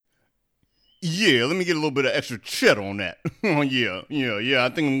Yeah, let me get a little bit of extra cheddar on that. Yeah. I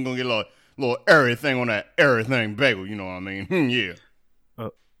think I'm gonna get a little everything on that everything bagel. You know what I mean? Yeah.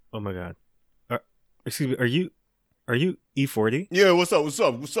 Oh my God. Excuse me. Are you E40? Yeah. What's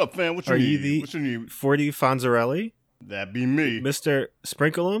up, fam? What you need? What you need? 40 Fonzarelli? That be me, Mr.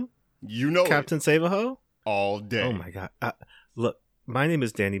 Sprinkle'em. You know Captain Savaho. All day. Oh my God. Look, my name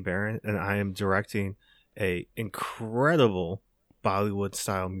is Danny Barron, and I am directing a incredible Bollywood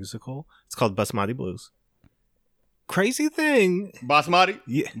style musical. It's called Basmati Blues. Crazy thing. Basmati?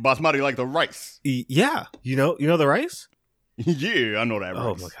 Yeah. Basmati like the rice. Yeah. You know the rice? Yeah, I know that rice.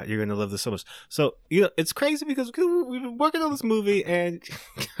 Oh my God, you're gonna love this so much. So, it's crazy because we've been working on this movie and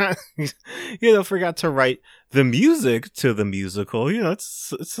forgot to write the music to the musical.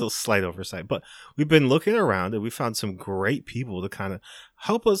 It's a slight oversight. But we've been looking around and we found some great people to kind of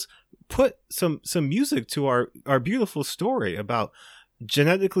help us put some music to our beautiful story about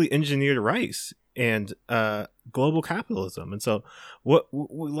genetically engineered rice and global capitalism. And so what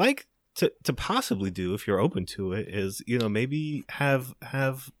we like to possibly do, if you're open to it, is maybe have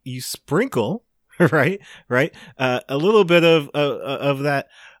you sprinkle right a little bit of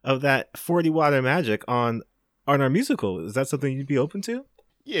that 40 water magic on our musical. Is that something you'd be open to?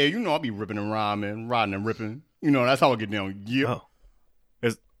 Yeah, I'll be ripping and rhyming, riding and ripping. That's how I get down. Yeah. Oh.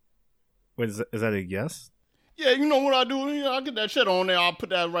 Is that a yes? Yeah, you know what I do? I get that shit on there. I'll put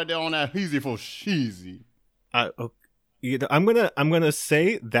that right there on that easy for cheesy. Okay. I'm gonna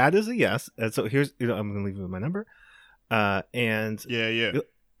say that is a yes. And so here's I'm gonna leave you with my number. And yeah.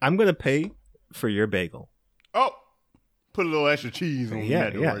 I'm gonna pay for your bagel. Oh, put a little extra cheese on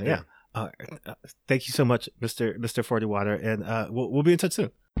that. Yeah. Thank you so much, Mr. 40 Water, and we'll be in touch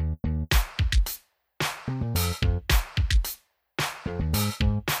soon.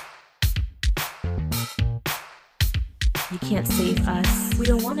 You can't save us. We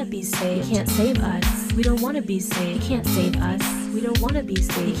don't want to be saved. You can't save us. We don't want to be saved. You can't save us. We don't want to be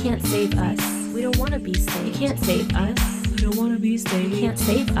saved. You can't save us. We don't want to be saved. You can't save us. We don't want to be saved. You can't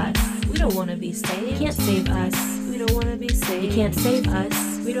save us. We don't want to be saved. You can't save us. We don't want to be saved. You can't save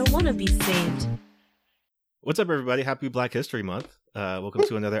us. We don't want to be saved. What's up, everybody? Happy Black History Month. Welcome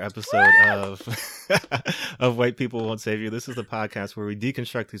to another episode of White People Won't Save You. This is the podcast where we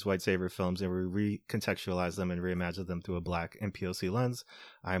deconstruct these white savior films and we recontextualize them and reimagine them through a Black and POC lens.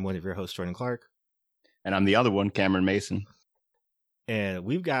 I'm one of your hosts, Jordan Clark. And I'm the other one, Cameron Mason. And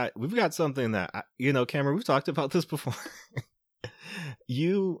we've got something that, Cameron, we've talked about this before.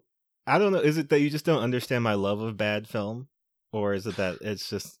 I don't know, is it that you just don't understand my love of bad film? Or is it that it's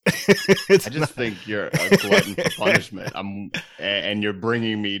just... I just think you're a glutton for punishment. And you're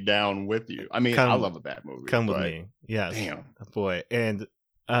bringing me down with you. I mean, I love a bad movie. Come with me. Yes. Damn. Boy. And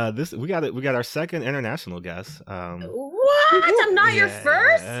we got our second international guest. What? I'm not your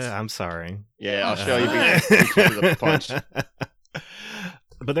first? I'm sorry. Yeah, I'll show you the punch.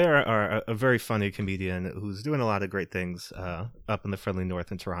 But they are a very funny comedian who's doing a lot of great things up in the friendly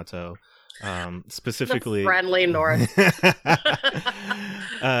north in Toronto. Specifically the friendly north.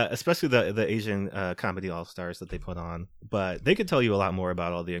 Especially the Asian comedy all-stars that they put on. But they could tell you a lot more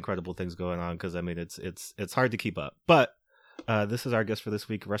about all the incredible things going on, because I mean it's hard to keep up. But this is our guest for this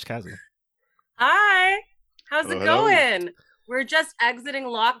week, Rush Kazi. Hi, how's it going? We're just exiting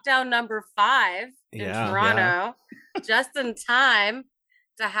lockdown number 5 in Toronto, just in time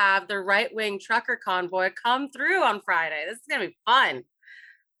to have the right-wing trucker convoy come through on Friday. This is gonna be fun.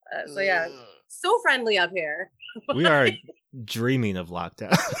 So friendly up here. We are dreaming of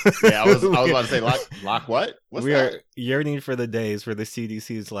lockdown. Yeah, I was about to say lock what? What's we that? are yearning for the days where the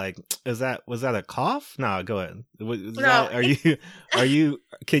CDC is like, was that a cough? No, go ahead. Are you?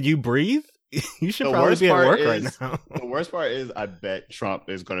 Can you breathe? You should probably be at work right now. The worst part is, I bet Trump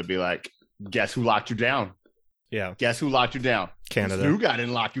is going to be like, guess who locked you down? Yeah. Guess who locked you down? Canada. You got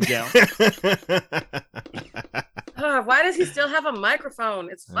didn't lock you down. Why does he still have a microphone?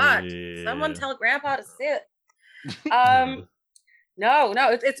 It's fucked. Yeah. Someone tell Grandpa to sit. No.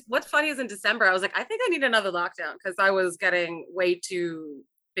 It's what's funny is in December I was like, I think I need another lockdown because I was getting way too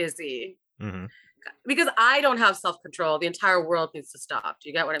busy. Mm-hmm. Because I don't have self-control. The entire world needs to stop. Do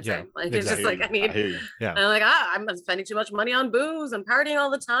you get what I'm saying? Like, it's just like, I need, and I'm like, I'm spending too much money on booze and partying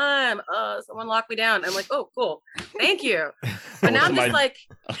all the time. Someone lock me down. I'm like, oh, cool. Thank you. But now I'm just like,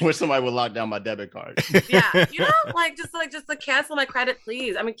 I wish somebody would lock down my debit card. Yeah. Just cancel my credit,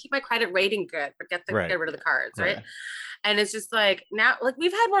 please. I mean, keep my credit rating good, but get rid of the cards. Right. And it's just like, now, like,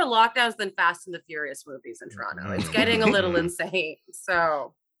 we've had more lockdowns than Fast and the Furious movies in Toronto. It's getting a little insane.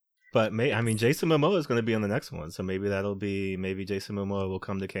 So. But Jason Momoa is going to be on the next one, so maybe Jason Momoa will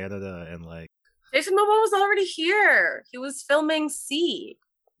come to Canada and like. Jason Momoa was already here. He was filming C.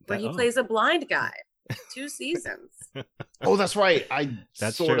 where he plays a blind guy. 2 seasons. Oh, that's right. I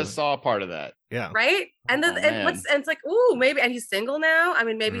That's sort true. of saw part of that. Yeah. Right? And then it's like, ooh, maybe, and he's single now. I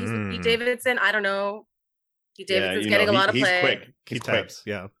mean, maybe he's with Pete Davidson. I don't know. Pete Davidson's getting a lot of play. He's quick. He's quick.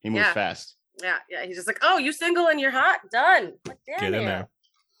 Yeah. He moves fast. Yeah. He's just like, oh, you single and you're hot? Done. Like, damn, get in there.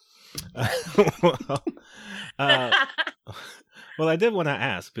 Well, I did want to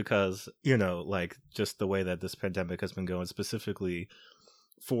ask because, like just the way that this pandemic has been going, specifically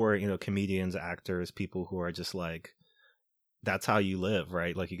for, comedians, actors, people who are just like, that's how you live,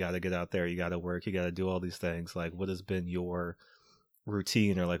 right? Like, you got to get out there, you got to work, you got to do all these things. Like, what has been your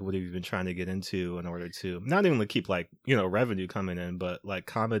routine, or like, what have you been trying to get into in order to not even to keep like, revenue coming in, but like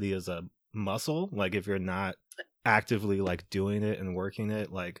comedy is a muscle. Like, if you're not actively like doing it and working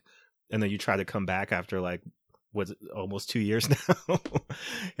it, like, and then you try to come back after like, what's almost 2 years now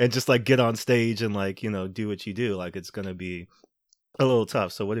and just like get on stage and like, do what you do, like, it's going to be a little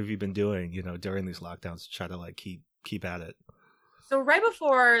tough. So what have you been doing, during these lockdowns to try to like keep at it? So right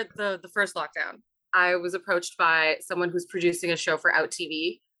before the first lockdown, I was approached by someone who's producing a show for Out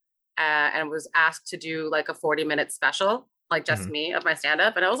TV, and was asked to do like a 40-minute special, like just me of my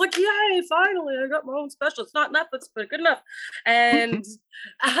stand-up. And I was like, yay, finally, I got my own special. It's not Netflix, but good enough. And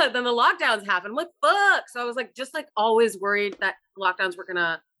then the lockdowns happened. I'm like, fuck. So I was like, just like always worried that lockdowns were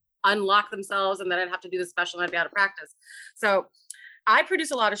gonna unlock themselves and then I'd have to do the special and I'd be out of practice. So I produce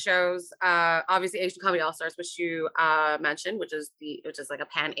a lot of shows, obviously Asian Comedy All-Stars, which you mentioned, which is like a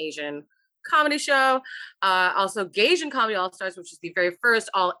Pan-Asian comedy show. Also Gaysian Comedy All-Stars, which is the very first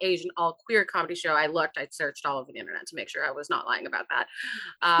all-Asian, all-queer comedy show. I searched all over the internet to make sure I was not lying about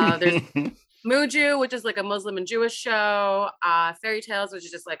that. There's Muju, which is like a Muslim and Jewish show. Fairy Tales, which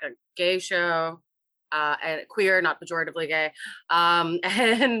is just like a gay show. And queer, not pejoratively gay.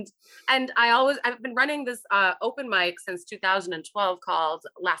 And I've been running this open mic since 2012 called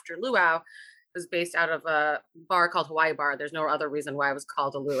Laughter Luau. It was based out of a bar called Hawaii Bar. There's no other reason why it was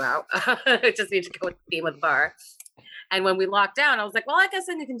called a luau. I just need to go with the theme of the bar. And when we locked down, I was like, well, I guess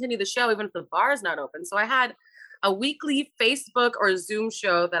I can continue the show even if the bar is not open. So I had a weekly Facebook or Zoom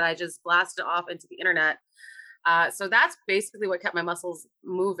show that I just blasted off into the internet. So that's basically what kept my muscles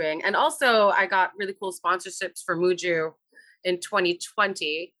moving. And also I got really cool sponsorships for Muju in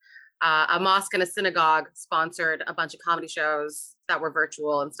 2020. A mosque and a synagogue sponsored a bunch of comedy shows that were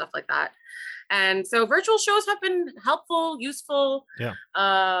virtual and stuff like that. And so virtual shows have been helpful, useful. Yeah.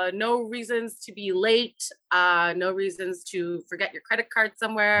 No reasons to be late. No reasons to forget your credit card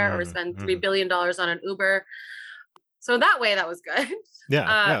somewhere or spend $3 billion on an Uber. So that way, that was good.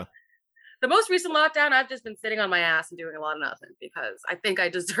 Yeah. The most recent lockdown, I've just been sitting on my ass and doing a lot of nothing because I think I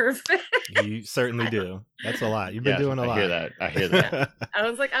deserve it. You certainly do. That's a lot. You've been doing a lot. I hear that. I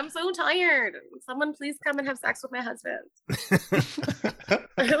was like, I'm so tired. Someone please come and have sex with my husband.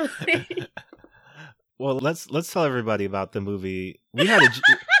 Well, let's tell everybody about the movie. We had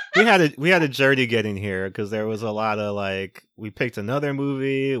a journey getting here because there was a lot of like, we picked another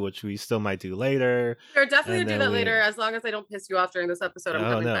movie which we still might do later. Sure, definitely do that later as long as I don't piss you off during this episode. I'm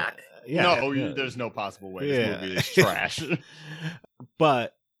coming back. Yeah, there's no possible way. This movie is trash.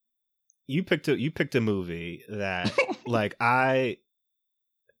 But you picked a movie that like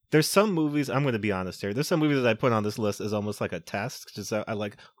there's some movies, I'm going to be honest here. There's some movies that I put on this list as almost like a test. Just I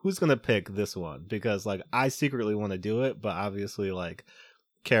like, who's going to pick this one? Because like I secretly want to do it, but obviously like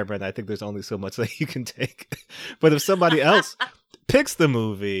Cameron, I think there's only so much that you can take. But if somebody else picks the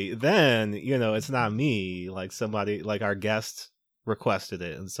movie, then, it's not me. Like somebody, like our guest requested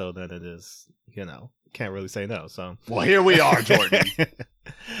it. And so then it is, can't really say no. So, well, here we are, Jordan.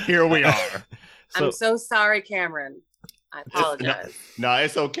 Here we are. I'm so sorry, Cameron. I apologize. No,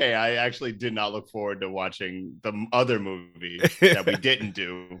 it's okay. I actually did not look forward to watching the other movie that we didn't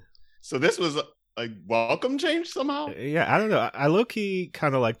do. So this was a welcome change somehow. Yeah, I don't know. I low-key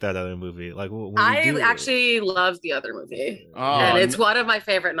kind of like that other movie. Like I actually love the other movie, and it's one of my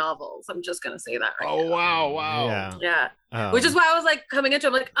favorite novels. I'm just gonna say that right now. Wow. Yeah. Which is why I was like coming into it,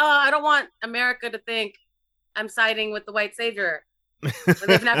 I'm like, oh, I don't want America to think I'm siding with the white savior. But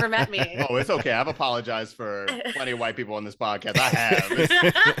they've never met me. Oh, it's okay. I've apologized for plenty of white people on this podcast. I have.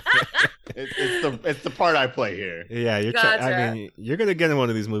 It's the part I play here. Yeah, I mean, you're gonna get in one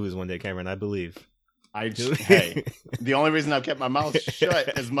of these movies one day, Cameron. I believe. Hey, the only reason I've kept my mouth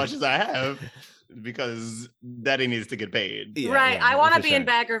shut as much as I have is because Daddy needs to get paid. Yeah, right. I want to be in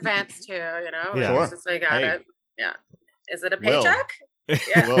Bagger Vance too. Yeah. Sure. Just I got it. Yeah. Is it a paycheck?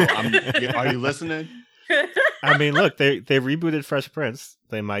 Yeah. Will, are you listening? I mean, look, they rebooted Fresh Prince.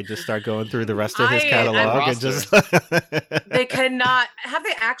 They might just start going through the rest of his catalog and just. They cannot. Have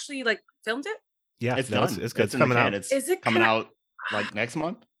they actually like filmed it? Yeah, it's done. It's good. It's coming out. Is it coming out like next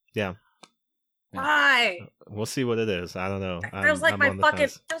month? Yeah. Why? We'll see what it is. I don't know. That was like my fucking.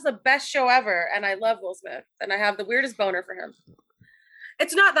 That was the best show ever, and I love Will Smith, and I have the weirdest boner for him.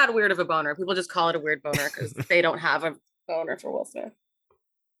 It's not that weird of a boner. People just call it a weird boner because they don't have a boner for Will Smith.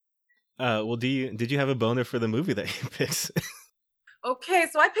 Well, did you have a boner for the movie that you picked? Okay,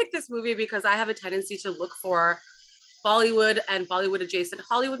 so I picked this movie because I have a tendency to look for Bollywood and Bollywood adjacent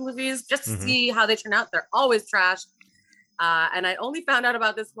Hollywood movies just to see how they turn out. They're always trash. And I only found out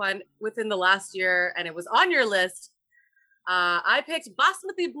about this one within the last year, and it was on your list. I picked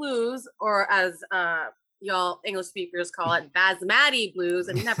Basmati Blues, or as y'all English speakers call it, Basmati Blues,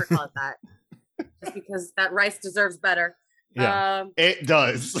 and never call it that, just because that rice deserves better. Yeah, it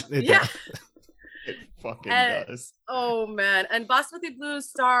does. It does. It fucking does. Oh man! And Basmati Blues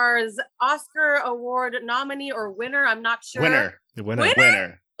stars Oscar Award nominee or winner. I'm not sure.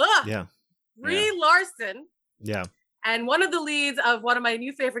 Winner. Ugh. Yeah. Brie Larson. Yeah. And one of the leads of one of my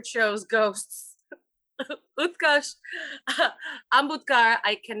new favorite shows, Ghosts, Utkarsh Ambudkar.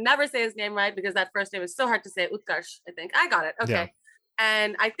 I can never say his name right because that first name is so hard to say. Utkarsh, I think. I got it. Okay. Yeah.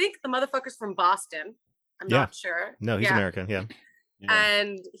 And I think the motherfucker's from Boston. I'm not sure. No, he's American. Yeah.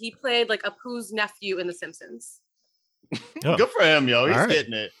 And he played like Apu's nephew in The Simpsons. Oh. Good for him, yo. He's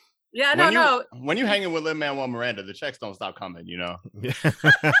getting it. Yeah, no. When you hanging with Lin-Manuel Miranda, the checks don't stop coming, you know?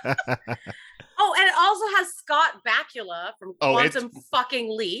 Oh, and it also has Scott Bakula from Quantum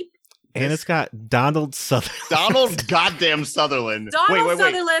fucking Leap. And it's got Donald Sutherland. Donald goddamn Sutherland. Donald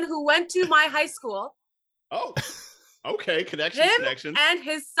Sutherland, who went to my high school. Oh, okay. Connection. And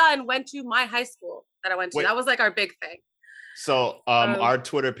his son went to my high school that I went to. That was like our big thing. So our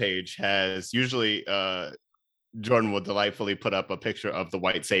Twitter page has usually Jordan will delightfully put up a picture of the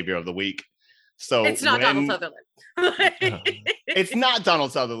white savior of the week. So it's not Donald Sutherland. It's not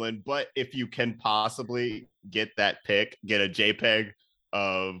Donald Sutherland, but if you can possibly get that pic, get a JPEG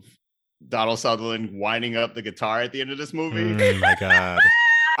of Donald Sutherland winding up the guitar at the end of this movie. Oh my God.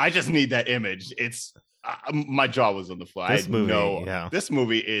 I just need that image. It's my jaw was on the floor. This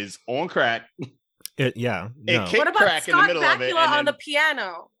movie is on crack. It What about Scott Bakula on the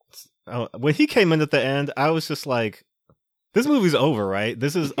piano? Oh, when he came in at the end, I was just like, "This movie's over, right?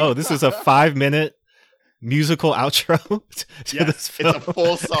 This is a 5-minute musical outro to this film. It's a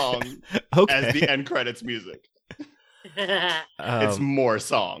full song as the end credits music. It's more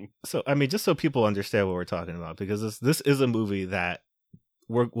song. So, I mean, just so people understand what we're talking about, because this is a movie that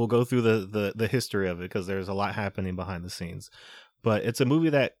we'll go through the history of it because there's a lot happening behind the scenes. But it's a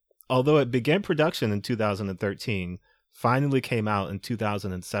movie that, although it began production in 2013, finally came out in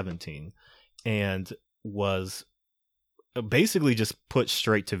 2017 and was basically just put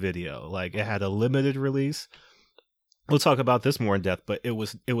straight to video. Like, it had a limited release. We'll talk about this more in depth, but it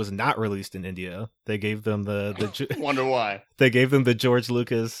was not released in India. They gave them the wonder why. They gave them the George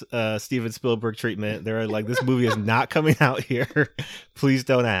Lucas, Steven Spielberg treatment. They're like, this movie is not coming out here. Please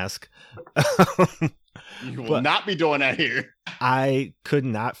don't ask. You will not be doing that here. I could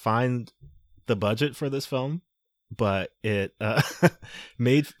not find the budget for this film, but it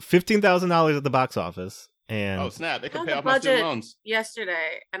made $15,000 at the box office. And oh snap! They can pay off my student loans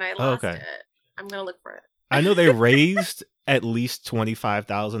yesterday, and I lost it. I'm gonna look for it. I know they raised at least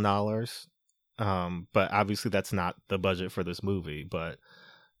 $25,000, but obviously that's not the budget for this movie. But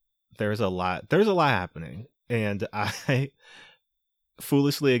there's a lot happening, and I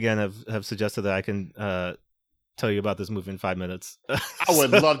foolishly again have suggested that I can tell you about this movie in 5 minutes. I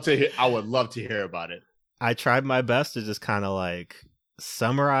would love to hear about it. I tried my best to just kind of like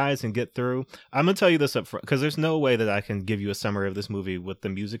summarize and get through. I'm gonna tell you this up front because there's no way that I can give you a summary of this movie with the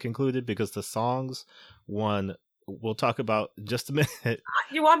music included, because the songs, one, we'll talk about in just a minute.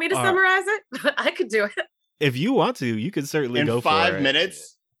 You want me to summarize it? I could do it. If you want to, you could certainly go for it. In 5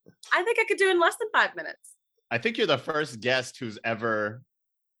 minutes? I think I could do it in less than 5 minutes. I think you're the first guest who's ever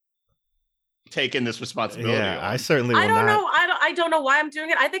taken this responsibility. Yeah, I certainly will I don't know why I'm doing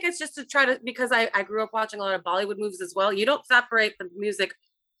it. I think it's just to try to, because I grew up watching a lot of Bollywood movies as well. You don't separate the music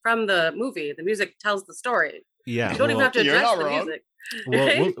from the movie. The music tells the story. Yeah. You don't even have to address the music.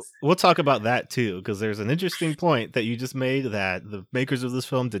 Well, we'll talk about that too, because there's an interesting point that you just made that the makers of this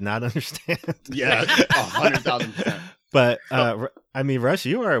film did not understand. Yeah, 100,000%. But I mean, Rush,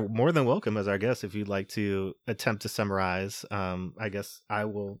 you are more than welcome as our guest if you'd like to attempt to summarize. I guess I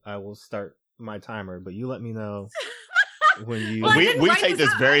will start my timer, but you let me know when you Well, we take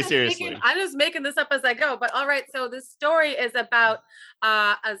this very seriously. I'm just making this up as I go. But all right, so this story is about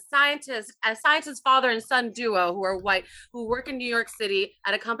a scientist's father and son duo who are white, who work in New York City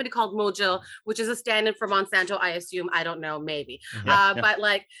at a company called Mojil, which is a stand-in for Monsanto, I assume. I don't know, maybe. But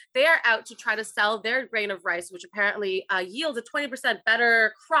like they are out to try to sell their grain of rice, which apparently yields a 20%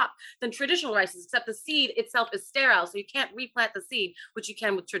 better crop than traditional rices, except the seed itself is sterile, so you can't replant the seed, which you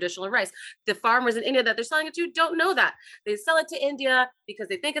can with traditional rice. The farmers in India that they're selling it to don't know that. They sell it to India because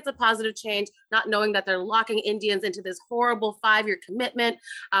they think it's a positive change, not knowing that they're locking Indians into this horrible 5-year commitment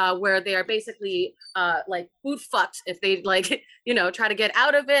where they are basically like food fucked if they like, try to get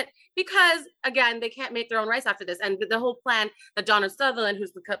out of it, because again, they can't make their own rice after this. And the whole plan that Donald Sutherland,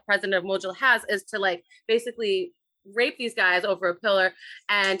 who's the president of Mojil, has is to like basically rape these guys over a pillar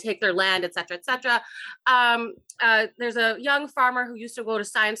and take their land, et cetera, et cetera. There's a young farmer who used to go to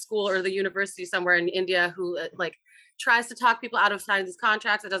science school or the university somewhere in India who like tries to talk people out of signing these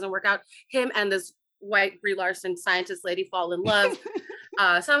contracts. It doesn't work out. Him and this white Brie Larson scientist lady fall in love.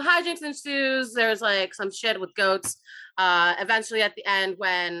 Some hijinks ensues. There's like some shit with goats. Eventually at the end,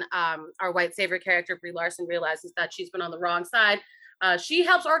 when our white savior character Brie Larson realizes that she's been on the wrong side, she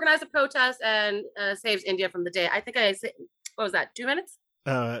helps organize a protest and saves India from the day. I think what was that, 2 minutes?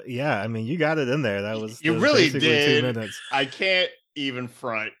 Yeah, I mean, you got it in there. That was really did. 2 minutes. I can't even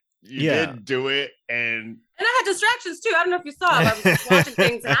front. You did do it, and I had distractions too. I don't know if you saw. I was just watching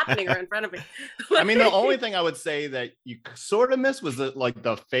things happening right in front of me. I mean, the only thing I would say that you sort of missed was like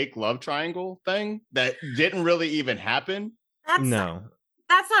the fake love triangle thing that didn't really even happen. That's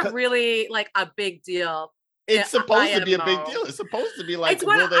not really like a big deal. It's supposed to be a big deal. It's supposed to be like,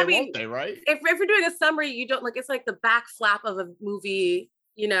 won't they, right? If you're doing a summary, you don't like, it's like the back flap of a movie,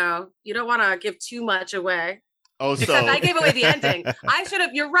 you don't want to give too much away. Oh, so except I gave away the ending.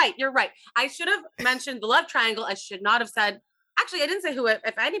 You're right. I should have mentioned the love triangle. I should not have said, actually, I didn't say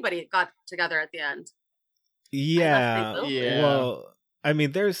if anybody got together at the end. Yeah. Well, I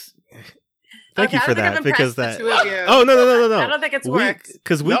mean, Thank you for that, because that. Oh no! I don't think it's worked.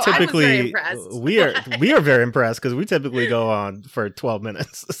 Because we typically we are very impressed because we typically go on for 12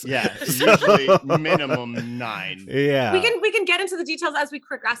 minutes. Yeah, usually minimum 9. Yeah, we can get into the details as we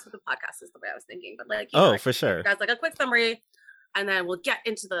progress with the podcast. Is the way I was thinking, but like for sure, guys, like a quick summary, and then we'll get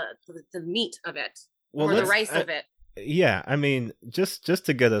into the meat of it, or the rice of it. Yeah, I mean, just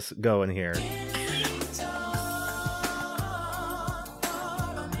to get us going here.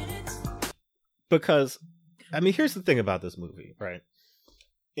 Because, I mean, here's the thing about this movie, right?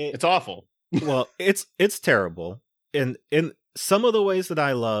 It's awful. Well, it's terrible in some of the ways that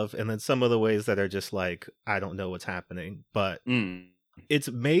I love, and then some of the ways that are just like, I don't know what's happening. But it's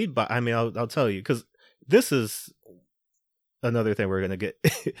made by, I mean, I'll tell you, because this is another thing we're going to get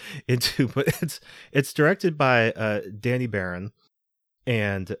into, but it's directed by Danny Barron,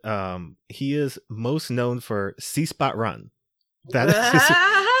 and he is most known for C-Spot Run. That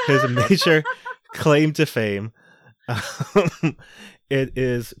is his major claim to fame. It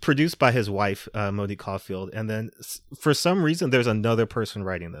is produced by his wife, Monique Caulfield, and then for some reason there's another person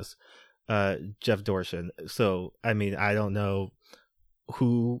writing this, Jeff Dorshin. So I mean, I don't know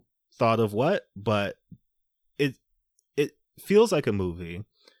who thought of what, but it feels like a movie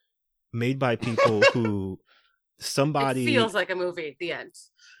made by people who somebody. It feels like a movie. The end.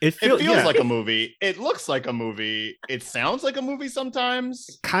 It feels like a movie. It looks like a movie. It sounds like a movie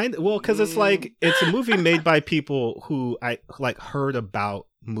sometimes. Kind of, well, because it's like it's a movie made by people who I like heard about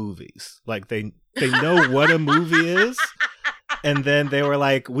movies. Like they know what a movie is, and then they were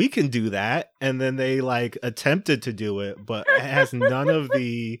like, "We can do that," and then they like attempted to do it, but it has none of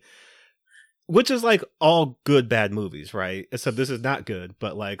the. Which is like all good bad movies, right? Except this is not good,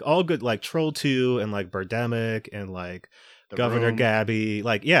 but like all good, like Troll 2 and like Birdemic and like Governor Room. Gabby,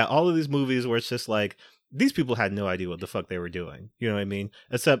 like all of these movies where it's just like these people had no idea what the fuck they were doing. You know what I mean?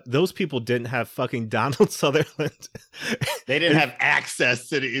 Except those people didn't have fucking Donald Sutherland. They didn't have access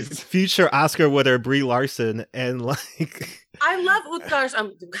to these. Future Oscar winner Brie Larson and like. I love Utkar's.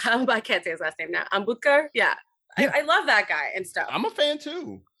 I can't say his last name now. Ambudkar. Yeah. I love that guy and stuff. I'm a fan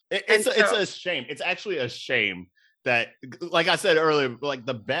too. It's a shame. It's actually a shame that, like I said earlier, like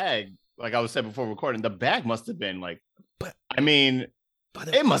the bag, like I was saying before recording, the bag must have been like. But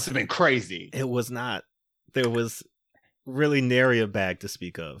it must have been crazy. It was not. There was really nary a bag to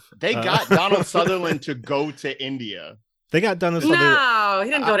speak of. They got Donald Sutherland to go to India. They got Donald Sutherland. No,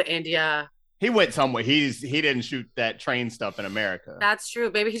 he didn't go to India. He went somewhere. He didn't shoot that train stuff in America. That's true.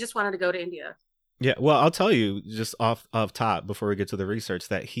 Maybe he just wanted to go to India. Yeah, well, I'll tell you just off top before we get to the research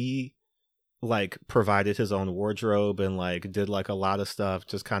that he like provided his own wardrobe and like did like a lot of stuff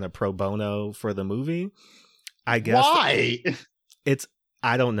just kind of pro bono for the movie. I guess why?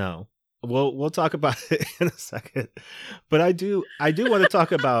 I don't know. We'll talk about it in a second. But I do want to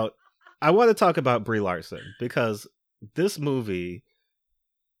talk about Brie Larson, because this movie,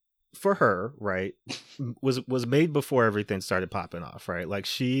 for her, right, was made before everything started popping off, right? Like,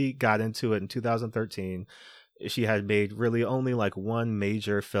 she got into it in 2013. She had made really only like one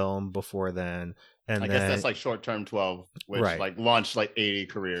major film before then. And I guess that's like Short Term 12, which like launched like 80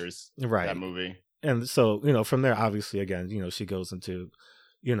 careers. Right. That movie. And so, from there, obviously, again, she goes into,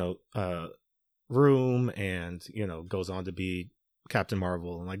 Room, and, goes on to be Captain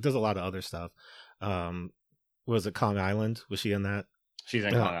Marvel, and like does a lot of other stuff. Was it Kong Island? Was she in that? She's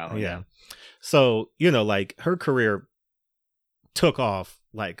in Kong Island. Yeah. So, like, her career took off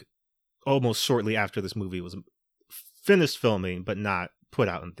like almost shortly after this movie was finished filming, but not put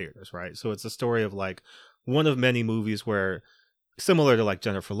out in theaters, right? So it's a story of like one of many movies where, similar to like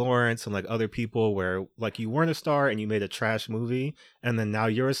Jennifer Lawrence and like other people, where like you weren't a star and you made a trash movie, and then now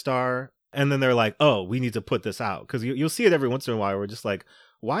you're a star, and then they're like, oh, we need to put this out, because you'll see it every once in a while. We're just like,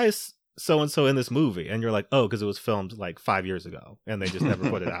 why is so and so in this movie? And you're like, oh, because it was filmed like 5 years ago, and they just never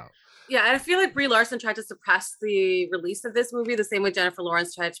put it out. Yeah, and I feel like Brie Larson tried to suppress the release of this movie the same way Jennifer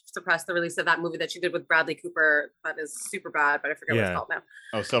Lawrence tried to suppress the release of that movie that she did with Bradley Cooper that is super bad, but I forget what it's called now.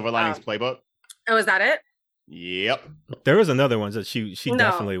 Oh, Silver Linings Playbook? Oh, is that it? Yep. There was another one that she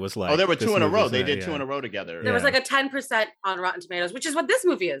definitely was like. Oh, there were two in a row. They did two in a row together. There was like a 10% on Rotten Tomatoes, which is what this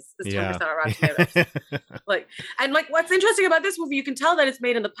movie is 10% on Rotten Tomatoes. Like what's interesting about this movie, you can tell that it's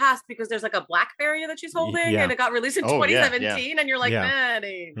made in the past because there's like a BlackBerry that she's holding, and it got released in 2017, and you're like, man,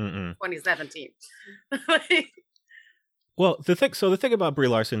 2017. Well, the thing about Brie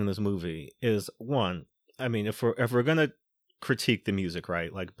Larson in this movie is, one, I mean, if we're gonna critique the music,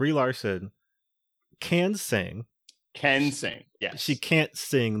 right? Like, Brie Larson can sing. Yes. She can't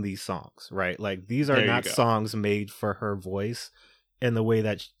sing these songs, right? Like, these are not songs made for her voice in the way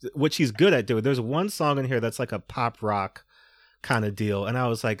that what she's good at doing. There's one song in here that's like a pop rock kind of deal, and I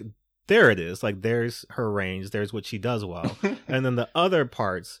was like, there it is. Like, there's her range. There's what she does well. And then the other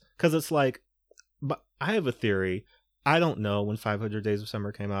parts, because it's like, but I have a theory. I don't know when 500 Days of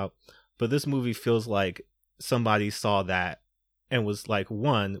Summer came out, but this movie feels like somebody saw that and was like,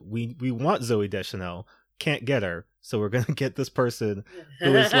 one, we want Zooey Deschanel, can't get her, so we're gonna get this person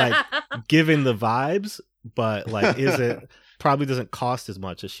who is like giving the vibes, but like probably doesn't cost as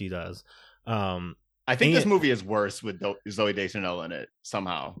much as she does. I think this movie is worse with Zooey Deschanel in it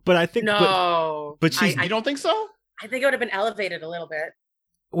somehow. But I think but she's. You don't think so? I think it would have been elevated a little bit.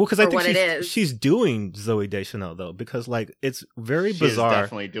 Well, because I think she's doing Zooey Deschanel though, because like it's very bizarre. She's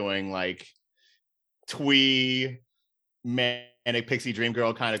definitely doing like twee, manic pixie dream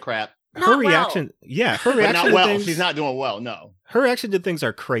girl kind of crap. Her reaction, her reaction. Not well. She's not doing well. No, her reaction to things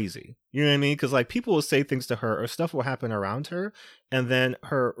are crazy. You know what I mean? Because like people will say things to her, or stuff will happen around her, and then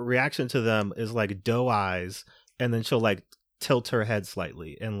her reaction to them is like doe eyes, and then she'll like tilt her head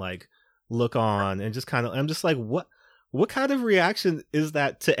slightly and like look on, and just kind of. I'm just like, what? What kind of reaction is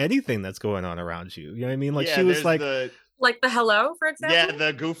that to anything that's going on around you? You know what I mean? Like she was like the hello, for example. Yeah,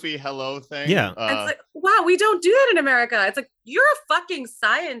 the goofy hello thing. Yeah, it's like, wow, we don't do that in America. It's like, you're a fucking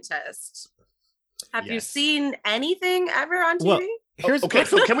scientist. Have you seen anything ever on TV? Well, okay,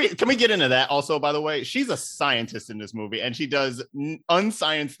 so can we get into that also? By the way, she's a scientist in this movie, and she does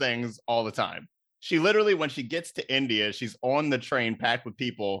unscience things all the time. She literally, when she gets to India, she's on the train packed with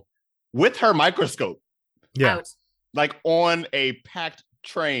people with her microscope. Yeah. Out. Like on a packed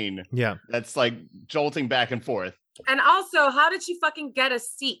train. Yeah. That's like jolting back and forth. And also, how did she fucking get a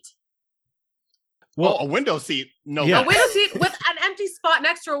seat? Well, a window seat. No, a window seat with an empty spot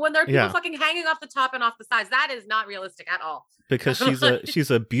next to her when there are people fucking hanging off the top and off the sides. That is not realistic at all. Because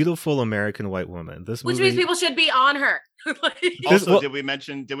she's a beautiful American white woman. Which means people should be on her. Also, did we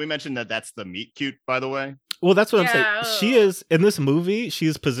mention that that's the meet cute, by the way? Well, that's what I'm saying. She is, in this movie, she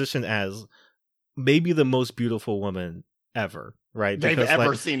is positioned as maybe the most beautiful woman ever, right? They've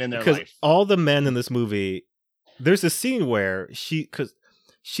ever seen in their life. Because all the men in this movie, there's a scene where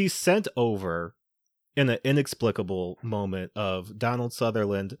she's sent over in an inexplicable moment of Donald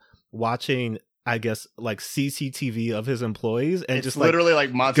Sutherland watching, I guess, like CCTV of his employees, and it's just literally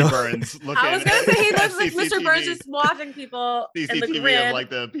like Monty Burns looking. I was gonna say he looks like Mr. Burns just watching people CCTV in the grid. of like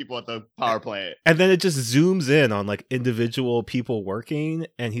the people at the power plant, and then it just zooms in on like individual people working,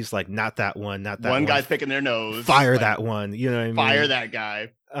 and he's like, "Not that one, not that one." One guy's picking their nose. Fire that one. You know what I mean? Fire that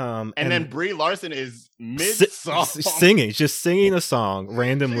guy. And then Brie Larson is mid-song singing a song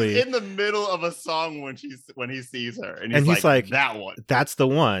randomly. She's in the middle of a song when he sees her, and he's like, that one. That's the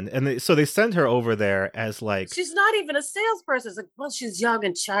one. And so they send her over there as like, she's not even a salesperson. It's like, well, she's young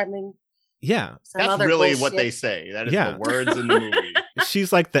and charming. Yeah. That's really what they say. That is the words in the movie.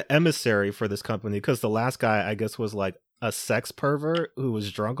 She's like the emissary for this company because the last guy, I guess, was like a sex pervert who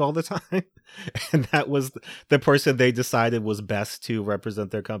was drunk all the time. And that was the person they decided was best to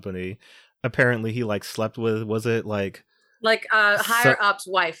represent their company. Apparently he like slept with, was it like higher up's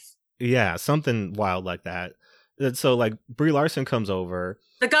wife? Yeah, something wild like that. And so like Brie Larson comes over.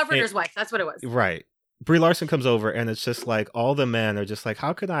 The governor's wife, that's what it was. Right. Brie Larson comes over and it's just like all the men are just like,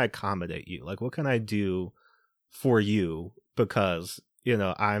 how can I accommodate you? Like, what can I do for you? Because, you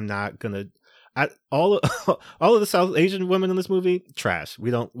know, I'm not gonna all of the South Asian women in this movie, trash.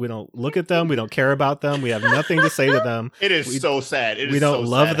 We don't look at them. We don't care about them. We have nothing to say to them. It is so sad. We don't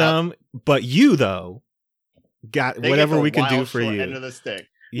love them. But you, though, got whatever we can do for you. End of the stick.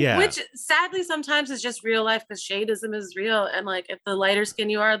 Yeah. Which sadly sometimes is just real life because shadism is real. And like if the lighter skin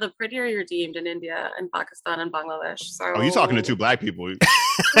you are, the prettier you're deemed in India and Pakistan and Bangladesh. So you're talking to two black people.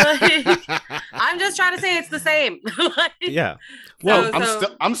 I'm just trying to say it's the same. Yeah. Well,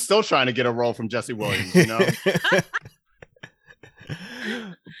 I'm still trying to get a role from Jesse Williams, you know?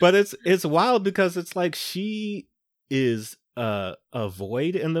 But it's wild because it's like she is a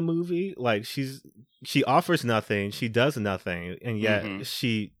void in the movie. Like she offers nothing, she does nothing, and yet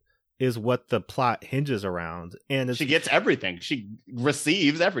she is what the plot hinges around. And she gets everything. She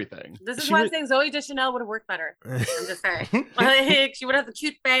receives everything. This is why I'm saying Zooey Deschanel would have worked better. I'm just saying. Like, she would have the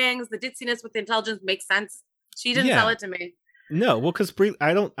cute bangs, the ditziness with the intelligence makes sense. She didn't sell it to me. No, well, because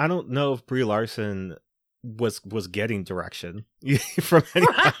I don't know if Brie Larson was getting direction from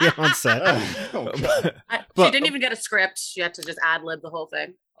anybody on set. She didn't even get a script. She had to just ad lib the whole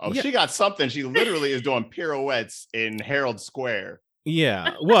thing. Oh, she got something. She literally is doing pirouettes in Herald Square.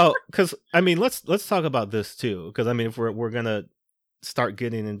 Yeah, well, because I mean, let's talk about this too. Because I mean, if we're gonna start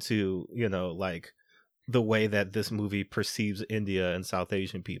getting into, you know, like the way that this movie perceives India and South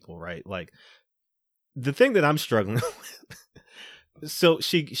Asian people, right? Like the thing that I'm struggling with. So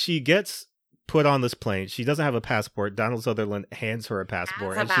she gets put on this plane. She doesn't have a passport. Donald Sutherland hands her a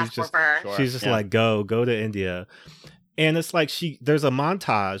passport, and she's just like, go to India. And it's like there's a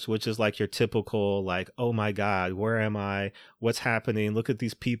montage, which is like your typical, like, oh my God, where am I? What's happening? Look at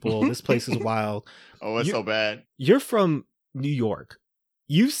these people. This place is wild. Oh, it's so bad. You're from New York.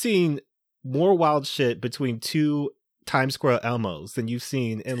 You've seen more wild shit between two Times Square Elmos than you've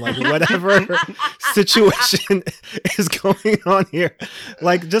seen in like whatever situation is going on here.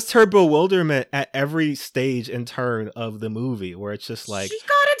 Like just her bewilderment at every stage and turn of the movie, where it's just like she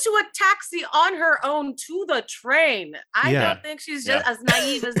got into a taxi on her own to the train. I don't think she's just as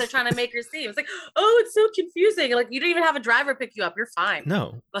naive as they're trying to make her seem. It's like, oh, it's so confusing. Like you don't even have a driver pick you up. You're fine.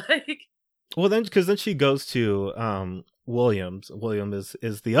 No. Like, well, then because then she goes to Williams. William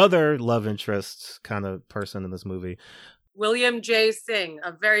is the other love interest kind of person in this movie. William J. Singh,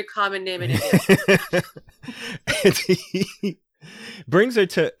 a very common name in India. And he brings her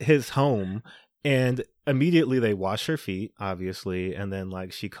to his home, and immediately they wash her feet, obviously, and then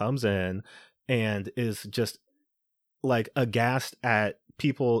like she comes in and is just like aghast at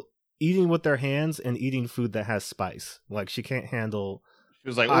people eating with their hands and eating food that has spice. Like she can't handle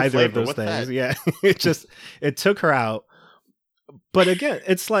was like, either of those things. That? Yeah, it took her out. But again,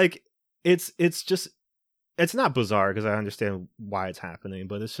 it's like it's not bizarre because I understand why it's happening,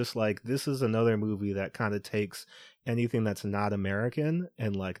 but it's just like this is another movie that kind of takes anything that's not American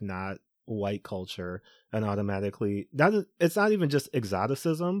and like not white culture and automatically it's not even just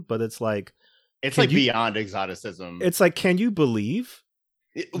exoticism, but it's like beyond exoticism. It's like, can you believe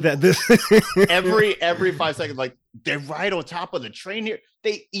that this every 5 seconds, like they're right on top of the train here.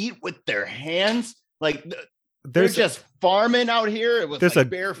 They eat with their hands, like they're just farming out here with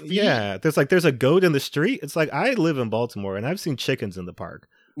like bare feet. Yeah, there's a goat in the street. It's like I live in Baltimore and I've seen chickens in the park.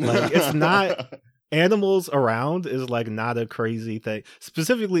 Like it's not animals around is like not a crazy thing.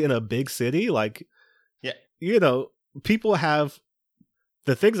 Specifically in a big city, like you know, people have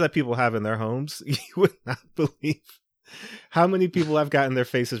the things that people have in their homes. You would not believe how many people have gotten their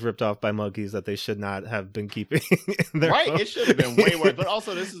faces ripped off by monkeys that they should not have been keeping in their home. It should have been way worse. But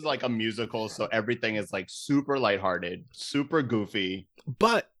also, this is like a musical, so everything is like super lighthearted, super goofy.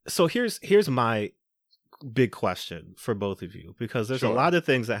 But so here's my big question for both of you, because there's a lot of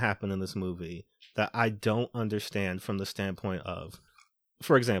things that happen in this movie that I don't understand from the standpoint of,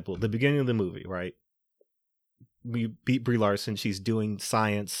 for example, the beginning of the movie, right? We beat Brie Larson. She's doing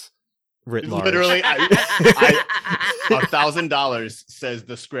science writ large. Literally, $1,000 says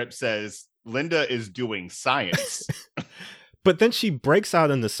the script says Linda is doing science. But then she breaks out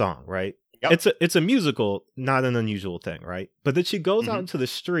in the song, right? Yep. It's a musical, not an unusual thing, right? But then she goes out into the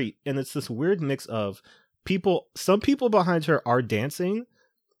street, and it's this weird mix of people. Some people behind her are dancing,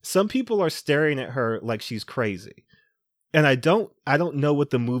 some people are staring at her like she's crazy. And I don't know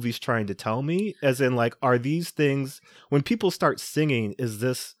what the movie's trying to tell me, as in, like, are these things, when people start singing, is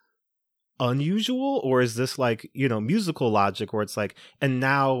this unusual, or is this like, you know, musical logic where it's like, and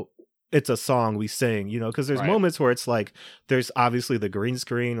now it's a song we sing, you know, because there's moments where it's like, there's obviously the green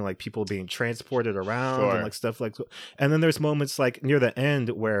screen and like people being transported around and like stuff like, and then there's moments like near the end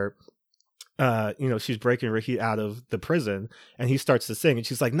where you know, she's breaking Rahit out of the prison and he starts to sing and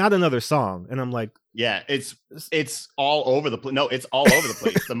she's like, not another song. And I'm like, yeah, it's all over the place. No, it's all over the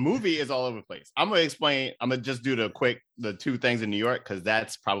place. The movie is all over the place. I'm going to just do the two things in New York, because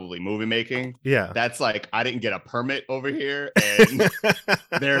that's probably movie making. Yeah. That's like, I didn't get a permit over here. And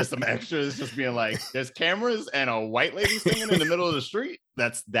there's some extras just being like, there's cameras and a white lady singing in the middle of the street.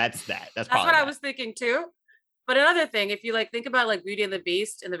 That's that. That's what I was thinking too. But another thing, if you like think about like Beauty and the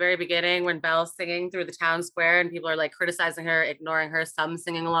Beast in the very beginning, when Belle's singing through the town square and people are like criticizing her, ignoring her, some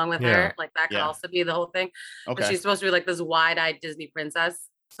singing along with her, like that could also be the whole thing. Okay. But she's supposed to be like this wide-eyed Disney princess,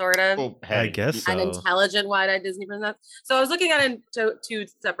 sort of. Oh, hey. I guess so. An intelligent wide-eyed Disney princess. So I was looking at it in two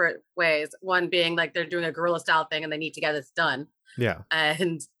separate ways. One being like they're doing a guerrilla style thing and they need to get this done. Yeah.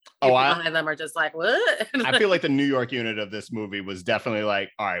 And people behind them are just like, what? I feel like the New York unit of this movie was definitely like,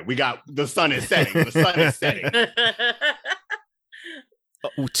 all right, we got, the sun is setting. The sun is setting.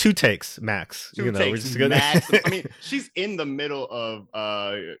 2 takes max. Two takes max. I mean, she's in the middle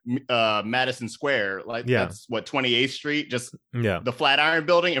of Madison Square. Like, that's what, 28th Street? Just the Flatiron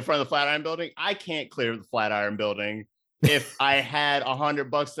Building, in front of the Flatiron Building. I can't clear the Flatiron Building if I had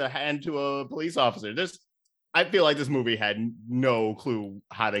 $100 to hand to a police officer. I feel like this movie had no clue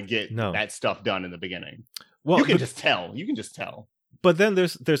how to get that stuff done in the beginning. Well, you can just tell. But then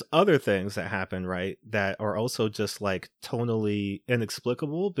there's other things that happen, right, that are also just like tonally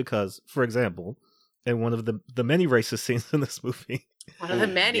inexplicable. Because, for example, in one of the many racist scenes in this movie, one of the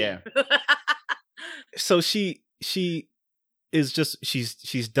many, so she is just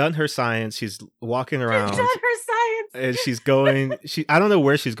she's done her science. She's walking around. She's done her science, and she's going. I don't know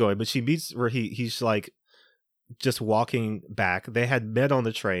where she's going, but she meets where he's like, just walking back. They had met on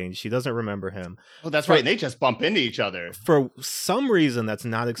the train. She doesn't remember him. Oh, that's right. They just bump into each other. For some reason that's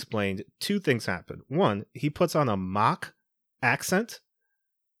not explained, 2 things happen. One, he puts on a mock accent,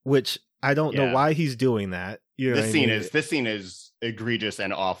 which I don't know why he's doing that. You know, this scene is egregious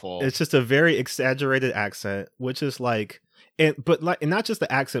and awful. It's just a very exaggerated accent, which is like, and not just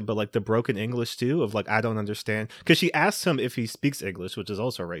the accent, but like the broken English too, of like, I don't understand. Because she asks him if he speaks English, which is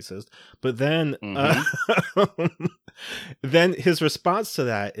also racist. But then, then his response to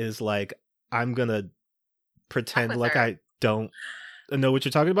that is like, I'm gonna pretend like I don't know what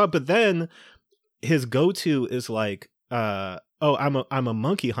you're talking about. But then his go-to is like, oh, I'm a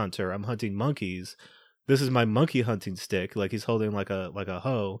monkey hunter. I'm hunting monkeys. This is my monkey hunting stick. Like, he's holding like a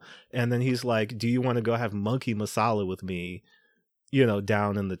hoe. And then he's like, do you want to go have monkey masala with me, you know,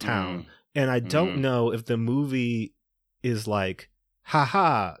 down in the town? And I don't know if the movie is like,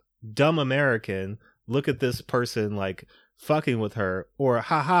 haha, dumb American, look at this person like fucking with her, or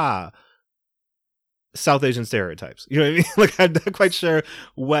haha, South Asian stereotypes. You know what I mean? Like, I'm not quite sure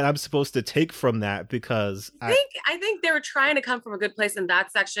what I'm supposed to take from that, because I think they were trying to come from a good place in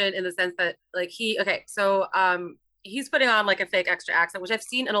that section, in the sense that like he's putting on like a fake extra accent, which I've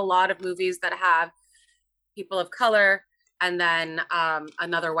seen in a lot of movies that have people of color and then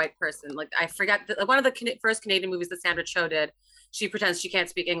another white person. Like, I forget one of the first Canadian movies that Sandra Cho did. She pretends she can't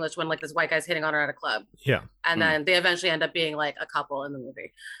speak English when like this white guy's hitting on her at a club. Yeah. And then they eventually end up being like a couple in the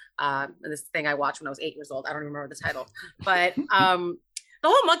movie. And this thing I watched when I was 8 years old. I don't remember the title, but the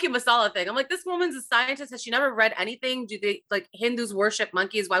whole monkey masala thing. I'm like, this woman's a scientist. Has she never read anything? Do they, like, Hindus worship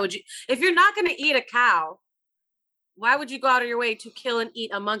monkeys? Why would you, if you're not going to eat a cow, why would you go out of your way to kill and eat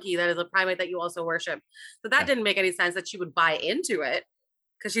a monkey that is a primate that you also worship? So that didn't make any sense that she would buy into it,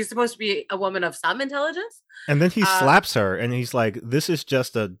 because she's supposed to be a woman of some intelligence. And then he slaps her and he's like, this is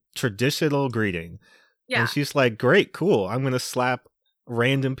just a traditional greeting. Yeah. And she's like, great, cool. I'm going to slap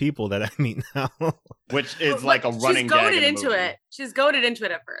random people that I meet now. Which is like a running gag in the movie. She's goaded into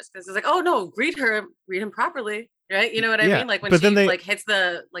it at first, because it's like, oh no, greet him properly. Right? You know what I mean? Like when she like hits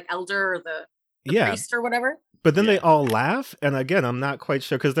the like elder or the priest or whatever. But then they all laugh, and again, I'm not quite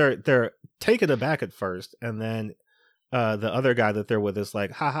sure, because they're taken aback at first, and then the other guy that they're with is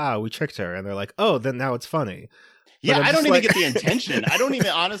like, haha, we tricked her, and they're like, oh, then now it's funny. Yeah, I don't even get the intention. I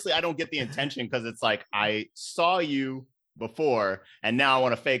don't get the intention, because it's like, I saw you before, and now I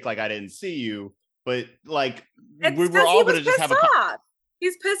want to fake like I didn't see you. But like, we were all going to just have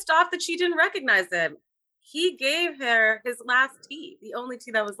He's pissed off that she didn't recognize him. He gave her his last tea, the only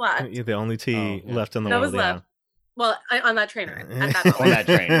tea that was left. The only tea left in the world. Left. Well, on that train ride. At that on that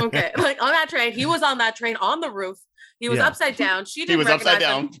train. Okay, like on that train, he was on that train on the roof. He was upside down. She didn't recognize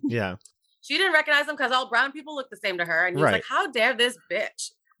him. Yeah. She didn't recognize him because all brown people look the same to her, and he was like, "How dare this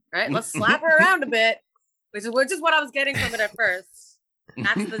bitch?" Right? Let's slap her around a bit, which is what I was getting from it at first.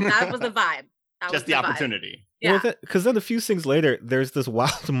 That was the vibe. Just the opportunity. Yeah. Because then a few things later, there's this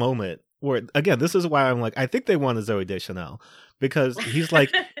wild moment where, again, this is why I'm like, I think they wanted Zooey Deschanel, because he's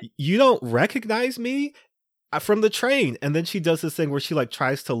like, you don't recognize me from the train. And then she does this thing where she like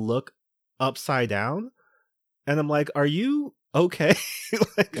tries to look upside down. And I'm like, are you okay?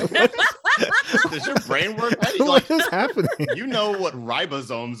 Like, does your brain work? What is happening? You know what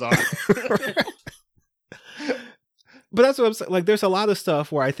ribosomes are. But that's what I'm saying. Like, there's a lot of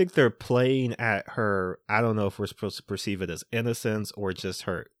stuff where I think they're playing at her. I don't know if we're supposed to perceive it as innocence or just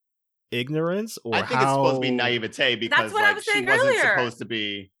her ignorance, or I think it's supposed to be naivete because like she wasn't supposed to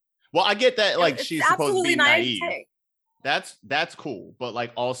be. Well, I get that. Like, she's supposed to be naive. That's cool, but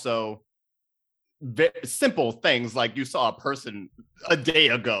like also simple things like you saw a person a day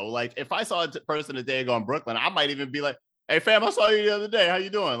ago. Like, if I saw a person a day ago in Brooklyn, I might even be like, "Hey, fam, I saw you the other day. How you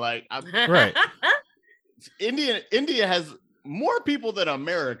doing?" Like, right. India has more people than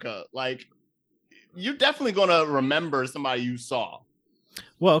America. Like, you're definitely gonna remember somebody you saw.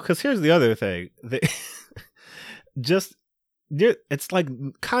 Well, because here's the other thing. It's like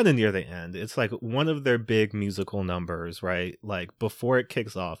kind of near the end. It's like one of their big musical numbers, right? Like before it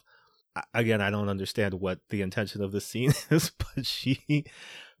kicks off. Again, I don't understand what the intention of the scene is, but she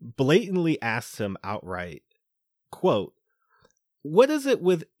blatantly asks him outright, quote, "What is it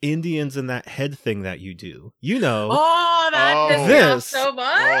with Indians and that head thing that you do? You know." Oh, that pissed me off so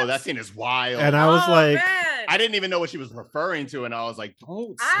much. Oh, that scene is wild. And I was like, man. I didn't even know what she was referring to, and I was like,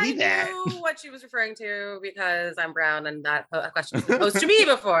 don't say that. I knew what she was referring to because I'm brown, and that question was posed to me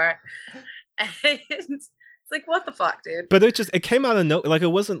before. And it's like, what the fuck, dude? But it came out of no, like, it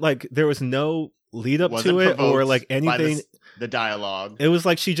wasn't like there was no lead up to it or like anything. The dialogue. It was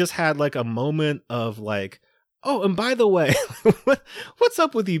like she just had like a moment of like, oh, and by the way, what's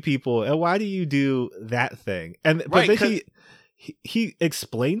up with you people, and why do you do that thing? And but then he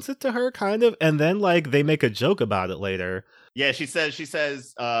explains it to her kind of, and then like they make a joke about it later. Yeah, she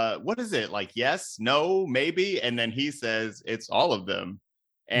says, what is it? Like, yes, no, maybe, and then he says it's all of them.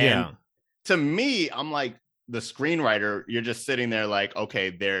 And to me, I'm like, the screenwriter, you're just sitting there like, okay,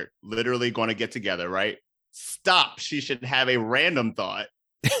 they're literally going to get together, right? Stop. She should have a random thought,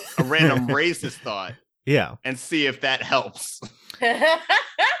 a random racist thought. Yeah. And see if that helps.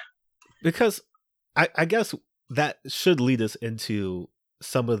 Because I guess that should lead us into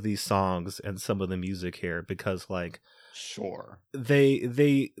some of these songs and some of the music here, because like, sure,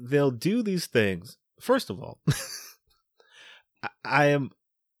 they'll do these things. First of all, I am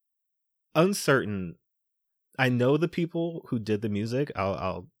uncertain. I know the people who did the music.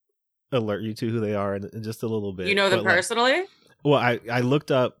 I'll alert you to who they are in just a little bit. You know them personally? Like, well, I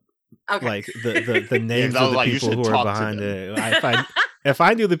looked up. Okay. Like the names of the like, people who are behind it. If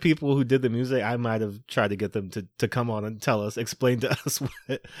I knew the people who did the music, I might have tried to get them to come on and explain to us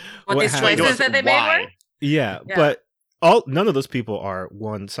what these choices that they made were. Yeah, but none of those people are,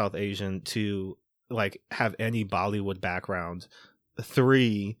 one, South Asian, two, like have any Bollywood background,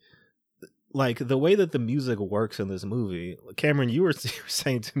 three, like the way that the music works in this movie. Cameron, you were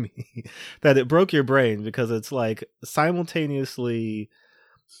saying to me that it broke your brain because it's like simultaneously.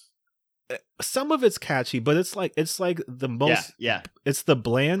 Some of it's catchy, but it's like the most. Yeah. It's the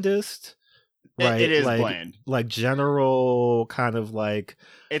blandest, right? It is like, bland, like general kind of like.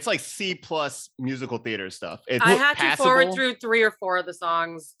 It's like C+ musical theater stuff. I had to forward through 3 or 4 of the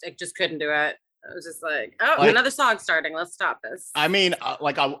songs. I just couldn't do it. I was just like, another song starting. Let's stop this. I mean,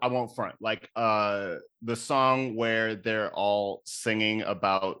 like I won't front. Like the song where they're all singing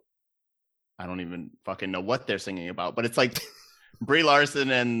about. I don't even fucking know what they're singing about, but it's like. Brie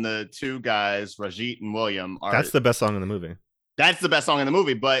Larson and the 2 guys, Rajit and William, are. That's the best song in the movie. That's the best song in the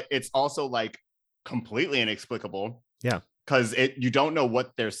movie, but it's also like completely inexplicable. Yeah, because you don't know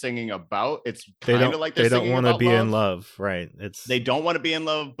what they're singing about. It's kind of like they don't want to be in love, right? They don't want to be in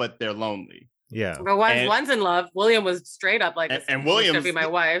love, but they're lonely. Yeah, but one's in love. William was straight up like, and William's gonna be my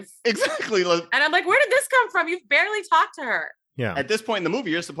wife. Exactly. And I'm like, where did this come from? You've barely talked to her. Yeah. At this point in the movie,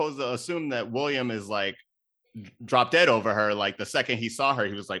 you're supposed to assume that William is like. Drop dead over her. Like the second he saw her,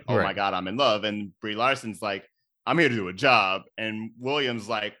 he was like, oh my God, I'm in love. And Brie Larson's like, I'm here to do a job. And William's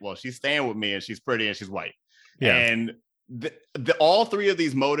like, well, she's staying with me and she's pretty and she's white. Yeah. And all 3 of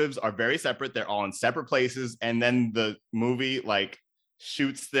these motives are very separate. They're all in separate places. And then the movie like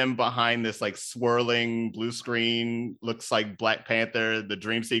shoots them behind this like swirling blue screen, looks like Black Panther, the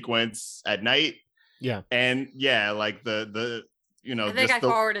dream sequence at night. Yeah. And yeah, like the you know, I think I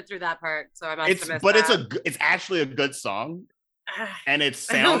forwarded through that part, so I must have missed that. It's actually a good song, and it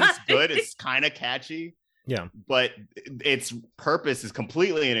sounds good. It's kind of catchy. Yeah, but its purpose is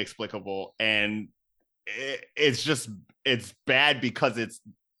completely inexplicable, and it's bad because it's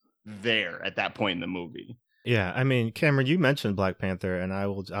there at that point in the movie. Yeah, I mean, Cameron, you mentioned Black Panther, and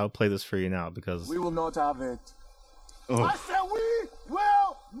I'll play this for you now because we will not have it. I said we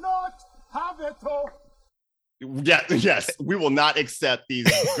will not have it. Yeah, yes, we will not accept these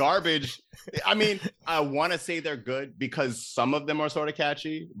garbage. I mean, I want to say they're good because some of them are sort of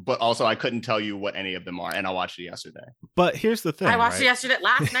catchy, but also I couldn't tell you what any of them are, and I watched it yesterday. But here's the thing. I watched it yesterday,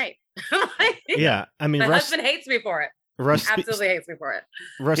 last night. Yeah, I mean, my husband hates me for it. Absolutely hates me for it.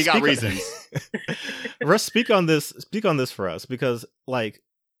 Russ, he got reasons. Russ, speak on this for us, because like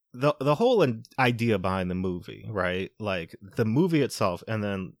the whole idea behind the movie, right? Like the movie itself, and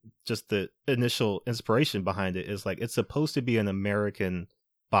then just the initial inspiration behind it is like it's supposed to be an American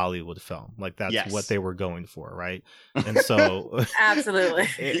Bollywood film. Like that's what they were going for, right? And so absolutely,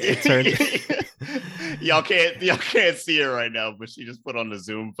 it turned. y'all can't see her right now, but she just put on the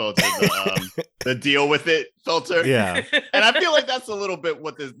Zoom filter, the deal with it filter. Yeah, and I feel like that's a little bit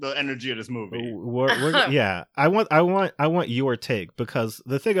what the energy of this movie. Yeah, I want your take, because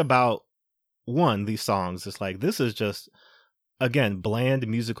the thing about these songs is like this is just again bland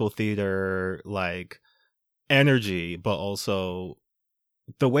musical theater like energy, but also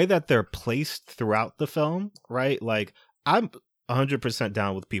the way that they're placed throughout the film, right? Like I'm 100%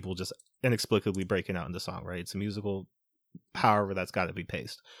 down with people just inexplicably breaking out into song, right? It's a musical, however that's got to be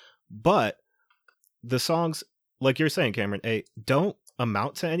paced. But the songs, like you're saying, Cameron, don't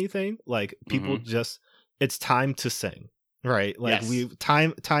amount to anything. Like people just, it's time to sing, right? Like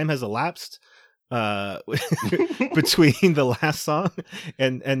time has elapsed between the last song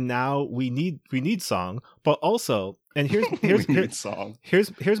and now we need song. But also, and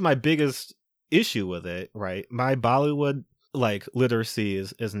here's my biggest issue with it, right? My Bollywood like literacy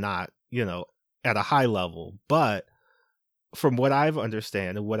is not, at a high level, but from what I've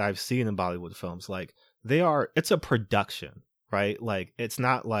understand and what I've seen in Bollywood films, like it's a production, right? Like it's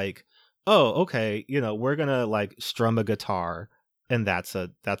not like, oh, okay, we're gonna like strum a guitar and that's a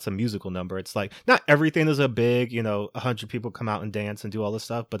musical number. It's like not everything is a big, 100 people come out and dance and do all this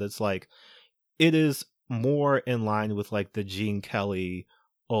stuff, but it's like it is more in line with like the Gene Kelly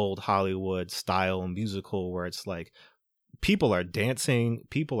old Hollywood style musical, where it's like people are dancing,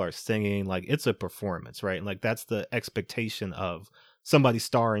 people are singing, like it's a performance, right? And like that's the expectation of somebody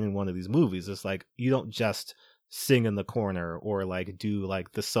starring in one of these movies. It's like you don't just sing in the corner or like do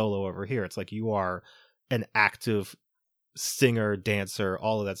like the solo over here. It's like you are an active singer, dancer,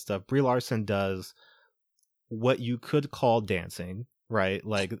 all of that stuff. Brie Larson does what you could call dancing, right?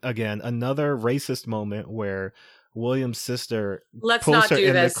 Like again, another racist moment where William's sister pulls her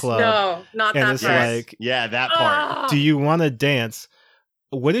in the club. No, not that. And it's like, yeah, that part. Do you want to dance?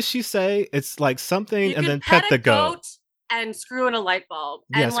 What does she say? It's like something, and then pet the goat. And screw in a light bulb.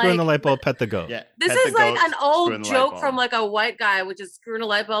 Yeah, screw in a light bulb, pet the goat. Yeah, this is like an old joke from like a white guy, which is screw in a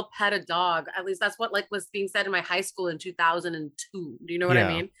light bulb, pet a dog. At least that's what like was being said in my high school in 2002. Do you know what I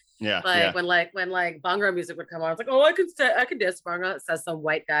mean? Yeah. Like when Bhangra music would come on, it's like, oh, I could dance Bhangra. It says some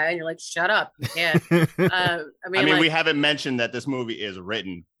white guy, and you're like, shut up, you can't. I mean, we haven't mentioned that this movie is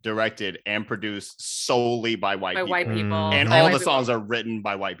written, directed, and produced solely by white people. And all the songs are written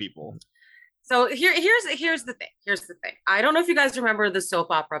by white people. So here's the thing. Here's the thing. I don't know if you guys remember the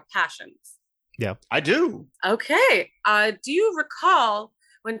soap opera Passions. Yeah, I do. Okay. Do you recall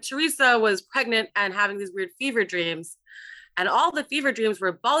when Teresa was pregnant and having these weird fever dreams? And all the fever dreams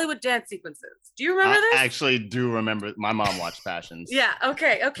were Bollywood dance sequences. Do you remember this? I actually do remember. My mom watched Passions. Yeah.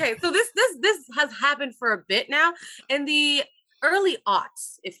 Okay. So this has happened for a bit now. In the early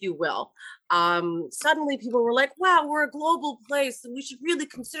aughts, if you will, suddenly people were like, wow, we're a global place and we should really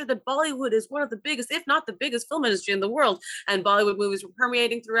consider that Bollywood is one of the biggest, if not the biggest film industry in the world. And Bollywood movies were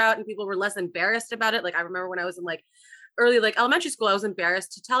permeating throughout and people were less embarrassed about it. Like I remember when I was in like early like elementary school, I was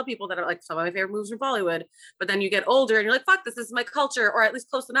embarrassed to tell people that are like some of my favorite movies are Bollywood. But then you get older and you're like, fuck, this is my culture, or at least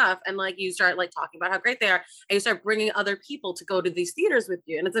close enough. And like you start like talking about how great they are, and you start bringing other people to go to these theaters with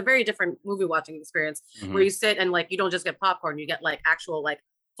you. And it's a very different movie watching experience where you sit and like you don't just get popcorn, you get like actual like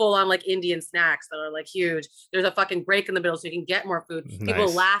full on like Indian snacks that are like huge. There's a fucking break in the middle so you can get more food. Nice.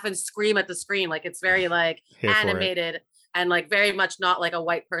 People laugh and scream at the screen. Like it's very like animated and like very much not like a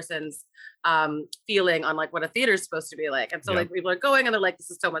white person's feeling on like what a theater is supposed to be like. And so like people are going and they're like,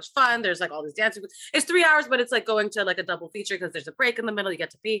 this is so much fun. There's like all these dancing. It's 3 hours, but it's like going to like a double feature because there's a break in the middle. You get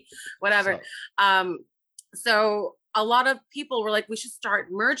to pee, whatever. So a lot of people were like, we should start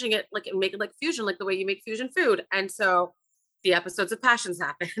merging it, like, and make it like fusion, like the way you make fusion food. And so the episodes of Passions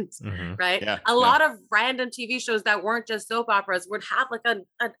happened, right? Yeah, a lot of random TV shows that weren't just soap operas would have like an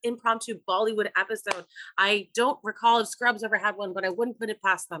impromptu Bollywood episode. I don't recall if Scrubs ever had one, but I wouldn't put it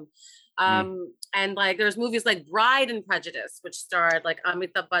past them. And like there's movies like Bride and Prejudice, which starred like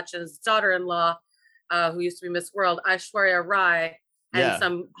Amitabh Bachchan's daughter-in-law, who used to be Miss World, Aishwarya Rai, and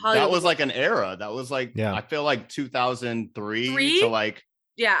some Hollywood. That was like an era. That was like, I feel like 2003 to like.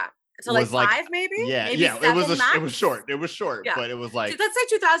 Yeah. So like 5 maybe? Yeah, maybe yeah. It was short. Yeah. But it was like, let's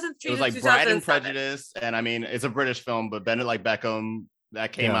say 2003. It was like Bride and Prejudice, and I mean it's a British film, but Bend It Like Beckham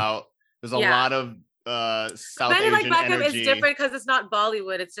that came out. There's a lot of South Asian Bend It Like Beckham energy. is different because it's not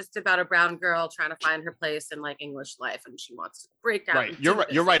Bollywood. It's just about a brown girl trying to find her place in like English life, and she wants to break out. Right,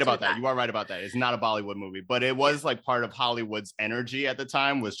 you're right about that. You are right about that. It's not a Bollywood movie, but it was like part of Hollywood's energy at the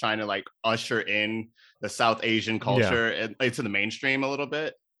time, was trying to like usher in the South Asian culture into the mainstream a little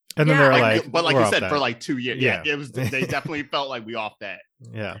bit. And then they're like, but like you said, for like 2 years, it was. They definitely felt like we off that.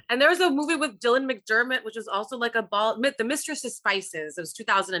 Yeah. And there was a movie with Dylan McDermott, which was also like The Mistress of Spices. It was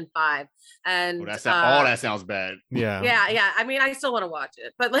 2005, and that sounds bad. Yeah. Yeah. I mean, I still want to watch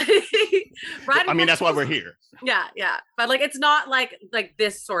it, but like, I mean, that's why we're here. Yeah. But like, it's not like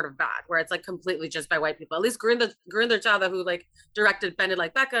this sort of bad, where it's like completely just by white people. At least Gurinder Chadha, who like directed Bend It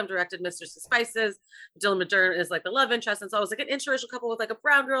Like Beckham, directed Mistress of Spices. Dylan McDermott is like the love interest, and so it was like an interracial couple with like a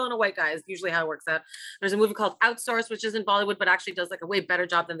brown girl and a white guy is usually how it works out. There's a movie called Outsource, which isn't Bollywood, but actually does like a way better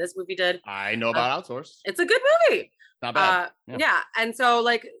job than this movie did. I know about Outsource. It's a good movie. Not bad. And so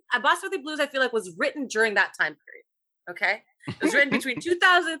like Basmati Blues, I feel like was written during that time period. Okay. It was written between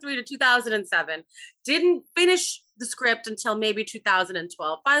 2003 to 2007. Didn't finish the script until maybe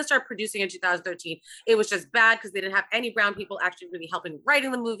 2012. Finally started producing in 2013. It was just bad because they didn't have any brown people actually really helping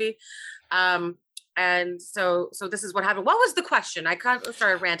writing the movie. And so this is what happened. What was the question? I kind of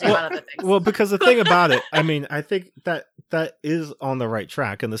started ranting about other things. Well, because the thing about it, I mean, I think that is on the right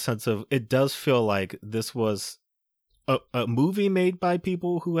track in the sense of it does feel like this was a movie made by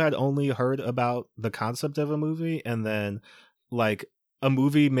people who had only heard about the concept of a movie, and then like a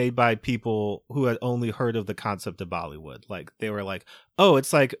movie made by people who had only heard of the concept of Bollywood. Like they were like, oh,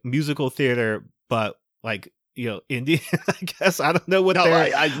 it's like musical theater, but like, you know, Indian, I guess. I don't know what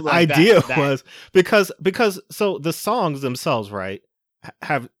their idea was, because so the songs themselves, right,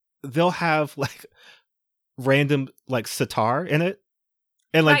 they'll have like random like sitar in it,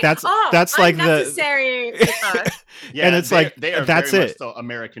 and like that's like unnecessary sitar. And it's like they are that's very it. Much so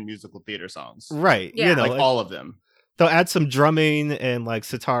American musical theater songs, right? Yeah. You know, like all of them. They'll add some drumming and like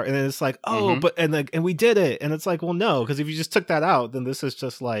sitar, and then it's like, but and we did it, and it's like, well, no, because if you just took that out, then this is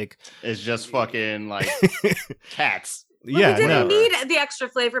just like it's just fucking like cats. Well, we didn't need the extra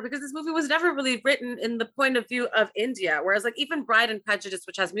flavor because this movie was never really written in the point of view of India. Whereas like even Bride and Prejudice,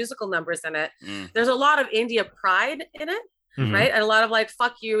 which has musical numbers in it, there's a lot of India pride in it. Right. And a lot of like,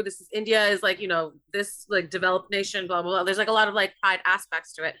 fuck you. This is India is like, you know, this like developed nation, blah, blah, blah. There's like a lot of like pride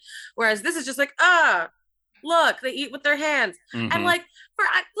aspects to it. Whereas this is just like, look, they eat with their hands. And like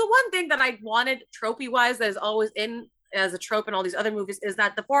the one thing that I wanted tropey wise that is always in as a trope in all these other movies is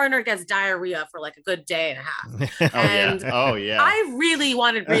that the foreigner gets diarrhea for like a good day and a half. I really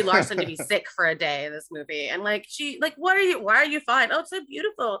wanted Brie Larson to be sick for a day in this movie. And like she like, why are you fine? Oh, it's so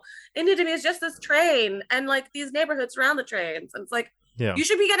beautiful. India to me is just this train and like these neighborhoods around the trains. And it's like you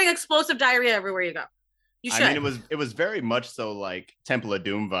should be getting explosive diarrhea everywhere you go. You should. I mean, it was very much so like Temple of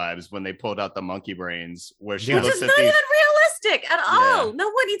Doom vibes when they pulled out the monkey brains, where she which looks is at not these... even realistic at all. No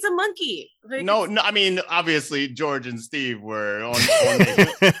one eats a monkey. Like, no. I mean, obviously George and Steve were on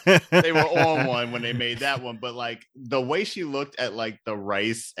they were on one when they made that one, but like the way she looked at like the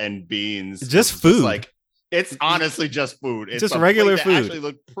rice and beans, just food, just, like it's honestly just food. It's just regular food. Actually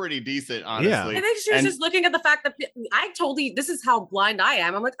looked pretty decent, honestly. Yeah. I think she was just looking at the fact that this is how blind I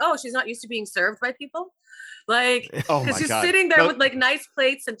am. I'm like, oh, she's not used to being served by people. Like, because she's sitting there with like nice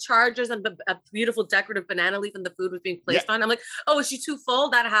plates and chargers and a beautiful decorative banana leaf, and the food was being placed on. I'm like, oh, is she too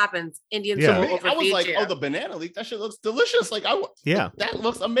full? That happens. Indians will overfeed I was like, you. oh, the banana leaf, that shit looks delicious. Like, that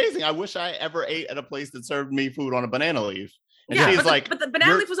looks amazing. I wish I ever ate at a place that served me food on a banana leaf. And she's but the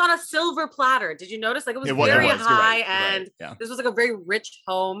banana leaf was on a silver platter. Did you notice? Like, it was very high, and this was like a very rich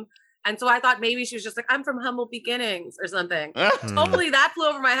home. And so I thought maybe she was just like, I'm from humble beginnings or something. Totally, that flew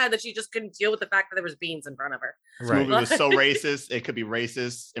over my head that she just couldn't deal with the fact that there was beans in front of her. This movie was so racist. It could be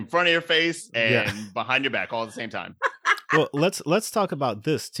racist in front of your face and behind your back all at the same time. Well, let's talk about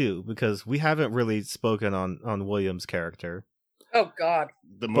this too, because we haven't really spoken on William's character. Oh God,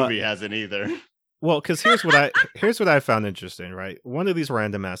 the movie hasn't either. Well, because here's what I found interesting. Right, one of these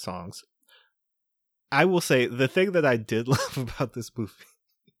random ass songs. I will say the thing that I did love about this movie,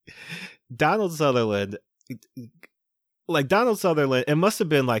 Donald Sutherland, it must have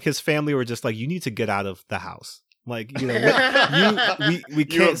been like his family were just like, you need to get out of the house. Like, we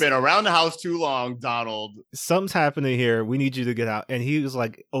can't. You have been around the house too long, Donald. Something's happening here. We need you to get out. And he was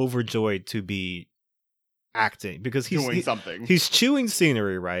like overjoyed to be acting because he's doing something. He's chewing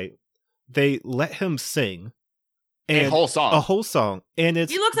scenery, right? They let him sing. A whole song. And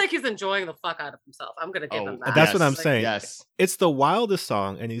he looks like he's enjoying the fuck out of himself. I'm going to give him that. That's what I'm saying. Yes. It's the wildest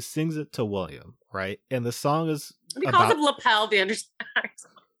song, and he sings it to William, right? And the song is he calls him lapel, the understand.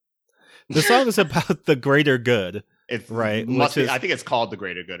 The song is about the greater good. It's right. I think it's called The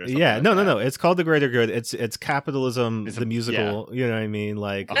Greater Good or something. Yeah, no. It's called The Greater Good. It's capitalism, the musical, you know what I mean?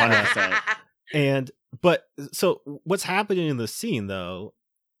 Like 100%. But so what's happening in the scene though,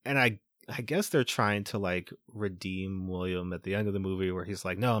 and I guess they're trying to like redeem William at the end of the movie where he's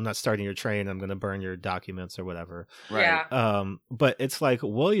like, no, I'm not starting your train. I'm going to burn your documents or whatever. Right. Yeah. But it's like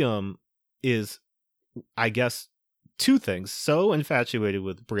William is, I guess, two things. So infatuated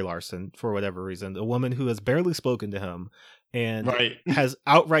with Brie Larson for whatever reason, a woman who has barely spoken to him and has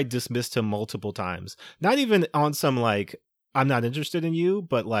outright dismissed him multiple times. Not even on some like, I'm not interested in you,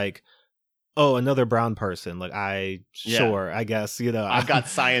 but like, oh, another brown person. Like, sure, I guess, I've got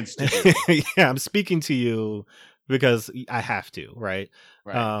science to do. Yeah, I'm speaking to you because I have to, right?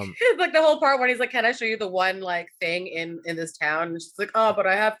 Like the whole part when he's like, can I show you the one like thing in this town? And she's like, oh, but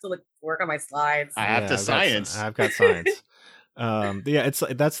I have to like work on my slides. I've got science. Yeah, it's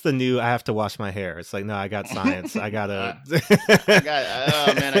like that's the new I have to wash my hair. It's like, no, I got science. I gotta I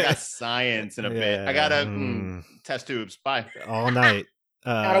got science in a bit. I gotta test tubes. Bye. All night.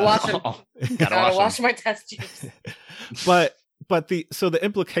 Gotta wash them. Gotta wash my test tubes. But the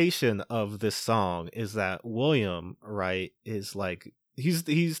implication of this song is that William, right, is like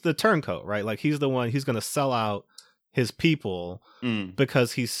he's the turncoat, right? Like he's the one who's gonna sell out his people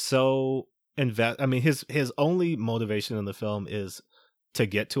because he's so I mean, his only motivation in the film is to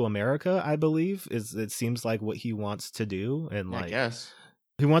get to America, I believe. It seems like what he wants to do, and like, I guess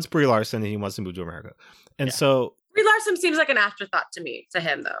he wants Brie Larson and he wants to move to America, and so. Brie Larson seems like an afterthought to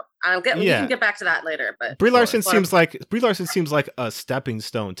him, though. We can get back to that later. But Brie Larson seems like a stepping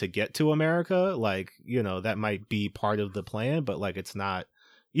stone to get to America. Like, that might be part of the plan, but like it's not.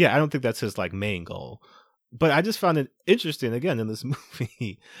 Yeah, I don't think that's his like main goal. But I just found it interesting again in this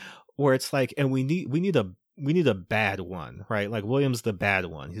movie where it's like, and we need a bad one, right? Like William's the bad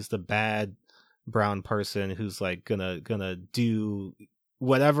one. He's the bad brown person who's like gonna do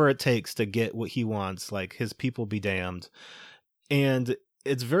whatever it takes to get what he wants, like his people be damned. And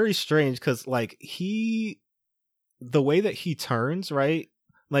it's very strange because like the way that he turns, right?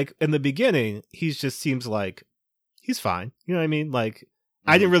 Like in the beginning, he just seems like he's fine. You know what I mean? Like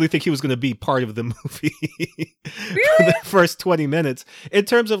I didn't really think he was going to be part of the movie for the first 20 minutes. In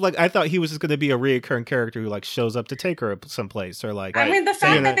terms of like, I thought he was just going to be a reoccurring character who like shows up to take her someplace or like. I mean, the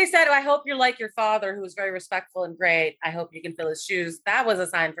fact that they said, "I hope you're like your father, who was very respectful and great. I hope you can fill his shoes." That was a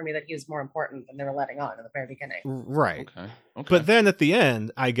sign for me that he was more important than they were letting on in the very beginning. Right. Okay. But then at the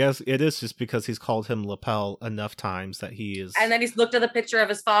end, I guess it is just because he's called him lapel enough times that he is. And then he's looked at the picture of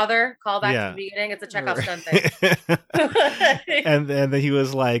his father. Call back to the beginning. It's a Chekhov stunt thing. and then he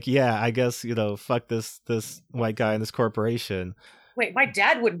was like, yeah, I guess, fuck this white guy in this corporation. Wait, my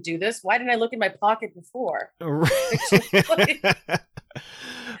dad wouldn't do this. Why didn't I look in my pocket before?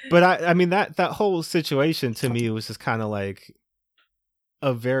 But I mean, that whole situation to me was just kind of like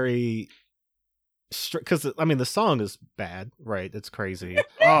a very... Because I mean the song is bad, right? It's crazy.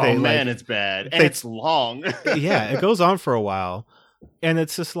 It's bad, and it's long. Yeah, it goes on for a while, and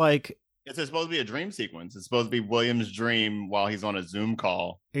it's just like it's supposed to be a dream sequence. It's supposed to be William's dream while he's on a Zoom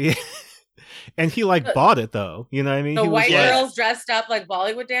call. Yeah, and he like bought it though. You know what I mean? The white girls dressed up like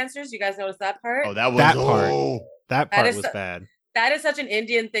Bollywood dancers. You guys notice that part? Oh, that part. That part was bad. That is such an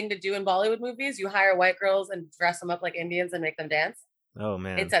Indian thing to do in Bollywood movies. You hire white girls and dress them up like Indians and make them dance. Oh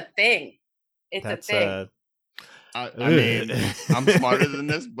man, it's a thing. It's a thing. I mean, I'm smarter than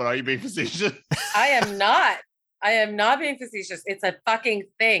this, but are you being facetious? I am not. I am not being facetious. It's a fucking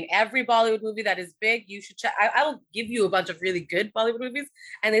thing. Every Bollywood movie that is big, you should check. I'll give you a bunch of really good Bollywood movies,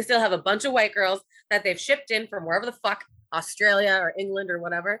 and they still have a bunch of white girls that they've shipped in from wherever the fuck, Australia or England or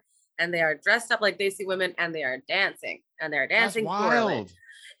whatever, and they are dressed up like Desi women, and they are dancing, and they're dancing poorly.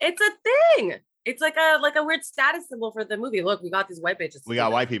 It's a thing. It's like a weird status symbol for the movie. Look, we got these white bitches. We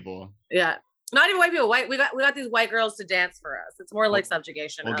got white people. Yeah. Not even white people. We got these white girls to dance for us. It's more like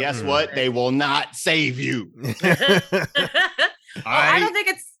subjugation. Well, guess what? They will not save you. I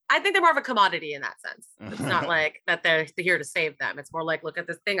think they're more of a commodity in that sense. It's not like that they're here to save them. It's more like, look at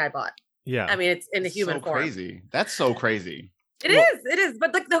this thing I bought. Yeah. I mean, it's in the human so form. Crazy. That's so crazy. It is.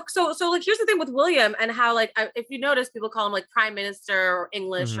 But like, so like, here's the thing with William and how like, if you notice, people call him like Prime Minister or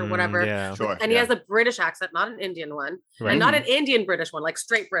English or whatever. Yeah. Sure. And he has a British accent, not an Indian one, Right. and not an Indian British one, like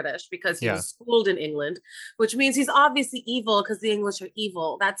straight British, because he was schooled in England, which means he's obviously evil because the English are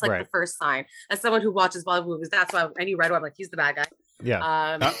evil. That's like the first sign. As someone who watches Bollywood movies, that's why any right away I'm like, he's the bad guy.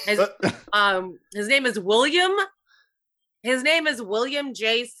 Yeah. His name is William. His name is William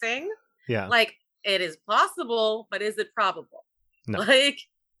J. Singh. Yeah. Like, it is possible, but is it probable? No. Like,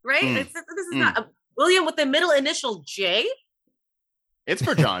 right? This is not a William with the middle initial J. It's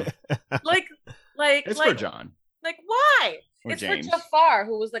for John. like it's for John. Like, why? Or it's James. for Jafar,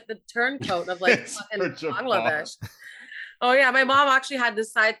 who was like the turncoat of like fucking Bangladesh. Oh yeah, my mom actually had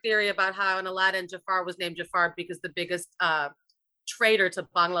this side theory about how in Aladdin Jafar was named Jafar because the biggest traitor to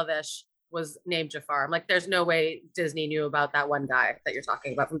Bangladesh was named Jafar. I'm like, there's no way Disney knew about that one guy that you're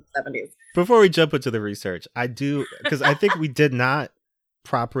talking about from the 70s. Before we jump into the research, I do, because I think we did not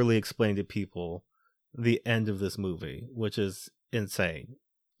properly explain to people the end of this movie, which is insane.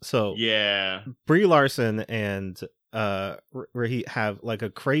 So yeah, Brie Larson and Raheem have like a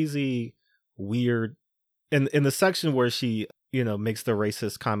crazy, weird, in the section where she, you know, makes the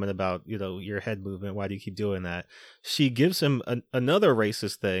racist comment about, you know, your head movement. Why do you keep doing that? She gives him another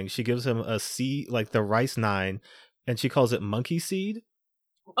racist thing. She gives him a seed, like the rice 9, and she calls it monkey seed.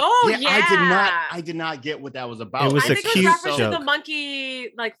 Oh yeah, I did not get what that was about. It was I think cute it was referencing joke. the monkey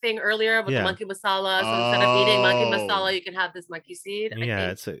like thing earlier with the monkey masala. So instead of eating monkey masala, you can have this monkey seed.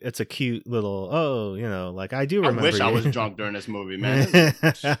 Yeah, it's a cute little. You know, like I do remember. I wish I was drunk during this movie, man.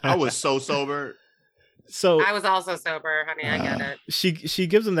 I was so sober. So I was also sober, honey. I get it. She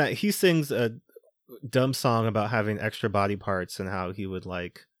gives him that. He sings a dumb song about having extra body parts and how he would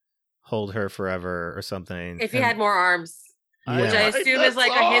like hold her forever or something. If he had more arms. Yeah. Which I assume is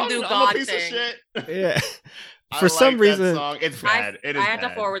like a Hindu god thing. Yeah. For some reason, it's bad. I had to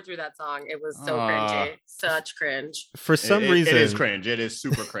forward through that song. It was so cringy. Such cringe. For some reason. It is cringe. It is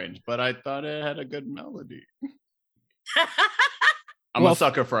super cringe. But I thought it had a good melody. I'm a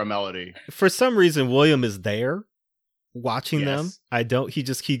sucker for a melody. For some reason, William is there watching them.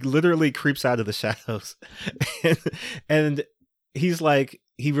 He literally creeps out of the shadows. and he's like,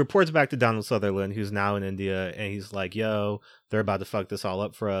 he reports back to Donald Sutherland, who's now in India, and he's like, yo, they're about to fuck this all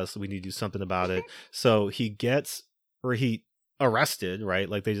up for us. We need to do something about it. So he arrested, right?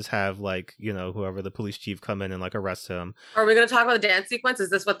 Like they just have like, you know, whoever the police chief come in and like arrest him. Are we going to talk about the dance sequence? Is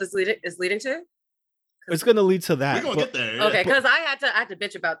this what this is leading to? It's going to lead to that. We're going to get there. Okay, because I had to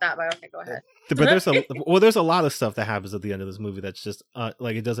bitch about that, but okay, go ahead. But there's a lot of stuff that happens at the end of this movie that's just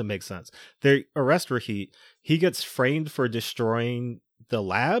like it doesn't make sense. They arrest Raheem. He gets framed for destroying the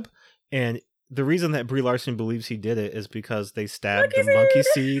lab, and the reason that Brie Larson believes he did it is because they stabbed the monkey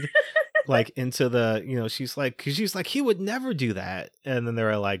seed like into the, you know, she's like he would never do that, and then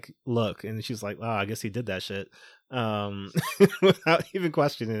they're like, look, and she's like, oh, I guess he did that shit. Without even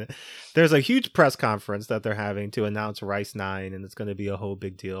questioning it. There's a huge press conference that they're having to announce Rice 9, and it's going to be a whole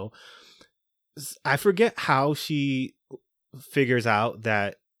big deal. I forget how she figures out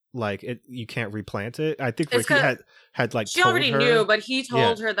that like you can't replant it. I think he had like she already knew, but he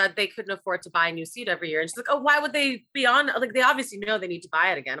told her that they couldn't afford to buy a new seed every year, and she's like, oh, why would they be on? Like they obviously know they need to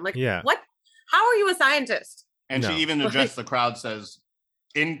buy it again. I'm like, what? How are you a scientist? And she even addressed the crowd, says,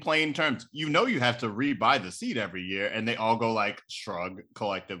 in plain terms, you know you have to rebuy the seed every year, and they all go like shrug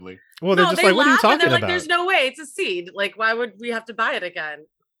collectively. Well, they're just like, what are you talking about? Like, there's no way, it's a seed. Like, why would we have to buy it again?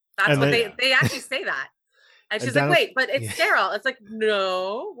 That's what they actually say that. And she's like, wait, but it's sterile. It's like,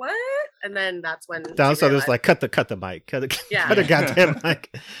 no, what? And then that's when Donald Sutherland's like, cut the mic, cut a goddamn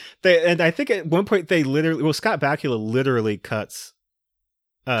mic. And I think at one point Scott Bakula literally cuts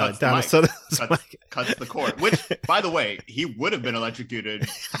Donald Sutherland's mic. Cuts the cord, which, by the way, he would have been electrocuted.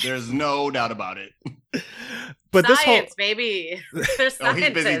 There's no doubt about it. But science, baby. There's science.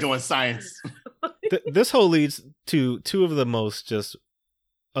 He's busy doing science. This whole leads to two of the most just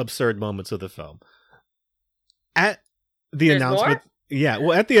absurd moments of the film. At the announcement,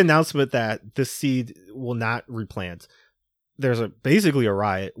 at the announcement that the seed will not replant, there's basically a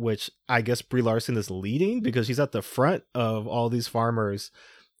riot, which I guess Brie Larson is leading because she's at the front of all these farmers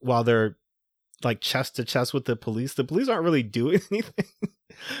while they're like chest to chest with the police. The police aren't really doing anything,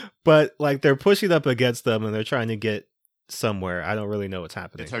 but like they're pushing up against them and they're trying to get somewhere. I don't really know what's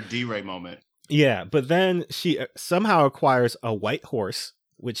happening. It's her D-Ray moment. Yeah, but then she somehow acquires a white horse,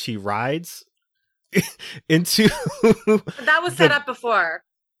 which she rides into. That was set up before.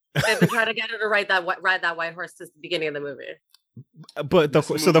 They've been trying to get her to ride that white horse since the beginning of the movie. But the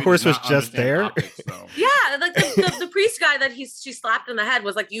horse was just there. Optics, yeah, like the priest guy that she slapped in the head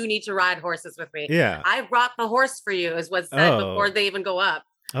was like, "You need to ride horses with me." Yeah, I brought the horse for you, is what's said before they even go up.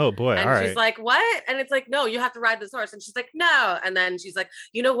 Oh boy! And she's like, "What?" And it's like, "No, you have to ride this horse." And she's like, "No." And then she's like,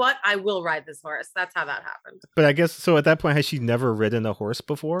 "You know what? I will ride this horse." That's how that happened. But I guess so. At that point, has she never ridden a horse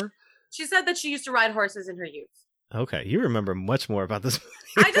before? She said that she used to ride horses in her youth. Okay, you remember much more about this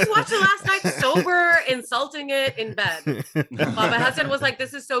movie. I just watched it last night, sober, insulting it in bed. While my husband was like,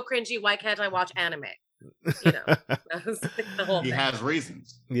 "This is so cringy. Why can't I watch anime?" You know, that was like the whole thing. He has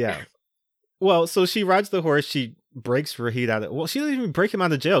reasons. Yeah. Well, so she rides the horse. She breaks Rahid out of. Well, she doesn't even break him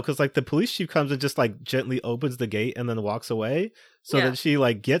out of jail because like the police chief comes and just like gently opens the gate and then walks away. So that she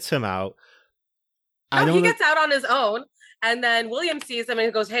like gets him out. No, he gets out on his own. And then William sees him and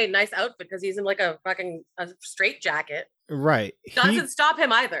he goes, "Hey, nice outfit," because he's in like a fucking straight jacket. Right. Doesn't stop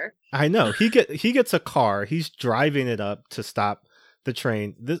him either. I know. He gets a car. He's driving it up to stop the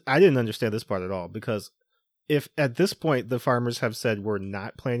train. I didn't understand this part at all because if at this point the farmers have said we're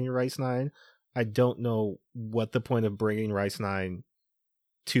not planting Rice 9, I don't know what the point of bringing Rice 9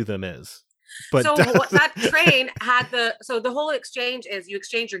 to them is. But so that train had the whole exchange is you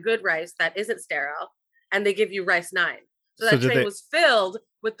exchange your good rice that isn't sterile and they give you Rice 9. So that train was filled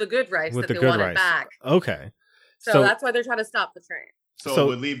with the good rice that they wanted back. Okay. So that's why they're trying to stop the train. So it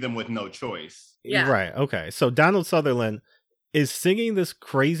would leave them with no choice. Yeah. Right. Okay. So Donald Sutherland is singing this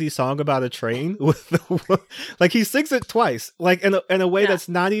crazy song about a train like he sings it twice, like in a way that's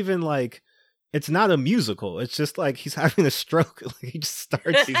not even like, it's not a musical. It's just like he's having a stroke. Like he just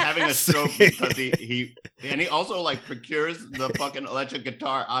starts. He's having a stroke because he also like procures the fucking electric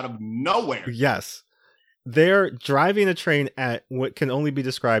guitar out of nowhere. Yes. They're driving a train at what can only be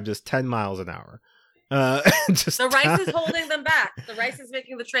described as 10 miles an hour. The rice is holding them back. The rice is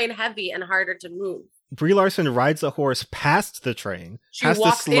making the train heavy and harder to move. Brie Larson rides a horse past the train. She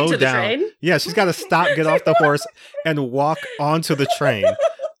walks to slow into down. The train? Yeah, she's got to stop, get off the horse, and walk onto the train.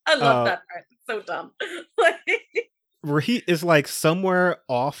 I love that part. It's so dumb. Rahit is like somewhere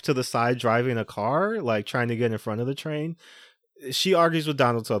off to the side driving a car, like trying to get in front of the train. She argues with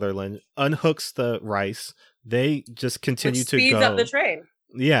Donald Sutherland, unhooks the rice. They just continue to go. Speeds up the train.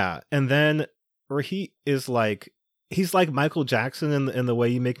 Yeah. And then Rahit is like, he's like Michael Jackson in the Way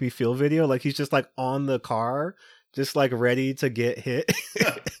You Make Me Feel video. Like he's just like on the car, just like ready to get hit.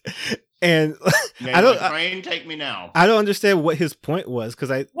 And train, take me now. I don't understand what his point was because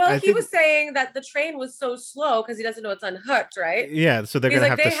he was saying that the train was so slow because he doesn't know it's unhooked, right? Yeah, so they're gonna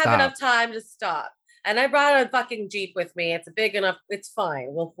have to stop. They have enough time to stop. And I brought a fucking Jeep with me. It's big enough. It's fine.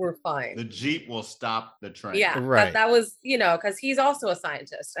 We're fine. The Jeep will stop the train. Yeah, right. That was, because he's also a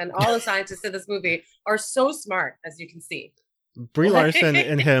scientist, and all the scientists in this movie are so smart, as you can see. Brie Larson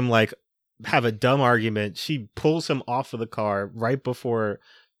and him like have a dumb argument. She pulls him off of the car right before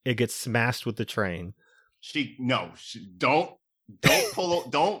it gets smashed with the train. Don't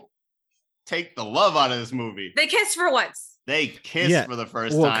take the love out of this movie. They kiss for once. They kiss for the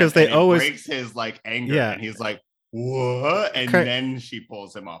first time. Because they always breaks his like anger, and he's like, "What?" And then she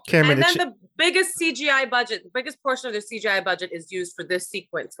pulls him off. Cameron, and then the biggest CGI budget, the biggest portion of the CGI budget is used for this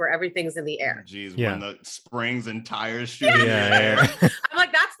sequence where everything's in the air. Jeez, when the springs and tires shoot in the air. I'm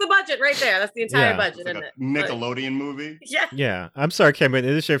like, that's the budget right there. That's the entire budget, like isn't it? Nickelodeon movie. Yeah. Yeah. I'm sorry, Cameron.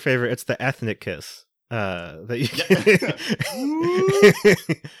 It is your favorite. It's the ethnic kiss. That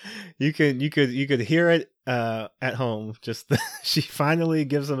you you could hear it at home. Just she finally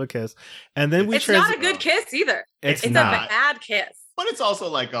gives him a kiss, and then it's not a good kiss either. It's not a bad kiss, but it's also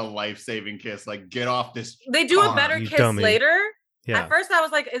like a life-saving kiss. Like, get off this. They do a better kiss later. Yeah. At first, I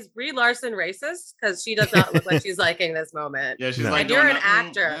was like, "Is Brie Larson racist?" Because she does not look like she's liking this moment. Yeah, she's like, and you're an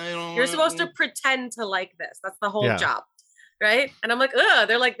actor. You're supposed to pretend to like this. That's the whole job, right? And I'm like, ugh.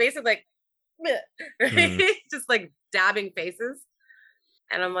 They're like basically like. Just like dabbing faces,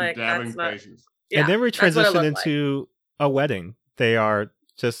 and I'm like, dabbing that's not. Faces. Yeah, and then we transition into a wedding. They are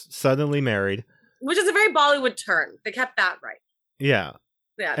just suddenly married, which is a very Bollywood turn. They kept that right. Yeah.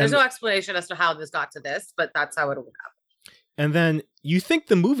 There's no explanation as to how this got to this, but that's how it would happen. And then you think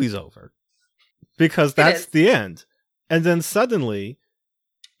the movie's over because that's the end, and then suddenly,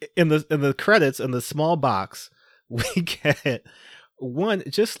 in the credits in the small box, we get. One,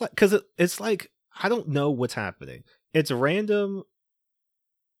 just like, because it's like, I don't know what's happening. It's random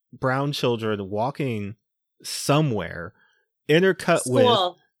brown children walking somewhere, intercut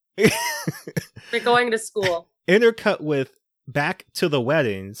school. With... They're going to school. Intercut with back to the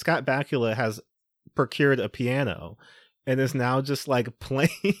wedding. Scott Bakula has procured a piano and is now just like playing.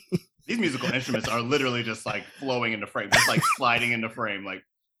 These musical instruments are literally just like flowing into frame, just like sliding into frame. Like,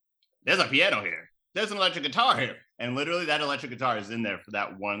 there's a piano here. there's an electric guitar here. And literally that electric guitar is in there for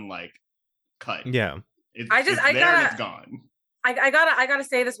that one like cut. Yeah. It's gone. I gotta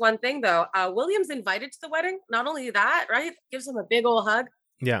say this one thing though. William's invited to the wedding. Not only that, right? Gives him a big old hug.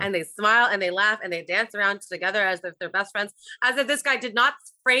 Yeah. And they smile and they laugh and they dance around together as if they're best friends. As if this guy did not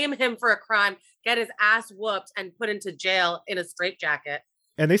frame him for a crime, get his ass whooped, and put into jail in a straitjacket.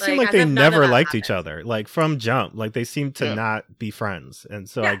 And they seem like they never liked each other. Like from jump. Like they seem to not be friends. And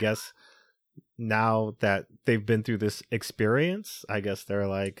so I guess now that they've been through this experience, I guess they're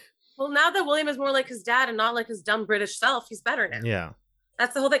like, well, now that William is more like his dad and not like his dumb British self, he's better now. Yeah.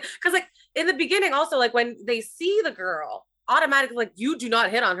 That's the whole thing. Because like in the beginning also, like when they see the girl, automatically like you do not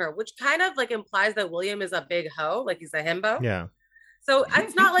hit on her, which kind of like implies that William is a big hoe, like he's a himbo. Yeah. So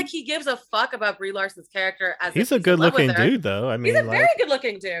it's not like he gives a fuck about Brie Larson's character. As he's a good looking dude though. I mean, he's a very good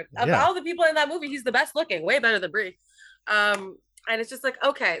looking dude. Of all the people in that movie, he's the best looking, way better than Brie. And it's just like,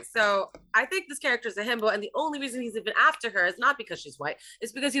 okay, so I think this character is a himbo, and the only reason he's even after her is not because she's white,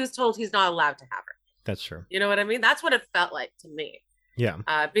 it's because he was told he's not allowed to have her. That's true. You know what I mean? That's what it felt like to me.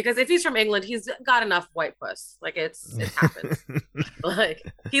 Yeah. Because if he's from England, he's got enough white puss. Like it happens.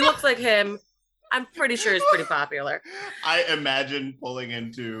 Like he looks like him. I'm pretty sure he's pretty popular. I imagine pulling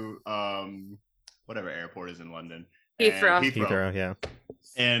into whatever airport is in London. Heathrow, yeah.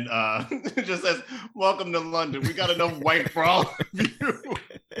 And it just says, "Welcome to London. We got enough white for all of you."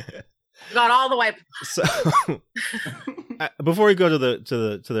 Got all the white. So, before we go to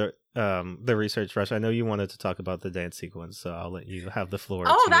the research rush, I know you wanted to talk about the dance sequence, so I'll let you have the floor.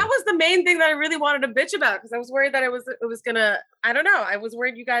 Oh, that was the main thing that I really wanted to bitch about, because I was worried that it was gonna. I don't know. I was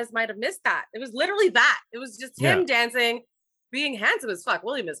worried you guys might have missed that. It was literally that. It was just him dancing, being handsome as fuck.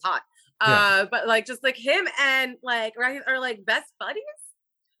 William is hot. But like just like him and like are like best buddies.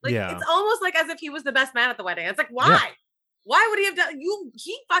 Like it's almost like as if he was the best man at the wedding. It's like, why? Yeah. Why would he have done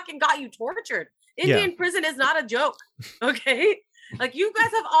he fucking got you tortured. Indian prison is not a joke. Okay? Like you guys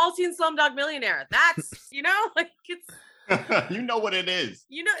have all seen Slumdog Millionaire. That's like it's you know what it is.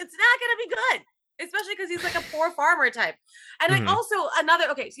 It's not gonna be good. Especially because he's like a poor farmer type. And like also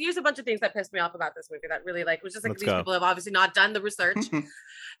so here's a bunch of things that pissed me off about this movie that really like was just like these people have obviously not done the research.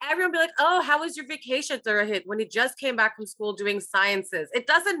 Everyone be like, oh, how was your vacation, Thurahit, when he just came back from school doing sciences? It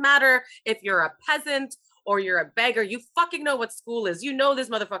doesn't matter if you're a peasant or you're a beggar. You fucking know what school is. You know this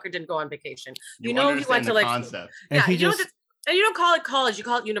motherfucker didn't go on vacation. You know he went to like concept. And and you don't call it college, you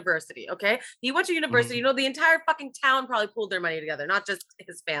call it university, okay? He went to university. The entire fucking town probably pulled their money together, not just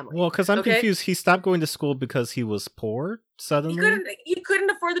his family. Well, because I'm confused. He stopped going to school because he was poor suddenly? He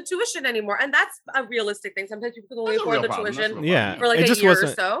couldn't afford the tuition anymore. And that's a realistic thing. Sometimes people can only afford the tuition for like a year or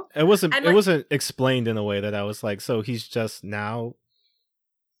so. It wasn't explained in a way that I was like, so he's just now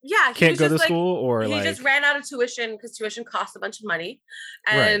can't go to school, or he just ran out of tuition because tuition costs a bunch of money.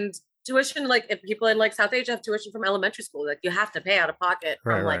 And tuition, like if people in like South Asia have tuition from elementary school, like you have to pay out of pocket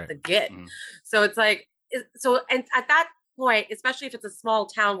from like the get. So it's like, and at that point, especially if it's a small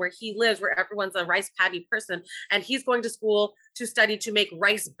town where he lives, where everyone's a rice paddy person, and he's going to school to study to make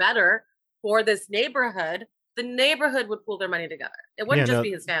rice better for this neighborhood, the neighborhood would pull their money together. It wouldn't just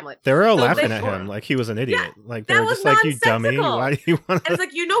be his family. They were all laughing at him like he was an idiot. Like they were just like, you dummy. Why do you want to? It's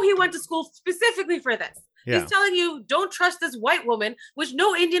like, he went to school specifically for this. He's telling you, don't trust this white woman, which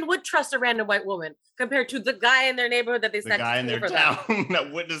no Indian would trust a random white woman compared to the guy in their neighborhood that they sent the guy in their town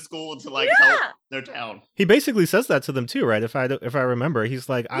that went to school to like help their town. He basically says that to them too, right? If I remember, he's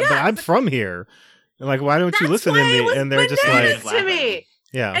like, but I'm from here. And like, why don't you listen to me? And they're just like, to me.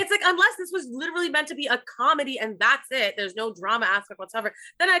 Yeah. It's like, unless this was literally meant to be a comedy and that's it, there's no drama aspect whatsoever,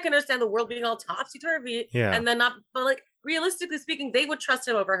 then I can understand the world being all topsy-turvy. Yeah. And then but like, realistically speaking, they would trust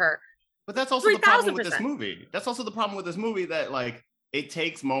him over her. But that's also the problem with this movie. That's also the problem with this movie, that like it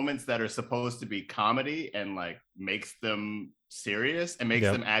takes moments that are supposed to be comedy and like makes them serious and makes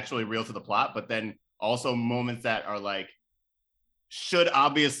them actually real to the plot. But then also moments that are like, should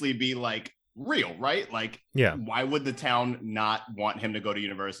obviously be like real, right? Like, why would the town not want him to go to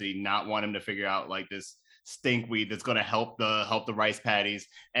university, not want him to figure out like this stinkweed that's going to help the rice paddies,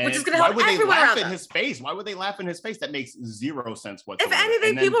 and which is going to help everyone laugh around in them. his face? Why would they laugh in his face? That makes zero sense whatsoever. If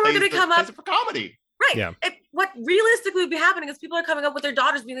anything, people were going to come up for comedy, right? Yeah. What realistically would be happening is people are coming up with their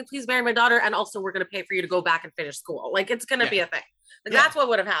daughters, being like, "Please marry my daughter, and also we're going to pay for you to go back and finish school." Like it's going to be a thing. Like that's what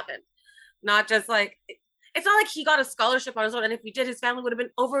would have happened, not just like. It's not like he got a scholarship on his own, and if he did, his family would have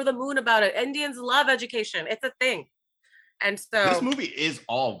been over the moon about it. Indians love education; it's a thing. And so this movie is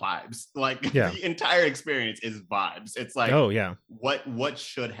all vibes. Like the entire experience is vibes. It's like, what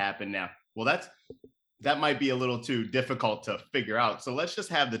should happen now? Well, that might be a little too difficult to figure out. So let's just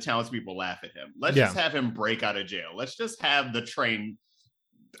have the townspeople laugh at him. Let's just have him break out of jail. Let's just have the train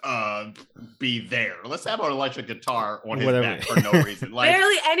be there. Let's have an electric guitar on his back for no reason. Like,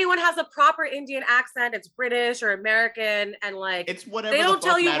 barely anyone has a proper Indian accent. It's British or American, and like it's whatever. They don't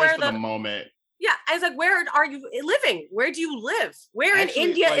tell you where the moment. Yeah, I was like, where are you living? Where do you live? Where in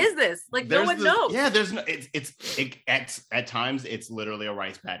India is this? Like, no one knows. Yeah, there's no. At times it's literally a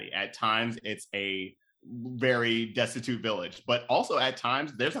rice paddy. At times it's a very destitute village, but also at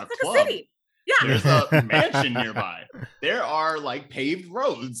times there's a club. A city. Yeah, there's a mansion nearby. There are like paved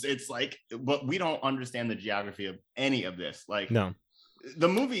roads. It's like, but we don't understand the geography of any of this. Like, no. The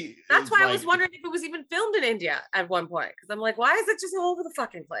movie. That's why I was wondering if it was even filmed in India at one point. Because I'm like, why is it just all over the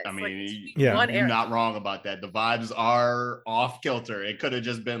fucking place? I mean, like, one you're not wrong about that. The vibes are off kilter. It could have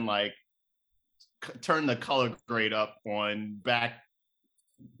just been like, turn the color grade up on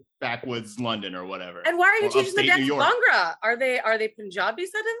backwoods London or whatever. And why are you teaching the dance Bhangra? Are they Punjabi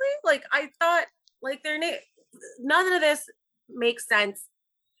suddenly? Like, I thought, like, none of this makes sense.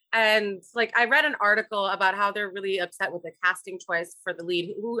 And like, I read an article about how they're really upset with the casting choice for the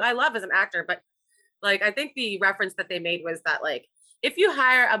lead, who I love as an actor. But like, I think the reference that they made was that like, if you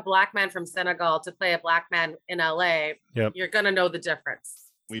hire a black man from Senegal to play a black man in LA, you're going to know the difference.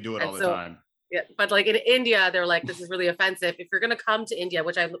 We do it all the time. Yeah, but like in India, they're like, this is really offensive. If you're going to come to India,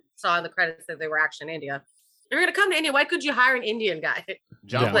 which I saw in the credits that they were actually in India, if you're going to come to India, why could you hire an Indian guy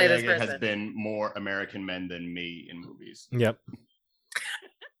John to play this person? Has been more American men than me in movies. Yep.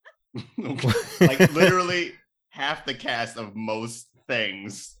 Like literally half the cast of most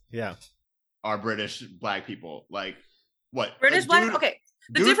things are British black people. Like what? British black? Okay.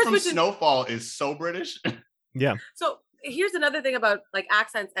 The difference between Snowfall is so British. Yeah. So here's another thing about like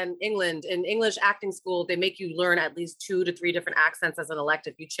accents and England. In English acting school, they make you learn at least 2 to 3 different accents as an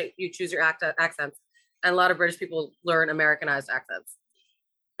elective. You choose your accents. And a lot of British people learn Americanized accents.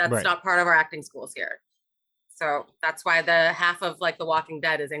 That's not part of our acting schools here. So that's why the half of like The Walking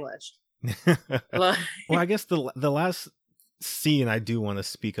Dead is English. Well, I guess the last scene I do want to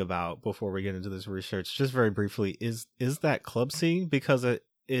speak about before we get into this research, just very briefly, is that club scene, because it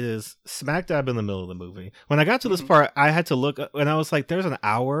is smack dab in the middle of the movie. When I got to this part, I had to look, and I was like, "There's an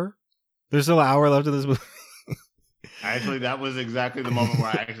hour. There's still an hour left of this movie." Actually, that was exactly the moment where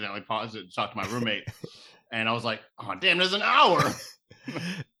I accidentally paused it and talked to my roommate, and I was like, "Oh damn, there's an hour."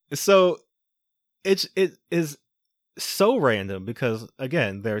 So it is so random because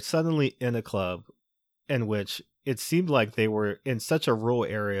again, they're suddenly in a club in which it seemed like they were in such a rural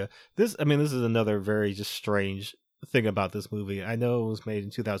area. This is another very just strange thing about this movie. I know it was made in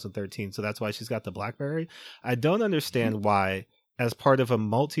 2013, so that's why she's got the BlackBerry. I don't understand why, as part of a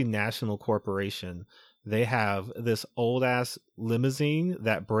multinational corporation, they have this old ass limousine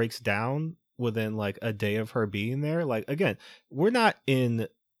that breaks down within like a day of her being there. Like, again, we're not in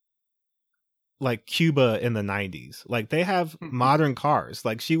like Cuba in the 90s. Like, they have modern cars.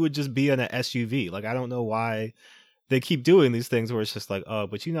 Like, she would just be in an SUV. Like, I don't know why they keep doing these things where it's just like, oh,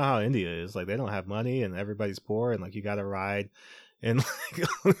 but you know how India is. Like, they don't have money and everybody's poor, and like you got to ride in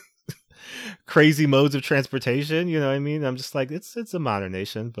like crazy modes of transportation. You know what I mean? I'm just like, it's a modern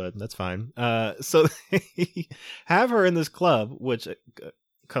nation, but that's fine. So they have her in this club, which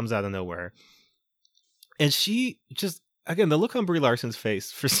comes out of nowhere, and she just, again, the look on Brie Larson's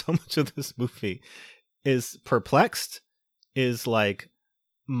face for so much of this movie is perplexed, is like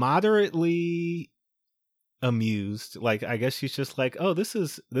moderately amused. Like, I guess she's just like, oh, this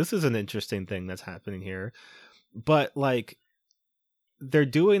is an interesting thing that's happening here. But like, they're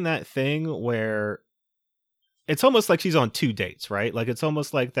doing that thing where it's almost like she's on 2 dates, right? Like, it's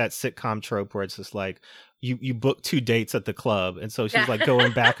almost like that sitcom trope where it's just like you book 2 dates at the club, and so she's like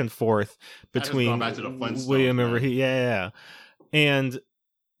going back and forth between William and Rahit. Yeah. And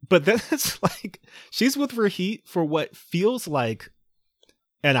but then it's like she's with Rahit for what feels like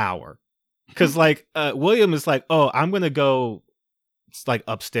an hour, because like William is like, oh, I'm gonna go like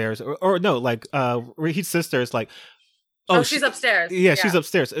upstairs, or no, like Rahit's sister is like, oh, she's upstairs. Yeah, she's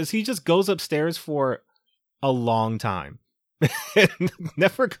upstairs. As he just goes upstairs for a long time and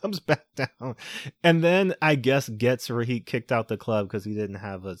never comes back down, and then I guess gets Rahit kicked out the club because he didn't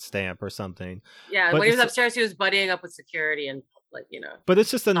have a stamp or something. Yeah, but when he was upstairs, he was buddying up with security and like, you know. But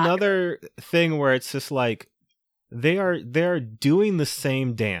it's just another thing where it's just like they're doing the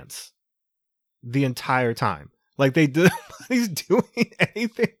same dance the entire time. Like nobody's doing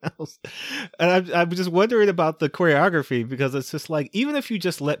anything else. And I'm just wondering about the choreography, because it's just like, even if you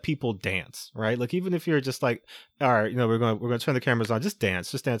just let people dance, right? Like, even if you're just like, all right, we're going to turn the cameras on, just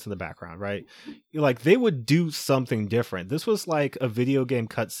dance in the background, right? Like, they would do something different. This was like a video game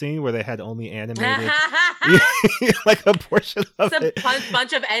cutscene where they had only animated like a portion of it.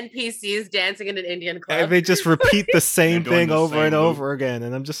 Bunch of NPCs dancing in an Indian club. And they just repeat the same thing over and over again.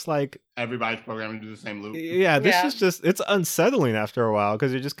 And I'm just like, everybody's programmed to do the same loop. Yeah, this is just, it's unsettling after a while,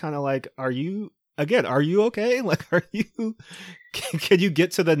 because you're just kind of like, are you okay? Like, can you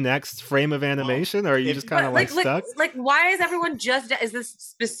get to the next frame of animation? Or are you just kind of stuck? Like, why is everyone is this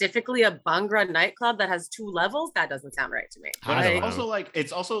specifically a Bhangra nightclub that has 2 levels? That doesn't sound right to me.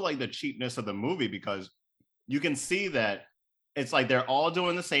 It's also like the cheapness of the movie, because you can see that it's like they're all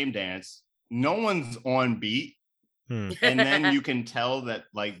doing the same dance. No one's on beat. And then you can tell that,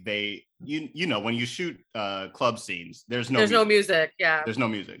 like, they, you know, when you shoot club scenes, there's no music. Yeah, there's no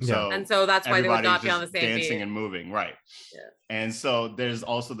music. Yeah. So that's why they would not be on the same dancing beat. And moving, right? Yeah. And so there's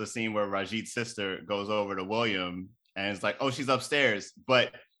also the scene where Rajit's sister goes over to William and it's like, oh, she's upstairs,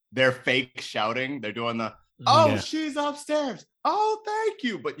 but they're fake shouting. They're doing the, oh, she's upstairs. Oh, thank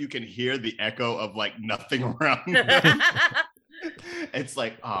you. But you can hear the echo of like nothing around. It's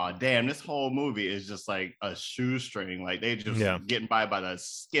like, oh damn, this whole movie is just like a shoestring. Like, they just getting by the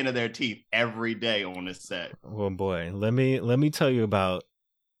skin of their teeth every day on this set. Well, boy, let me tell you about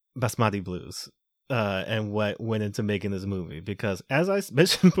Basmati Blues and what went into making this movie, because as I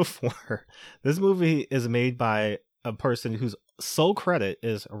mentioned before, this movie is made by a person whose sole credit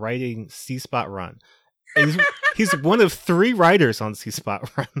is writing C Spot Run. He's one of 3 writers on C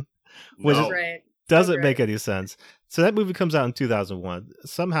Spot Run, which doesn't make any sense. So that movie comes out in 2001.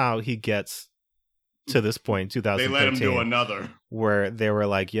 Somehow he gets to this point in 2013. They let him do another. Where they were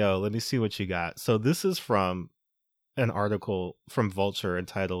like, yo, let me see what you got. So this is from an article from Vulture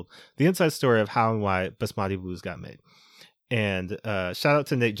entitled The Inside Story of How and Why Basmati Blues Got Made. And shout out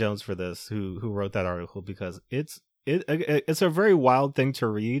to Nate Jones for this, who wrote that article, because it's a very wild thing to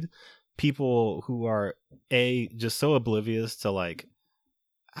read. People who are just so oblivious to like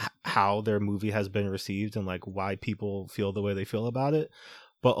how their movie has been received and like why people feel the way they feel about it,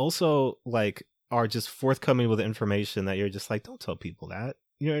 but also like are just forthcoming with information that you're just like, don't tell people that,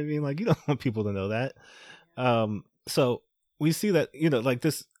 you know what I mean? Like, you don't want people to know that. So we see that, you know, like,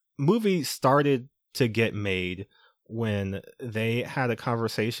 this movie started to get made when they had a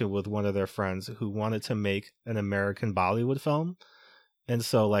conversation with one of their friends who wanted to make an American Bollywood film. And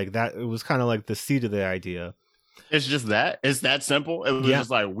so like that, it was kind of like the seed of the idea. It's just that. It's that simple. It was just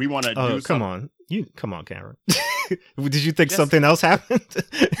like, we want to do something. Come on, Cameron. Did you think something else happened?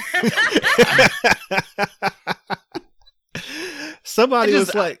 Somebody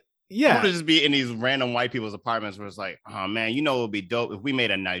was like, yeah. I would just be in these random white people's apartments where it's like, oh man, you know what would be dope if we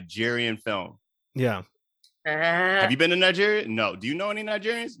made a Nigerian film. Yeah. Have you been to Nigeria? No. Do you know any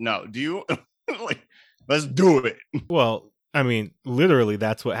Nigerians? No. Do you? Like, let's do it. Well, I mean, literally,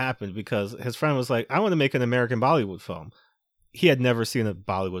 that's what happened, because his friend was like, I want to make an American Bollywood film. He had never seen a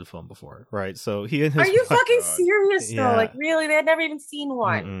Bollywood film before, right? So he and his... Are you fucking serious, though? Yeah. Like, really? They had never even seen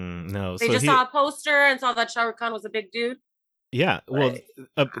one. No. They just saw a poster and saw that Shah Rukh Khan was a big dude? Yeah. Well,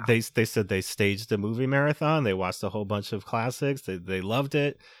 they said they staged a movie marathon. They watched a whole bunch of classics. They loved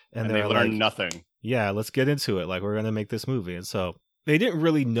it. And they learned nothing. Yeah, let's get into it. Like, we're going to make this movie. And so they didn't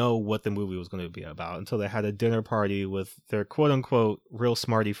really know what the movie was going to be about until they had a dinner party with their quote unquote real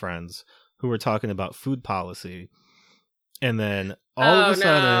smarty friends who were talking about food policy. And then all of a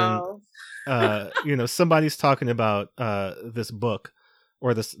sudden, you know, somebody's talking about this book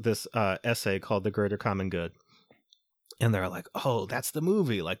or this essay called The Greater Common Good. And they're like, oh, that's the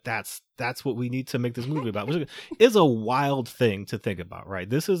movie. Like, that's what we need to make this movie about. Which is a wild thing to think about, right?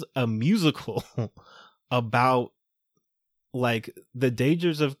 This is a musical about like the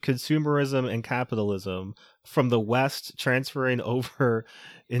dangers of consumerism and capitalism from the West transferring over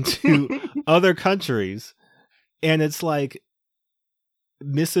into other countries. And it's like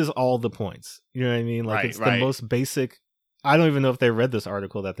misses all the points. You know what I mean? Like, it's the most basic. I don't even know if they read this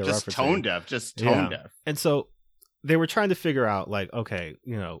article that they're referencing. Just tone deaf. And so they were trying to figure out like, okay,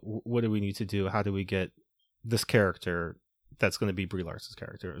 you know, what do we need to do? How do we get this character that's going to be Brie Larson's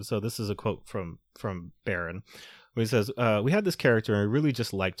character? So this is a quote from Barron. He says, we had this character and we really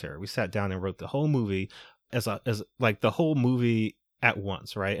just liked her. We sat down and wrote the whole movie as like the whole movie at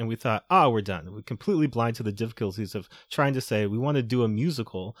once, right? And we thought, we're done. We're completely blind to the difficulties of trying to say we want to do a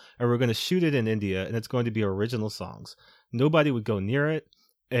musical and we're going to shoot it in India and it's going to be original songs. Nobody would go near it.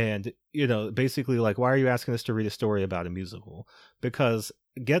 And, you know, basically like, why are you asking us to read a story about a musical? Because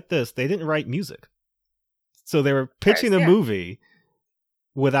get this, they didn't write music. So they were pitching a movie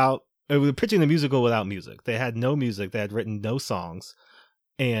without, they were pitching the musical without music. They had no music. They had written no songs.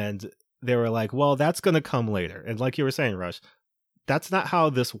 And they were like, well, that's going to come later. And like you were saying, Rush, that's not how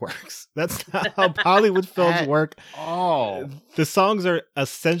this works. That's not how Hollywood films work. Oh, the songs are a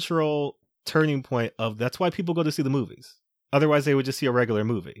central turning point of, that's why people go to see the movies. Otherwise, they would just see a regular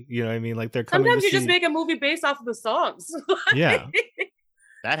movie. You know what I mean? Like they're coming. Sometimes you just make a movie based off of the songs. Yeah,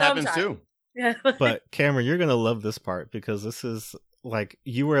 that happens too. Yeah. But Cameron, you're gonna love this part because this is like,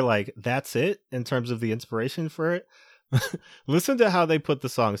 you were like, that's it in terms of the inspiration for it. Listen to how they put the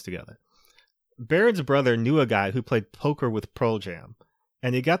songs together. Barron's brother knew a guy who played poker with Pearl Jam,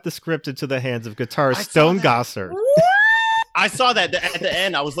 and he got the script into the hands of guitarist Stone Gossard. I saw that at the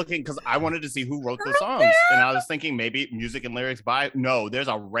end. I was looking because I wanted to see who wrote the songs. And I was thinking maybe music and lyrics by... No, there's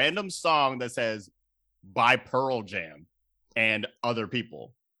a random song that says by Pearl Jam and other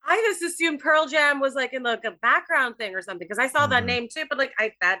people. I just assumed Pearl Jam was like in like a background thing or something because I saw that name too, but like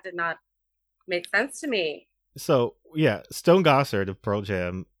that did not make sense to me. So yeah, Stone Gossard of Pearl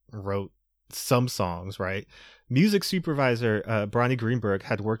Jam wrote some songs, right? Music supervisor Bronnie Greenberg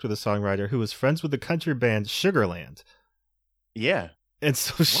had worked with a songwriter who was friends with the country band Sugarland. Yeah. And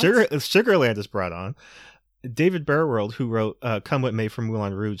so Sugarland is brought on. David Berworld, who wrote Come What May from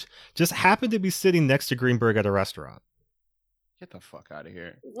Moulin Rouge, just happened to be sitting next to Greenberg at a restaurant. Get the fuck out of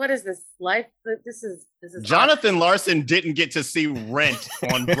here. What is this life? This is Jonathan Larson didn't get to see Rent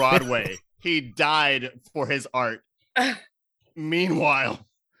on Broadway. He died for his art. Meanwhile,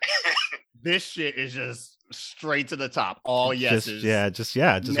 this shit is just straight to the top. All yeses. Just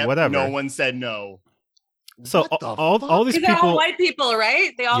whatever. No one said no. So all these people, all white people,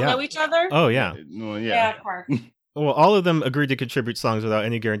 right? They all know each other. Oh yeah. Well, Yeah, of course. Well, all of them agreed to contribute songs without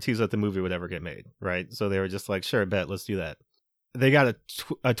any guarantees that the movie would ever get made, right? So they were just like, sure, bet, let's do that. They got a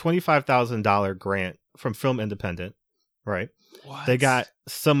 $25,000 grant from Film Independent, right? What? They got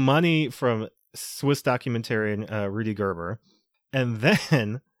some money from Swiss documentarian Rudy Gerber. And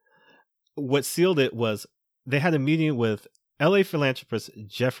then what sealed it was they had a meeting with LA philanthropist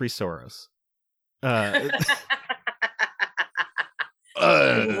Jeffrey Soros. This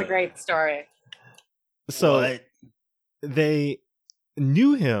is a great story. So they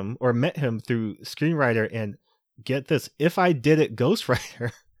knew him or met him through screenwriter and, get this, If I Did It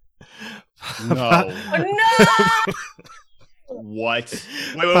ghostwriter. No. No. What?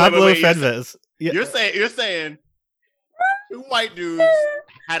 Pablo Fedvez. You're saying two white dudes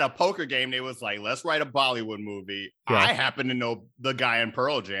had a poker game. They was like, let's write a Bollywood movie. Yeah. I happen to know the guy in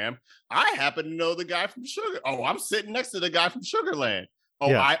Pearl Jam. I happen to know the guy from Sugar. Oh, I'm sitting next to the guy from Sugarland. Oh,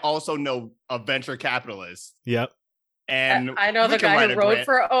 yeah. I also know a venture capitalist. Yep. And I know the guy who wrote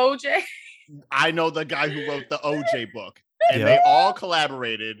for OJ. I know the guy who wrote the OJ book. And they all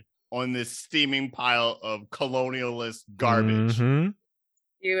collaborated on this steaming pile of colonialist garbage. Mm-hmm.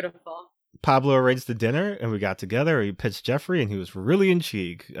 Beautiful. Pablo arranged the dinner, and we got together. He pitched Jeffrey, and he was really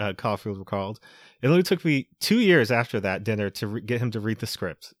intrigued, Caulfield recalled. It only took me 2 years after that dinner to get him to read the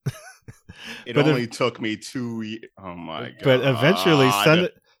script. It only took me 2 years. Oh, my God. But eventually,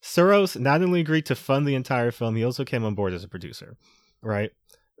 Soros not only agreed to fund the entire film, he also came on board as a producer, right?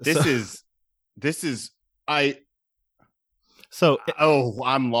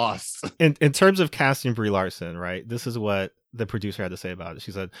 I'm lost. In terms of casting Brie Larson, right? This is what the producer had to say about it.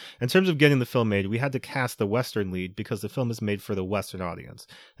 She said, in terms of getting the film made, we had to cast the Western lead because the film is made for the Western audience.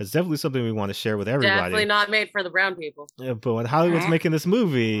 It's definitely something we want to share with everybody. Definitely not made for the brown people. Yeah, but when Hollywood's making this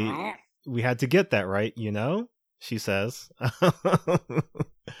movie, we had to get that right, you know? She says.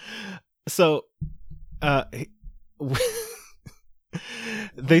 So,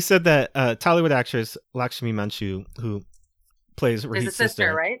 they said that Tollywood actress Lakshmi Manchu, who plays Rahit's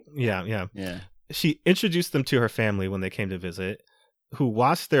sister, right? Yeah. She introduced them to her family when they came to visit, who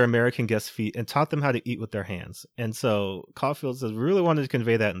washed their American guests' feet and taught them how to eat with their hands. And so Caulfield says, we really wanted to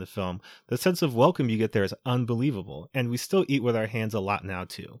convey that in the film. The sense of welcome you get there is unbelievable. And we still eat with our hands a lot now,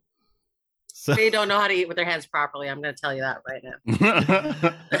 too. So they don't know how to eat with their hands properly. I'm going to tell you that right now.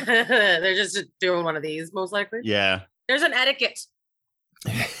 They're just doing one of these, most likely. Yeah. There's an etiquette.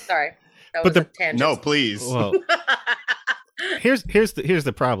 Sorry. That was a tangent. No, please. Well, here's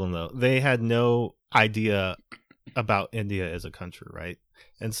the problem, though. They had no idea about India as a country, right?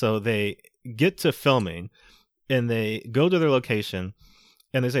 And so they get to filming and they go to their location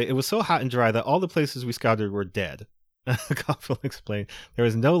and they say, it was so hot and dry that all the places we scouted were dead. Caulfield explained, there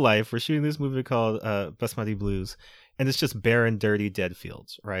was no life. We're shooting this movie called Basmati Blues, and it's just barren, dirty, dead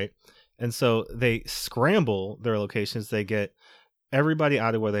fields, right? And so they scramble their locations. They get everybody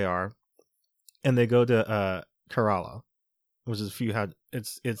out of where they are, and they go to Kerala, which is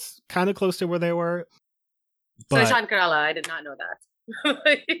it's kind of close to where they were. So Sean Carella, I did not know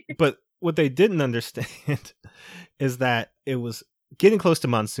that. But what they didn't understand is that it was getting close to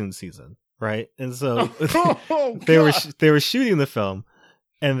monsoon season, right? And so they were shooting the film,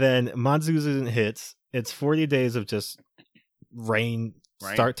 and then monsoon season hits. It's 40 days of just rain,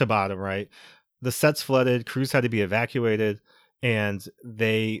 start to bottom, right? The set's flooded, crews had to be evacuated, and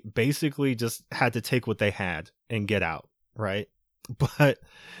they basically just had to take what they had and get out, right? But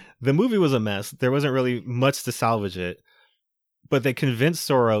the movie was a mess. There wasn't really much to salvage it. But they convinced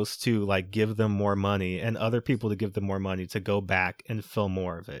Soros to like give them more money and other people to give them more money to go back and film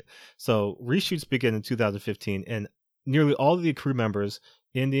more of it. So reshoots began in 2015, and nearly all of the crew members,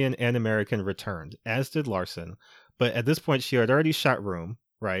 Indian and American, returned, as did Larson. But at this point, she had already shot Room,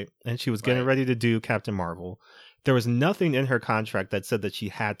 right? And she was getting ready to do Captain Marvel. There was nothing in her contract that said that she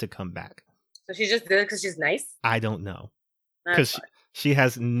had to come back. So she just did it because she's nice? I don't know. Because she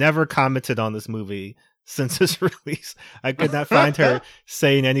has never commented on this movie since its release. I could not find her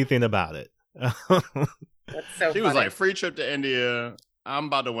saying anything about it. That's so She was like, free trip to India. I'm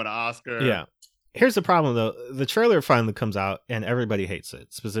about to win an Oscar. Yeah. Here's the problem, though. The trailer finally comes out, and everybody hates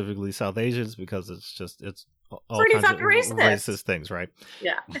it, specifically South Asians, because it's all pretty kinds of racist things, right?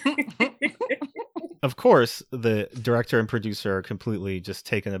 Yeah. Of course, the director and producer are completely just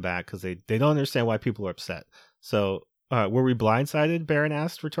taken aback because they don't understand why people are upset. So, were we blindsided? Baron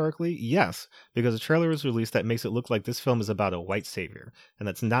asked rhetorically. Yes, because a trailer was released that makes it look like this film is about a white savior, and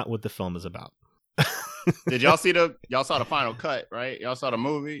that's not what the film is about. Did y'all saw the final cut, right? Y'all saw the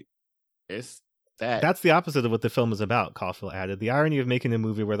movie? It's that. That's the opposite of what the film is about, Caulfield added. The irony of making a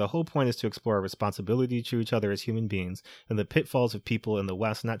movie where the whole point is to explore our responsibility to each other as human beings and the pitfalls of people in the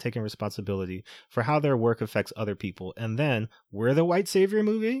West not taking responsibility for how their work affects other people. And then, we're the white savior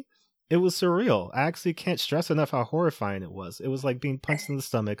movie? It was surreal. I actually can't stress enough how horrifying it was. It was like being punched in the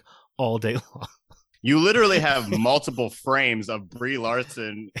stomach all day long. You literally have multiple frames of Brie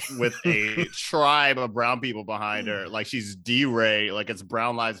Larson with a tribe of brown people behind her. Like she's D-Ray, like it's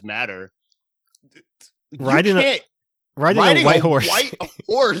Brown Lives Matter. Riding a white horse. White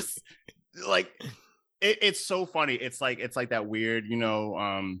horse. Like it's so funny. It's like that weird,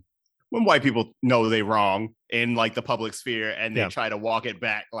 when white people know they wrong in like the public sphere and they try to walk it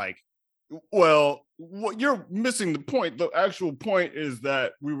back like, well, you're missing the point. The actual point is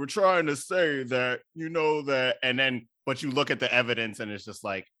that we were trying to say that, that, and then, but you look at the evidence and it's just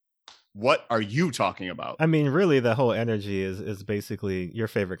like, what are you talking about? I mean, really, the whole energy is basically your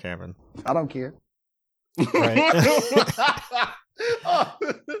favorite Cameron. I don't care. Right.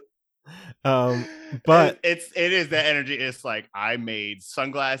 But it is that energy. It's like I made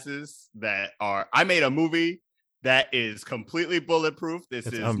a movie that is completely bulletproof. This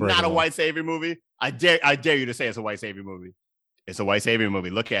is not a white savior movie. I dare you to say it's a white savior movie. It's a white savior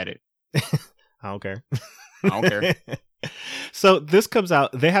movie. Look at it. I don't care. I don't care. So this comes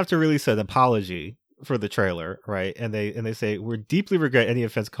out. They have to release an apology for the trailer, right? And they say, we deeply regret any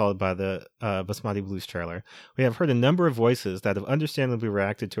offense caused by the Basmati Blues trailer. We have heard a number of voices that have understandably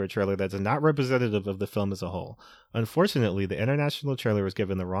reacted to a trailer that is not representative of the film as a whole. Unfortunately, the international trailer was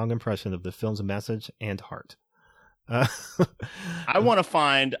given the wrong impression of the film's message and heart. I want to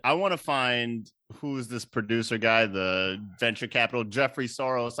find who's this producer guy, the venture capital, Jeffrey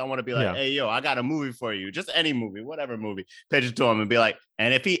Soros. I want to be like, hey, yo, I got a movie for you. Just any movie, whatever movie. Pitch it to him and be like,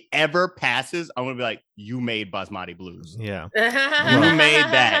 and if he ever passes, I'm going to be like, you made Basmati Blues. Yeah. You made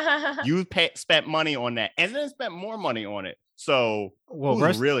that. You spent money on that and then spent more money on it. So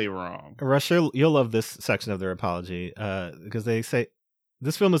who's really wrong? Rush, you'll love this section of their apology because they say,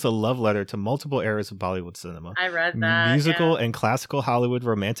 this film is a love letter to multiple eras of Bollywood cinema. I read that. Musical and classical Hollywood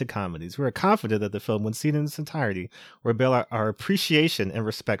romantic comedies. We are confident that the film, when seen in its entirety, will reveal our appreciation and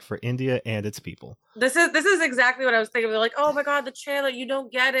respect for India and its people. This is exactly what I was thinking. They're like, oh my God, the trailer, you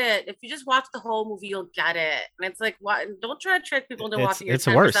don't get it. If you just watch the whole movie, you'll get it. And it's like, what? Don't try to trick people into watching your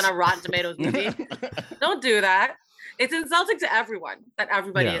 10% on Rotten Tomatoes movie. Don't do that. It's insulting to everyone that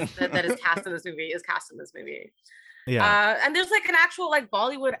everybody that is cast in this movie. Yeah. And there's like an actual like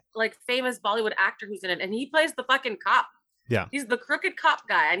Bollywood, like famous Bollywood actor who's in it, and he plays the fucking cop. Yeah. He's the crooked cop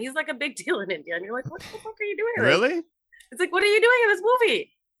guy, and he's like a big deal in India. And you're like, what the fuck are you doing? Really? It's like, what are you doing in this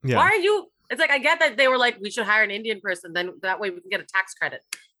movie? Yeah. Why are you? It's like, I get that they were like, we should hire an Indian person, then that way we can get a tax credit.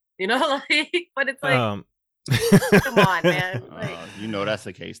 But it's like, come on, man. Like, that's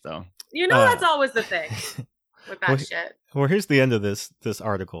the case though. That's always the thing with that shit. Well, here's the end of this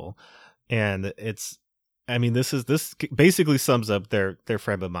article, and this basically sums up their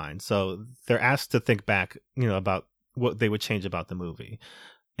frame of mind. So they're asked to think back, about what they would change about the movie.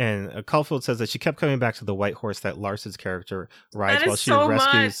 And Caulfield says that she kept coming back to the white horse that Larson's character rides while she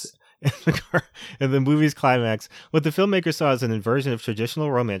rescues In the movie's climax, what the filmmaker saw as an inversion of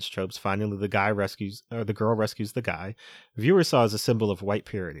traditional romance tropes, finally the girl rescues the guy, viewers saw as a symbol of white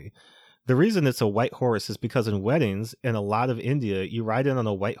purity. The reason it's a white horse is because in weddings in a lot of India, you ride in on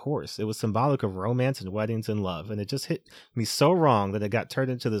a white horse. It was symbolic of romance and weddings and love, and it just hit me so wrong that it got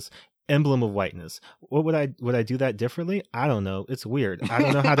turned into this emblem of whiteness. What would I do that differently? I don't know. It's weird. I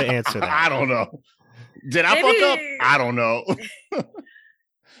don't know how to answer that. I don't know. Did I fuck up? I don't know.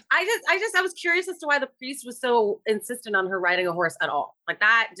 I was curious as to why the priest was so insistent on her riding a horse at all. Like,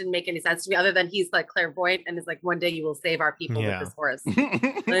 that didn't make any sense to me, other than he's like clairvoyant and is like, one day you will save our people with this horse.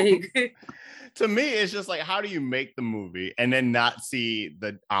 Like, to me, it's just like, how do you make the movie and then not see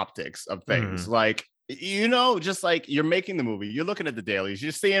the optics of things? Like, just like, you're making the movie, you're looking at the dailies,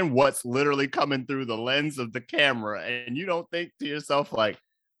 you're seeing what's literally coming through the lens of the camera, and you don't think to yourself, like,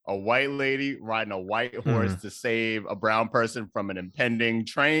 a white lady riding a white horse to save a brown person from an impending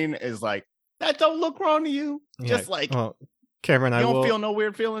train is like, that don't look wrong to you. Yeah. Just like, well, Cameron, you don't feel no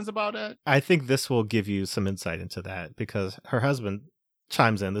weird feelings about it. I think this will give you some insight into that, because her husband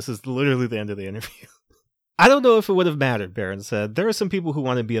chimes in. This is literally the end of the interview. I don't know if it would have mattered, Barron said. There are some people who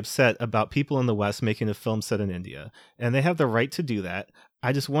want to be upset about people in the West making a film set in India, and they have the right to do that.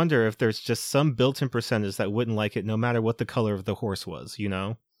 I just wonder if there's just some built-in percentage that wouldn't like it no matter what the color of the horse was,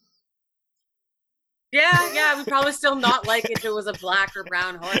 Yeah, we probably still not like it if it was a black or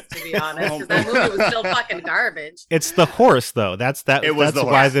brown horse, to be honest, because that movie was still fucking garbage. It's the horse, though. That's why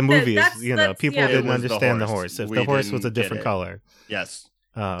the movie is, people didn't understand the horse. If the horse was a different color. Yes.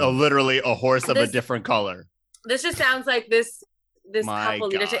 Literally a horse of a different color. This just sounds like this couple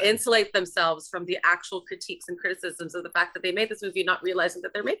needed to insulate themselves from the actual critiques and criticisms of the fact that they made this movie, not realizing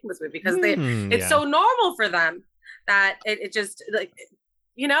that they're making this movie, because it's so normal for them that it just, like,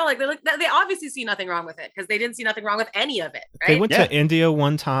 they obviously see nothing wrong with it, because they didn't see nothing wrong with any of it. Right? They went to India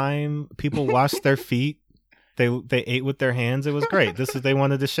one time. People washed their feet. They ate with their hands. It was great. They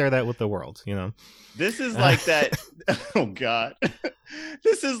wanted to share that with the world. This is like that. Oh God,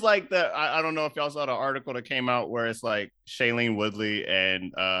 this is like the. I don't know if y'all saw the article that came out where it's like Shailene Woodley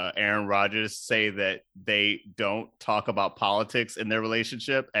and Aaron Rodgers say that they don't talk about politics in their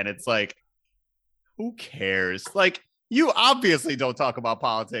relationship, and it's like, who cares? Like, you obviously don't talk about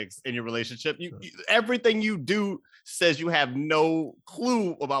politics in your relationship. Everything you do says you have no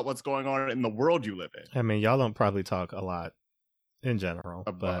clue about what's going on in the world you live in. I mean, y'all don't probably talk a lot in general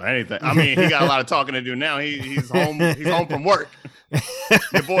about anything. I mean, he got a lot of talking to do now. He's home. He's home from work.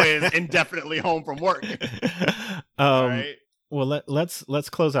 Your boy is indefinitely home from work. All right. Well, let's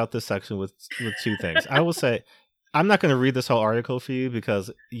close out this section with two things. I will say, I'm not going to read this whole article for you,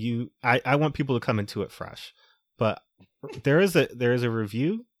 because I want people to come into it fresh. But there is a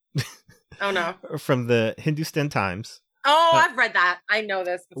review. Oh no! From the Hindustan Times. Oh, I've read that. I know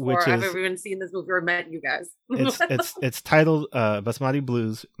this before. I've even seen this movie or met you guys. it's titled Basmati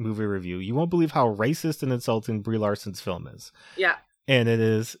Blues Movie Review. You won't believe how racist and insulting Brie Larson's film is. Yeah. And it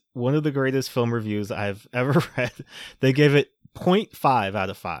is one of the greatest film reviews I've ever read. They gave it 0.5 out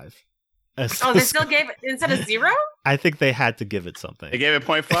of 5. They still gave it instead of 0? I think they had to give it something. They gave it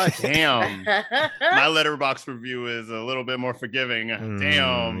 0.5. Damn. My Letterboxd review is a little bit more forgiving.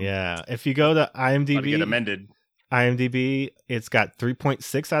 Damn. Yeah. If you go to IMDb, get amended. IMDb, it's got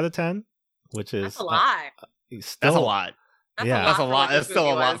 3.6 out of 10, which is that's a lot. That's a lot. That's a lot. That's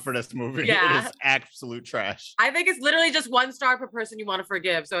still a lot for this movie. Yeah. It is absolute trash. I think it's literally just 1 star per person you want to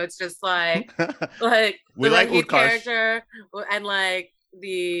forgive. So it's just like we like the character and like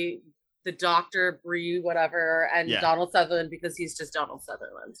the doctor, Brie, whatever, and Donald Sutherland, because he's just Donald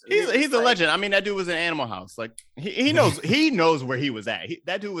Sutherland. So he's a legend. I mean, that dude was in Animal House. Like, he knows where he was at.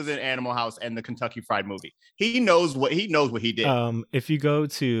 That dude was in Animal House and the Kentucky Fried Movie. He knows what he did. If you go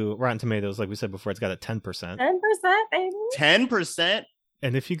to Rotten Tomatoes, like we said before, it's got a 10%. 10%, baby. 10%.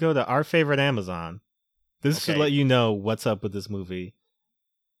 And if you go to our favorite Amazon, this should let you know what's up with this movie.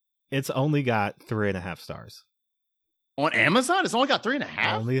 It's only got 3.5 stars. On Amazon, it's only got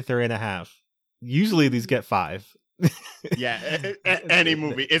 3.5. Only 3.5. Usually these get 5. Yeah, any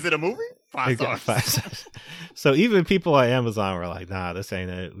movie. Is it a movie? 5 stars. 5 stars. So even people on Amazon were like, "Nah, this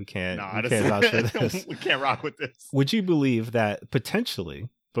ain't it. We can't vouch for this. We can't rock with this." Would you believe that potentially,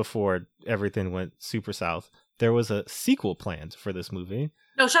 before everything went super south, there was a sequel planned for this movie?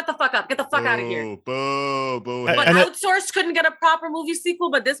 No, shut the fuck up. Get the fuck out of here. Boo. But Outsourced couldn't get a proper movie sequel,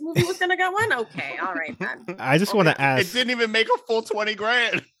 but this movie was going to get one? Okay, all right, then. I just want to ask... It didn't even make a full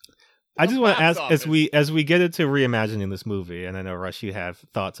 $20,000. I just want to ask, as we get into reimagining this movie, and I know, Rush, you have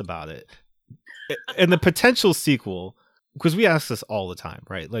thoughts about it, and the potential sequel, because we ask this all the time,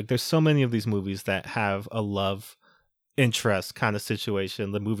 right? Like, there's so many of these movies that have a love interest kind of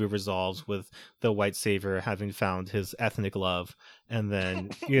situation. The movie resolves with the white savior having found his ethnic love, and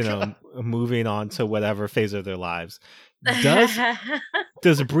then moving on to whatever phase of their lives.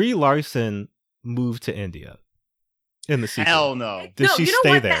 Does Brie Larson move to India in the sequel? Hell no. Does she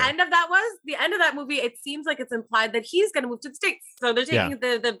stay there? The end of that movie, it seems like it's implied that he's going to move to the States. So they're taking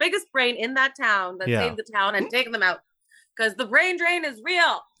the biggest brain in that town that saved the town and taking them out. Because the brain drain is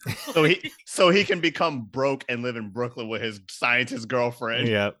real. So he can become broke and live in Brooklyn with his scientist girlfriend.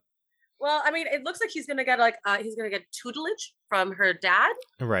 Yeah. Well, I mean, it looks like he's gonna get tutelage from her dad.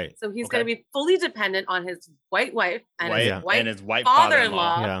 Right. So he's gonna be fully dependent on his white wife and his white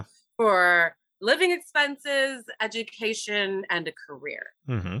father-in-law for living expenses, education, and a career.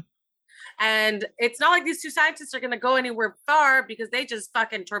 Mm-hmm. And it's not like these two scientists are gonna go anywhere far because they just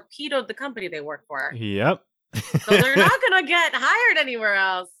fucking torpedoed the company they work for. Yep. So they're not gonna get hired anywhere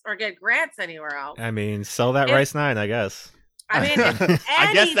else or get grants anywhere else. I mean, sell that Rice 9, I guess. I mean,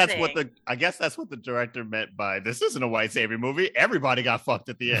 I guess that's what the director meant by this isn't a white savior movie. Everybody got fucked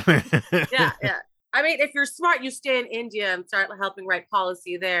at the end. Yeah. I mean, if you're smart, you stay in India and start helping write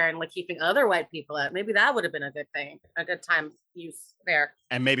policy there and like keeping other white people out. Maybe that would have been a good thing, a good time use there.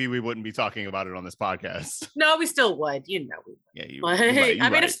 And maybe we wouldn't be talking about it on this podcast. No, we still would. You know, we would. Yeah, you. I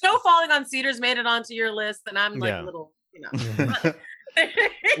mean, if Snow Falling on Cedars made it onto your list, then I'm like a little,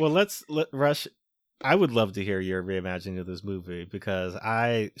 Well, Rush. I would love to hear your reimagining of this movie because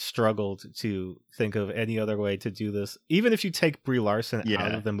I struggled to think of any other way to do this. Even if you take Brie Larson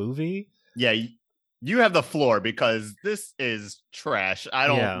out of the movie. Yeah, you have the floor because this is trash. I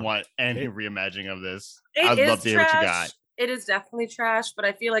don't want any reimagining of this. I'd love to hear what you got. It is definitely trash, but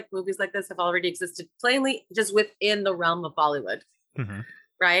I feel like movies like this have already existed plainly just within the realm of Bollywood. Mm-hmm.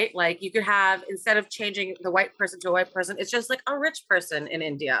 Right? Like you could have, instead of changing the white person to a white person, it's just like a rich person in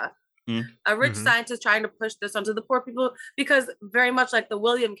India. A rich scientist trying to push this onto the poor people, because very much like the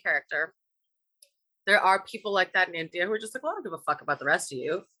William character, there are people like that in India who are just like, well, I don't give a fuck about the rest of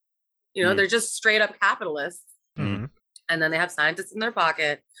you. You know, they're just straight up capitalists. And then they have scientists in their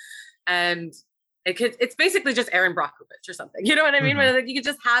pocket. And it's basically just Aaron Brockovich or something. You know what I mean? Where, like, you could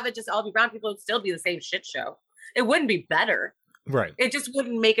just have it just all be brown people and still be the same shit show. It wouldn't be better. Right. It just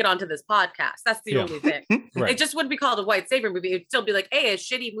wouldn't make it onto this podcast. That's the only thing. Right. It just wouldn't be called a white savior movie. It'd still be like, hey, a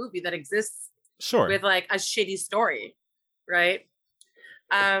shitty movie that exists with like a shitty story. Right.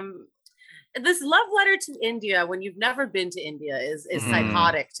 This love letter to India when you've never been to India is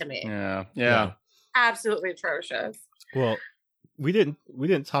psychotic to me. Yeah. Absolutely atrocious. Well, we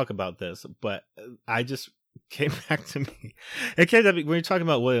didn't talk about this, but I just came back to me. It came up when you're talking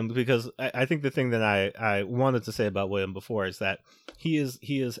about William, because I think the thing that I wanted to say about William before is that he is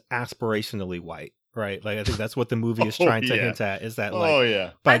aspirationally white, right? Like I think that's what the movie is trying to hint at, is that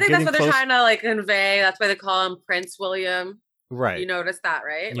like I think that's what they're trying to like convey. That's why they call him Prince William. Right. You notice that,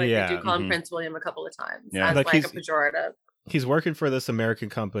 right? Like they do call him Prince William a couple of times. Yeah. That's like a pejorative. He's working for this American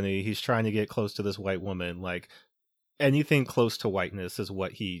company. He's trying to get close to this white woman. Like anything close to whiteness is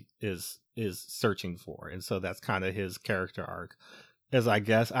what he is searching for. And so that's kind of his character arc. As I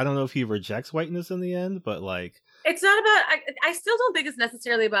guess, I don't know if he rejects whiteness in the end, but like it's not about, I still don't think it's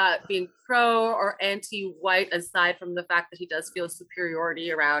necessarily about being pro or anti-white, aside from the fact that he does feel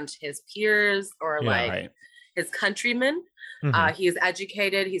superiority around his peers or his countrymen. He is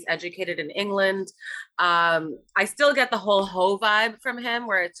educated. He's educated in England. I still get the whole hoe vibe from him,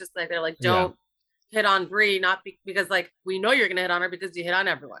 where it's just like, they're like, don't hit on Brie, not because like, we know you're going to hit on her because you hit on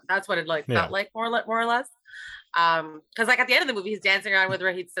everyone. That's what it felt like more or less. Because like at the end of the movie, he's dancing around with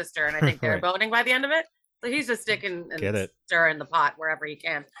Rahid's sister, and I think they're boning by the end of it. So he's just sticking and stirring the pot wherever he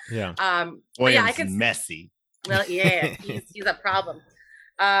can. Yeah. I can messy. Well, yeah, he's a problem.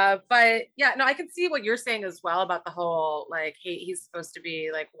 But yeah, no, I can see what you're saying as well about the whole like he's supposed to be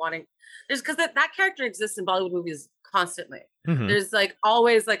like wanting. There's because that character exists in Bollywood movies constantly. There's like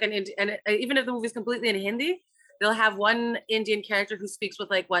always like and even if the movie's completely in Hindi, they'll have one Indian character who speaks with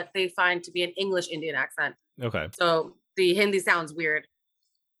like what they find to be an English Indian accent. Okay. So the Hindi sounds weird.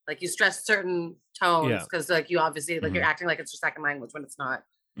 Like you stress certain tones because like you obviously like you're acting like it's your second language when it's not.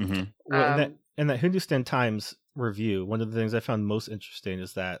 Well, and that Hindustan Times review, one of the things I found most interesting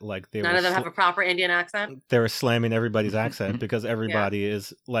is that like none of them have a proper Indian accent. They were slamming everybody's accent because everybody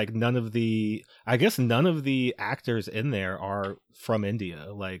is like none of the actors in there are from India.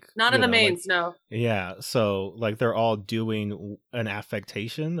 Like none of the mains, no. Yeah, so like they're all doing an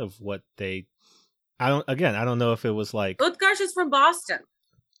affectation of what they. I don't know if it was like Utkarsh is from Boston.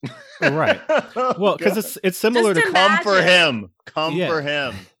 Right. Well, because it's similar to come for him. For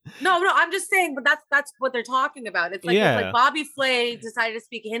him. No, I'm just saying, but that's what they're talking about. It's like if like Bobby Flay decided to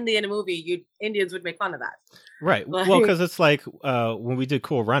speak Hindi in a movie, Indians would make fun of that. Right. Well, because it's like when we did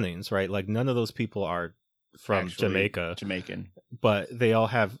Cool Runnings, right? Like none of those people are from Jamaican, but they all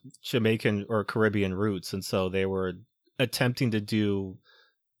have Jamaican or Caribbean roots, and so they were attempting to do,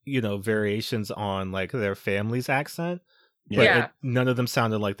 variations on like their family's accent. But none of them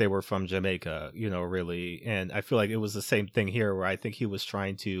sounded like they were from Jamaica, really. And I feel like it was the same thing here, where I think he was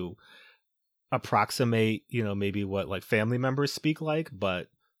trying to approximate, maybe what like family members speak like, but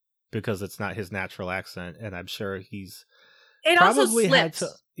because it's not his natural accent, and I'm sure he's probably had to.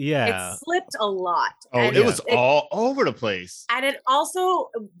 Yeah, it slipped a lot. Oh, it was all over the place, and it also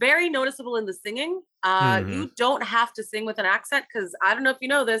very noticeable in the singing. You don't have to sing with an accent, because I don't know if you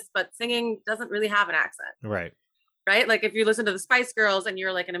know this, but singing doesn't really have an accent. Right? Like if you listen to the Spice Girls and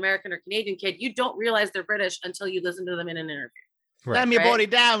you're like an American or Canadian kid, you don't realize they're British until you listen to them in an interview. Slam your body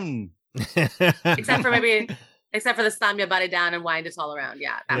down. Except for the slam your body down and wind it all around.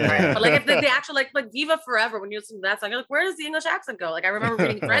 Yeah. Part. But like if the actual like Viva Forever, when you listen to that song, you're like, where does the English accent go? Like I remember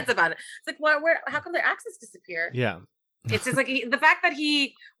reading threads about it. It's like, how come their accents disappear? Yeah. It's just like the fact that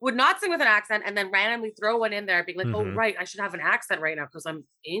he would not sing with an accent and then randomly throw one in there being like, oh, right, I should have an accent right now because I'm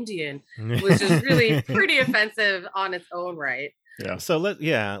Indian, which is really pretty offensive on its own right. Yeah. So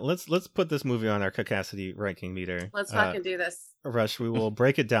let's put this movie on our caucasity ranking meter. Let's fucking do this. Rush, we will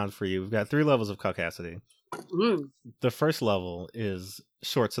break it down for you. We've got 3 levels of caucasity. The first level is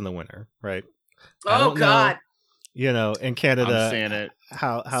shorts in the winter, right? Oh God. In Canada, I'm saying it.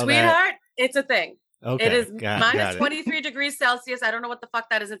 How sweetheart, it's a thing. Okay. It is minus 23 degrees Celsius. I don't know what the fuck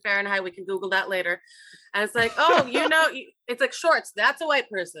that is in Fahrenheit. We can Google that later. And it's like, it's like shorts. That's a white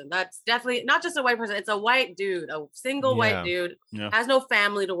person. That's definitely not just a white person. It's a white dude, a single white dude, has no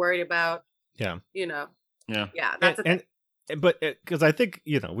family to worry about. Yeah. Yeah. That's a thing. But because I think,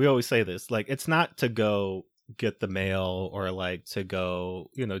 we always say this, like, it's not to go get the mail or like to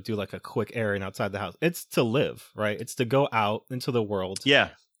go, do like a quick errand outside the house. It's to live, right? It's to go out into the world. Yeah.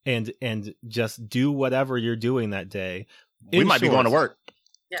 And just do whatever you're doing that day. We might be going to work.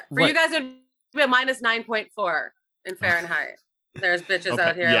 Yeah. For you guys, it would be a minus 9.4 in Fahrenheit. There's bitches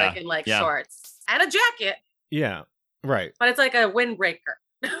out here like in shorts and a jacket. Yeah. Right. But it's like a windbreaker.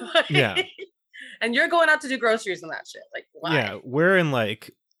 Yeah. And you're going out to do groceries and that shit. Like, why? Yeah. We're in like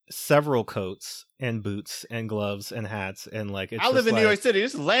several coats and boots and gloves and hats. And like, I live in New York City.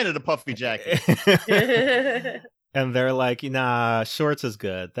 Just landed a puffy jacket. And they're like, nah, shorts is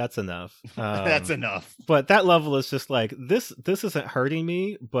good. That's enough. That's enough. But that level is just like, this isn't hurting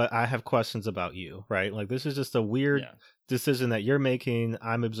me, but I have questions about you, right? Like, this is just a weird decision that you're making.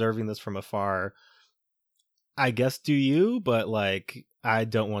 I'm observing this from afar. I guess do you, but like, I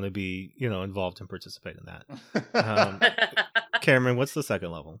don't want to be, involved and participate in that. Cameron, what's the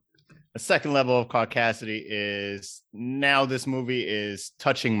second level? The second level of caucasity is now this movie is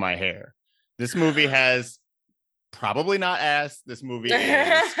touching my hair. This movie has probably not asked. This movie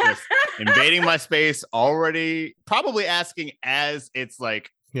is just invading my space already, probably asking as it's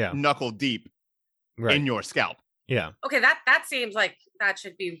like knuckle deep in your scalp. Yeah. Okay, that seems like that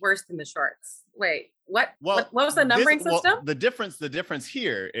should be worse than the shorts. Wait, what? Well, what was the numbering system? The difference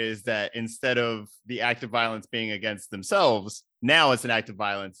here is that instead of the act of violence being against themselves, now it's an act of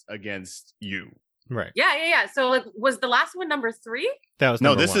violence against you. Right. Yeah. So like, was the last one number 3? That was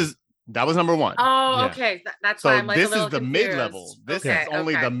that was number 1. Oh, okay. That's why I'm like this a little is the confused. mid-level. This is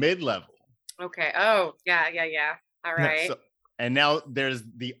only the mid-level. Okay. Oh, yeah. All right. And now there's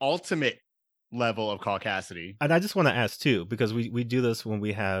the ultimate level of caucasity. And I just want to ask too, because we do this when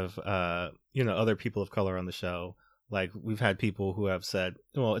we have other people of color on the show. Like we've had people who have said,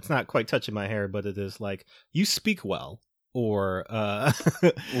 well, it's not quite touching my hair, but it is like, you speak well, or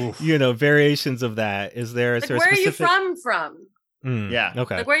variations of that. Is there like, where specific... are you from? Yeah.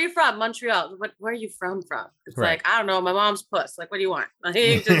 Okay. Like, where are you from? Montreal. Where are you from? It's like, I don't know, my mom's puss. Like, what do you want?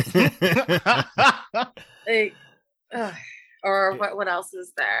 Or what else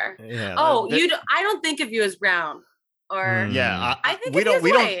is there? Yeah. Oh, I don't think of you as brown. Or I think of you as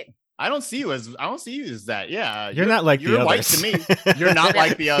white. I don't see you as that. Yeah. You're not like the others. You're white to me. You're not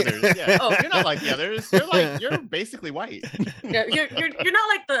like the others. Yeah. Oh, you're not like the others. You're basically white. Yeah, you're not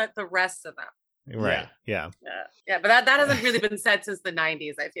like the rest of them. Right. Yeah. But that hasn't really been said since the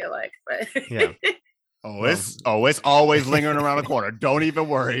 90s, I feel like. But yeah. It's always lingering around the corner. Don't even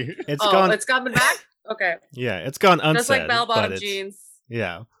worry. It's coming back? Okay. Yeah, it's gone unsaid. Just like bell-bottom jeans.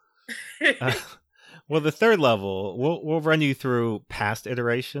 Yeah. Well, the third level, we'll run you through past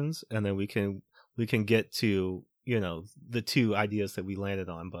iterations, and then we can get to the 2 ideas that we landed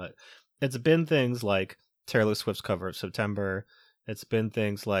on. But it's been things like Taylor Swift's cover of September. It's been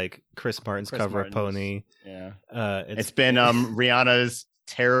things like Chris Martin's cover of Pony. Yeah. It's been Rihanna's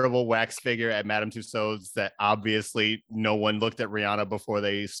terrible wax figure at Madame Tussauds that obviously no one looked at Rihanna before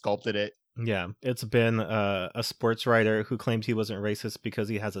they sculpted it. Yeah, it's been a sports writer who claimed he wasn't racist because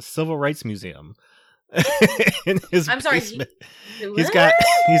he has a civil rights museum in his basement. He's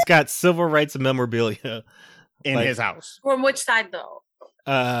got civil rights memorabilia in his house. From which side though?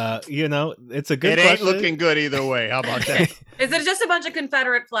 It's a good. It ain't question. Looking good either way. How about that? Is it just a bunch of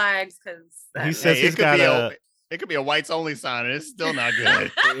Confederate flags? Because he says he's got it could be a whites only sign, and it's still not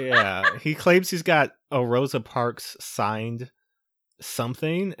good. Yeah, he claims he's got a Rosa Parks signed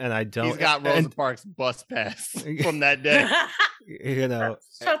something, and I don't. He's got Rosa Parks bus pass from that day.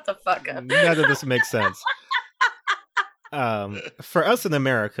 Shut the fuck up. None of this makes sense. For us in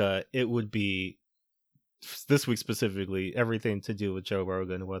America, it would be this week specifically everything to do with Joe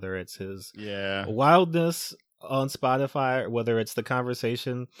Rogan, whether it's his wildness on Spotify, or whether it's the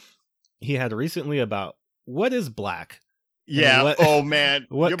conversation he had recently about what is black. Yeah. Oh man,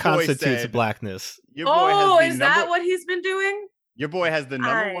 what constitutes blackness? Is that what he's been doing? Your boy has the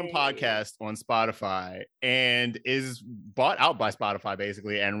number one podcast on Spotify and is bought out by Spotify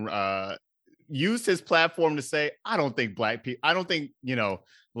basically, and used his platform to say, I don't think light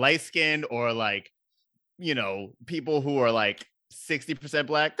skinned or people who are 60%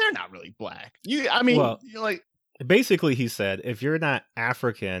 black, they're not really black. Basically he said, if you're not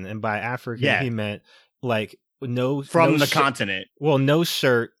African, and by African he meant the continent. Well, no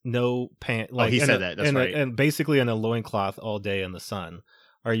shirt, no pant. He said that. That's right. And basically in a loincloth all day in the sun.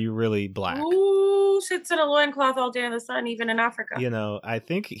 Are you really black? Who sits in a loincloth all day in the sun, even in Africa? I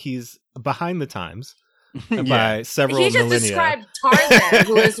think he's behind the times by several millennia. He just described Tarzan,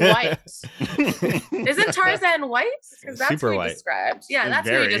 who is white. Isn't Tarzan white? Because that's super what he white. Described. Yeah, that's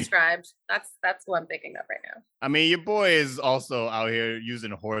what he described. That's who I'm thinking of right now. I mean, your boy is also out here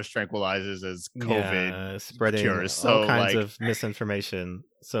using horse tranquilizers as COVID spreading cures, all kinds of misinformation.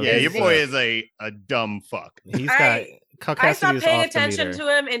 So your boy is a dumb fuck. He's got caucasity. I stopped paying attention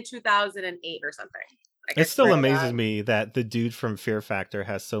to him in 2008 or something. It still amazes me that the dude from Fear Factor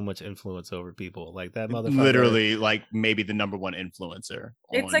has so much influence over people. Like that motherfucker. Literally, maybe the number one influencer.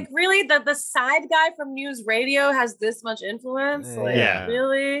 It's really the side guy from News Radio has this much influence.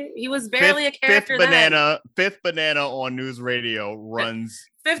 Really? He was barely a character Fifth Banana on News Radio runs.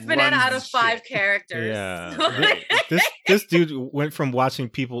 Fifth Banana out of 5 characters. Yeah. this dude went from watching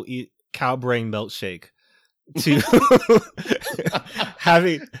people eat cow brain milkshake to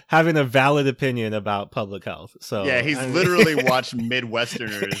having a valid opinion about public health. So he's literally watched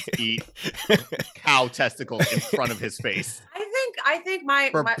Midwesterners eat cow testicles in front of his face. I think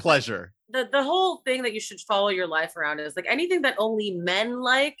my pleasure. The whole thing that you should follow your life around is anything that only men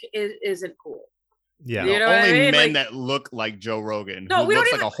isn't cool. Yeah, you know only men that look like Joe Rogan. No, who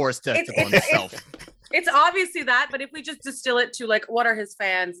looks like a horse testicle himself. It's obviously that, but if we just distill it to what are his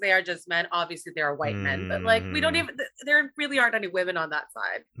fans? They are just men. Obviously, they are white men, but we don't even. There really aren't any women on that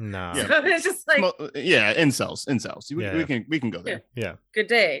side. No, so it's just incels. We can go there. Yeah. Good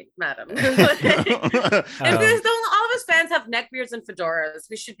day, madam. And all of his fans have neckbeards and fedoras.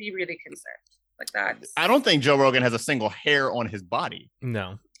 We should be really concerned. That. I don't think Joe Rogan has a single hair on his body.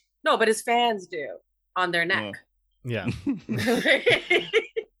 No, but his fans do on their neck. Yeah.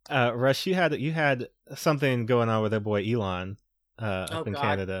 Rush, you had something going on with their boy Elon up in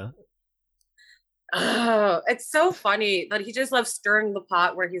Canada. Oh, it's so funny that he just loves stirring the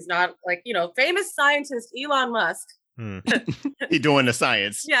pot where he's not famous scientist Elon Musk. He doing the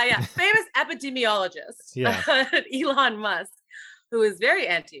science. Yeah. Famous epidemiologist. Yeah. Elon Musk, who is very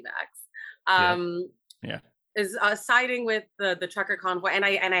anti-vax. Is siding with the trucker convoy, and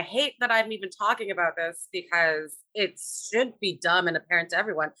I hate that I'm even talking about this because it should be dumb and apparent to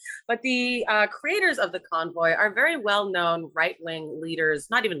everyone. But the creators of the convoy are very well-known right-wing leaders,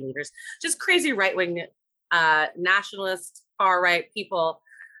 not even leaders, just crazy right-wing nationalist far-right people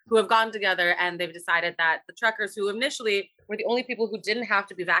who have gotten together and they've decided that the truckers, who initially were the only people who didn't have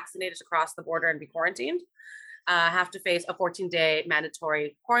to be vaccinated to cross the border and be quarantined, have to face a 14-day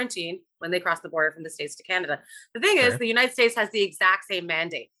mandatory quarantine when they cross the border from the States to Canada. The thing is, the United States has the exact same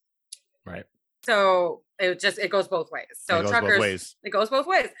mandate. Right. So it goes both ways. So it goes both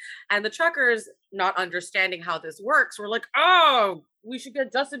ways. And the truckers, not understanding how this works, were like, oh, we should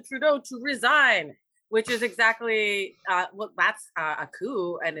get Justin Trudeau to resign, which is exactly that's a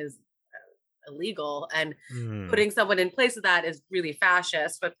coup and is illegal, and putting someone in place of that is really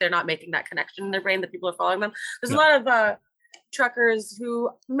fascist, but they're not making that connection in their brain that people are following them. There's a lot of truckers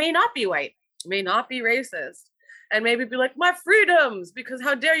who may not be white, may not be racist, and maybe be like, my freedoms, because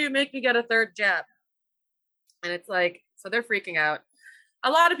how dare you make me get a third jab? And it's So they're freaking out. A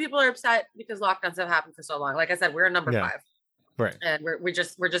lot of people are upset because lockdowns have happened for so long. Like I said, we're in number 5. Right. And we're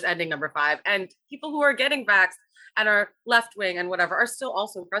just ending number 5. And people who are getting vaxxed and are left wing and whatever are still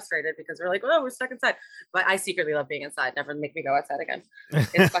also frustrated because we're like, oh, we're stuck inside. But I secretly love being inside. Never make me go outside again.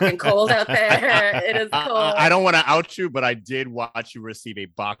 It's fucking cold out there. It is cold. I don't want to out you, but I did watch you receive a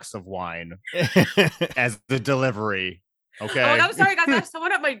box of wine as the delivery. Okay. Oh, I'm sorry, guys. I have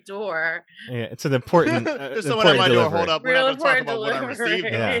someone at my door. Yeah, it's an important. There's someone at my door. Hold up. We're Real not going to talk important about what I delivery.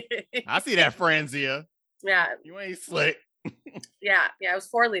 received. Yeah. I see that, Franzia. Yeah. You ain't slick. Yeah. It was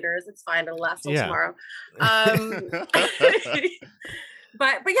 4 liters. It's fine. It'll last till tomorrow. But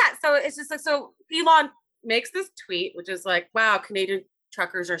yeah, so it's just like, so Elon makes this tweet, which is like, wow, Canadian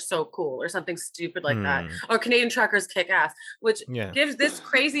truckers are so cool, or something stupid like that, or Canadian truckers kick ass, which gives this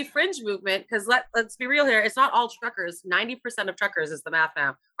crazy fringe movement, because let's be real here, it's not all truckers. 90% of truckers, is the math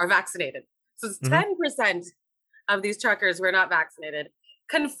now, are vaccinated. So it's 10% of these truckers who are not vaccinated.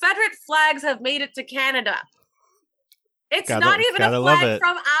 Confederate flags have made it to Canada. It's not even a flag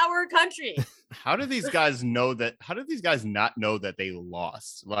from our country. How do these guys know that? How do these guys not know that they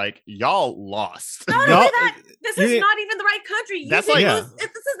lost? Like, y'all lost. Not only that, this is not even the right country. This is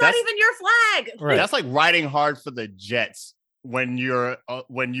not even your flag. Right. That's like riding hard for the Jets when you're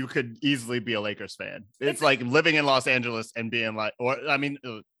when you could easily be a Lakers fan. It's like living in Los Angeles and being like, or I mean,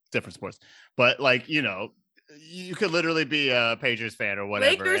 different sports, but like, you know, you could literally be a Patriots fan or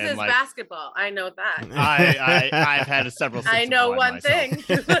whatever. Lakers is like, basketball. I know that. I've had several. I know one thing.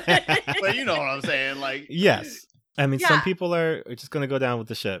 But you know what I'm saying? Like, yes. I mean, some people are just going to go down with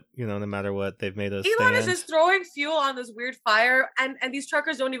the ship, you know, no matter what. They've made us. Elon is just throwing fuel on this weird fire. And these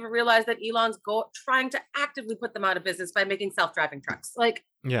truckers don't even realize that Elon's trying to actively put them out of business by making self-driving trucks. Like,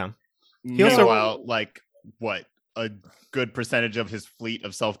 yeah. Meanwhile, like, what? A good percentage of his fleet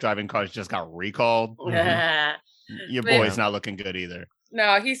of self-driving cars just got recalled. Your boy's not looking good either.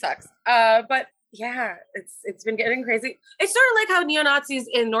 No, he sucks. But yeah, it's been getting crazy. It's sort of like how neo-Nazis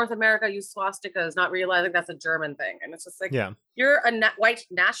in North America use swastikas, not realizing that's a German thing. And it's just like, you're a white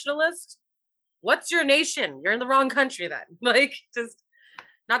nationalist. What's your nation? You're in the wrong country then. Like, just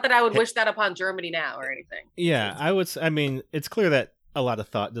not that I would wish that upon Germany now or anything. Yeah, I mean, it's clear that a lot of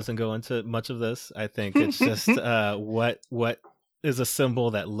thought doesn't go into much of this. I think it's just what is a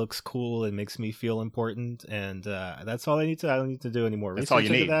symbol that looks cool and makes me feel important, and that's all I need to. I don't need to do any more research. That's all you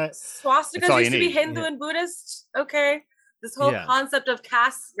need. That. Swastikas used to be Hindu and Buddhist. Okay, this whole concept of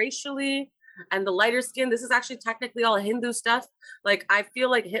caste racially and the lighter skin. This is actually technically all Hindu stuff. Like, I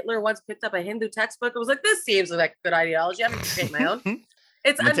feel like Hitler once picked up a Hindu textbook. It was like, this seems like good ideology. I'm gonna create my own. I'm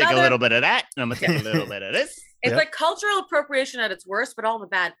gonna take a little bit of that, and I'm gonna take a little bit of this. It's like cultural appropriation at its worst, but all the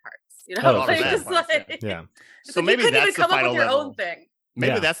bad parts, you know? So maybe that's the final level. Own thing.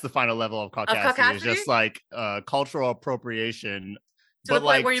 Maybe that's the final level of caucasity. It's just like cultural appropriation, but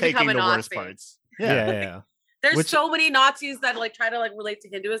like taking the worst parts. Yeah. There's so many Nazis that like try to like relate to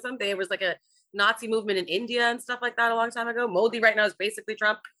Hinduism. There was like a Nazi movement in India and stuff like that a long time ago. Modi right now is basically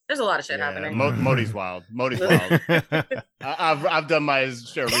Trump. There's a lot of shit happening. Modi's wild. I've done my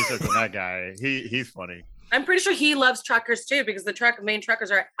share of research on that guy. He's funny. I'm pretty sure he loves truckers too, because the main truckers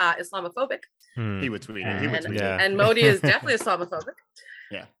are Islamophobic. He would tweet it. And Modi is definitely Islamophobic.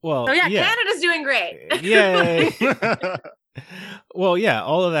 Yeah. Well, so Canada's doing great. Yay. Well, yeah,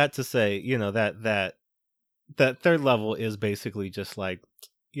 all of that to say, you know, that third level is basically just like,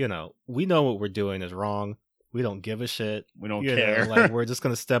 you know, we know what we're doing is wrong. We don't give a shit. We don't care. Like, we're just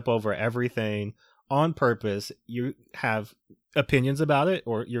going to step over everything on purpose. You have opinions about it,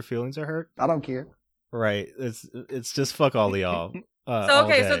 or your feelings are hurt. I don't care. Right. It's just fuck all of y'all. So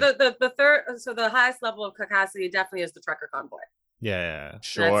the highest level of caucasity definitely is the trucker convoy. Yeah.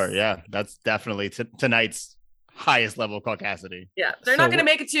 Sure. That's definitely tonight's highest level of caucasity. Yeah, they're not going to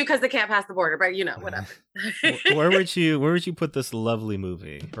make it to you because they can't pass the border, but you know, whatever. Where would you put this lovely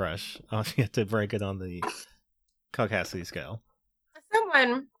movie, Rush? You have to break it on the caucasity scale.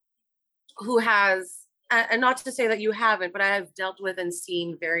 Someone who has, and not to say that you haven't, but I have dealt with and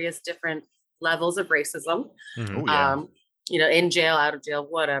seen various different levels of racism. Mm-hmm. You know, in jail, out of jail,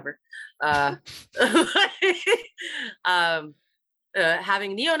 whatever.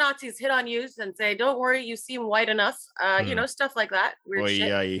 Having neo-Nazis hit on you and say, don't worry, you seem white enough. You know, stuff like that. Weird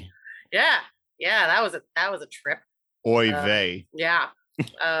shit. Yeah, that was a trip. Oy vey. Yeah.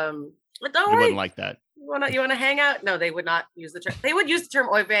 But don't worry. Wouldn't like that. You wanna hang out? No, they would not use the term. They would use the term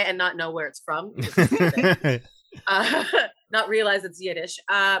oy vey and not know where it's from. Not realize it's Yiddish.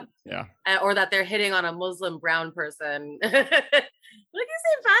 Or that they're hitting on a Muslim brown person. like, you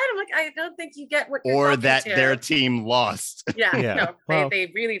seem fine. I'm like, I don't think you get what you're or talking that to. their team lost. Yeah, Yeah. no, Well,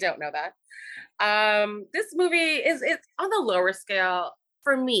 they really don't know that. This movie it's on the lower scale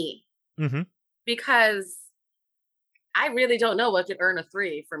for me mm-hmm. because I really don't know what could earn a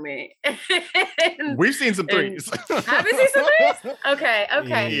 3 for me. We've seen some threes. Have you seen some threes? Okay.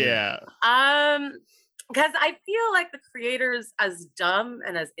 Yeah. Because I feel like the creators, as dumb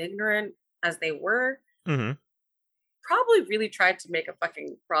and as ignorant as they were, Mm-hmm. probably really tried to make a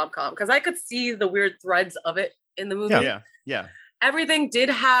fucking rom-com. Because I could see the weird threads of it in the movie. Yeah. Everything did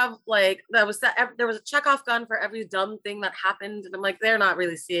have like there was a Chekhov gun for every dumb thing that happened, and I'm like, they're not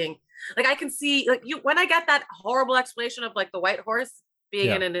really seeing. Like I can see like when I get that horrible explanation of like the white horse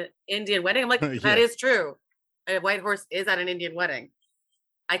being in an Indian wedding, I'm like, that is true. A white horse is at an Indian wedding.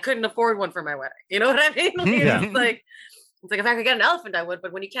 I couldn't afford one for my wedding. You know what I mean? It's like if I could get an elephant, I would.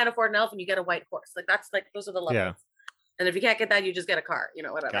 But when you can't afford an elephant, you get a white horse. Like that's like those are the levels. Yeah. And if you can't get that, you just get a car. You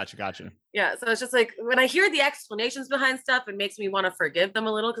know, whatever. Gotcha. Yeah. So it's just like when I hear the explanations behind stuff, it makes me want to forgive them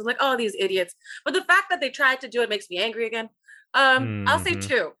a little because like, oh, these idiots. But the fact that they tried to do it makes me angry again. I'll say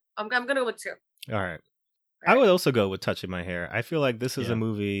 2. I'm gonna go with 2. All right. I would also go with Touching My Hair. I feel like this is a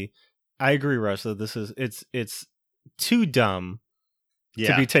movie. I agree, Russ, that this is it's too dumb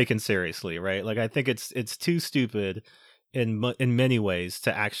to be taken seriously, right? Like I think it's too stupid in many ways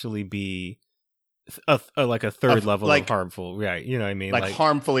to actually be like a third level of harmful, right? You know what I mean? Like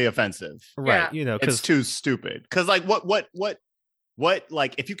harmfully offensive, right? Yeah. You know, because it's too stupid. Because like what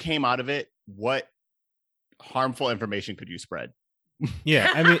like if you came out of it, what harmful information could you spread?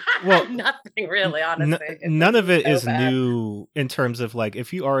 Yeah, I mean, well, nothing really, honestly. None of it is new in terms of like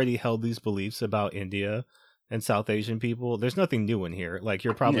if you already held these beliefs about India and South Asian people, there's nothing new in here. Like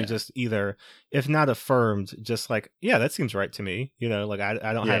you're probably just either, if not affirmed, just like, yeah, that seems right to me. You know, like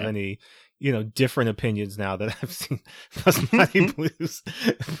I don't have any, you know, different opinions now that I've seen Basmati Blues.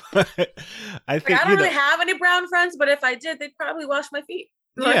 But I think I don't really have any brown friends, but if I did, they'd probably wash my feet.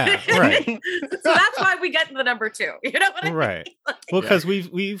 Yeah, right. So that's why we get to the number 2. You know what I mean? Right. Well, because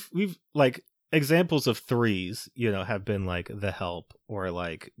we've like examples of 3s, you know, have been like The Help or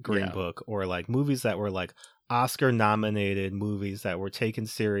like Green Book or like movies that were like Oscar nominated movies that were taken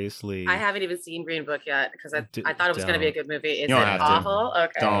seriously. I haven't even seen Green Book yet because I thought it was going to be a good movie. Is it awful?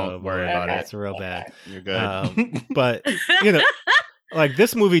 Okay. Don't worry about it. It's real bad. You're good. But you know, like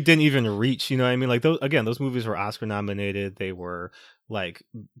this movie didn't even reach. You know what I mean? Like those movies were Oscar nominated. They were like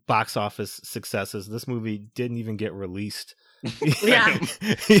box office successes. This movie didn't even get released. Yeah.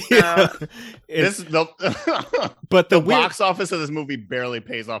 But the box office of this movie barely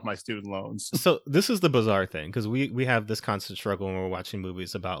pays off my student loans. So this is the bizarre thing, because we have this constant struggle when we're watching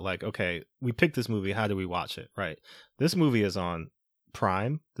movies about like, okay, we picked this movie, how do we watch it? Right. This movie is on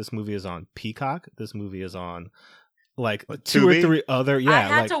Prime. This movie is on Peacock. This movie is on like two or three other. Yeah, I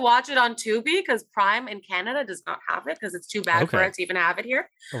had to watch it on Tubi because Prime in Canada does not have it because it's too bad for it to even have it here.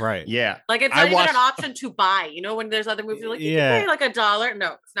 Right. Yeah. Like it's not even an option to buy. You know, when there's other movies, like you can pay like $1.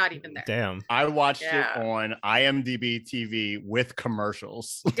 No, it's not even there. Damn. I watched it on IMDb TV with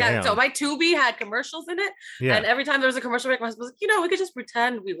commercials. Yeah. So my Tubi had commercials in it, and every time there was a commercial break, my husband was like, you know, we could just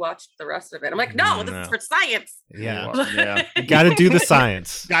pretend we watched the rest of it. I'm like, no, this is for science. Yeah. You got to do the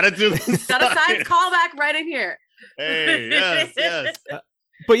science. Got a science callback right in here. Hey, yes.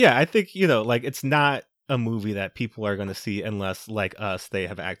 But yeah, I think, you know, like it's not a movie that people are going to see unless, like us, they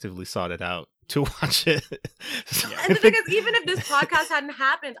have actively sought it out to watch it. And the thing is, even if this podcast hadn't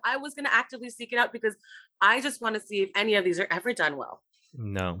happened, I was going to actively seek it out because I just want to see if any of these are ever done well.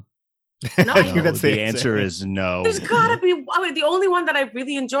 No. No, the answer is no. There's gotta be. I mean, the only one that I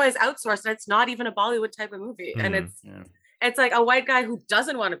really enjoy is Outsourced, and it's not even a Bollywood type of movie, and it's like a white guy who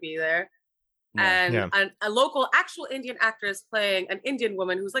doesn't want to be there. And a local actual Indian actress playing an Indian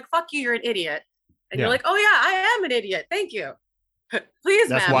woman who's like, fuck you, you're an idiot. And you're like, oh yeah, I am an idiot. Thank you. Please,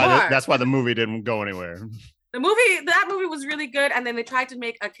 that's why the movie didn't go anywhere. That movie was really good. And then they tried to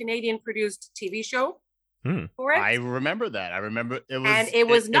make a Canadian produced TV show for it. I remember that. I remember it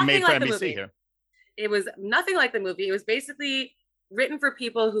was nothing like the movie. It was nothing like the movie. It was basically written for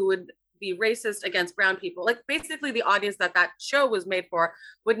people who would be racist against brown people. Like basically the audience that show was made for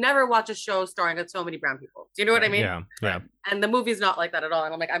would never watch a show starring so many brown people. Do you know what I mean? Yeah. And the movie's not like that at all.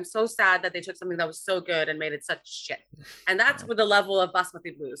 And I'm like, I'm so sad that they took something that was so good and made it such shit. And that's with the level of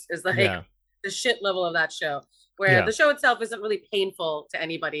Basmati Blues is like the shit level of that show, where the show itself isn't really painful to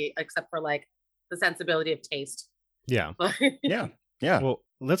anybody except for like the sensibility of taste. Yeah. Yeah. Well,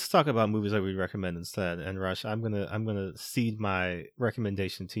 let's talk about movies that we recommend instead. And Rush, I'm gonna cede my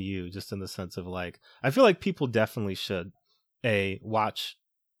recommendation to you, just in the sense of like, I feel like people definitely should watch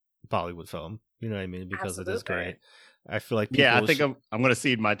Bollywood film. You know what I mean? Because it is great. I feel like people I think I'm going to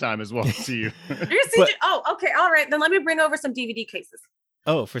cede my time as well to you. Oh, okay, all right. Then let me bring over some DVD cases.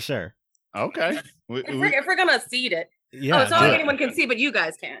 Oh, for sure. Okay. If we're gonna seed it. Yeah. It's not like anyone can see, but you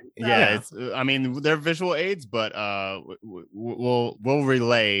guys can. So. Yeah, it's. I mean, they're visual aids, but we'll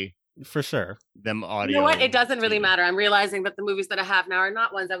relay for sure them audio. You know what? It doesn't really matter. I'm realizing that the movies that I have now are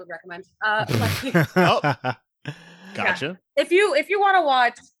not ones I would recommend. Gotcha. Yeah. If you want to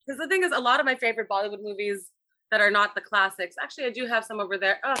watch, because the thing is, a lot of my favorite Bollywood movies that are not the classics. Actually, I do have some over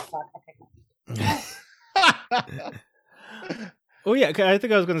there. Oh fuck. Okay. Oh yeah, I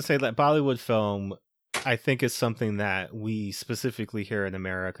think I was going to say that Bollywood film, I think, is something that we specifically here in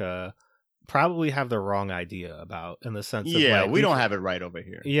America probably have the wrong idea about, in the sense of like, we don't have it right over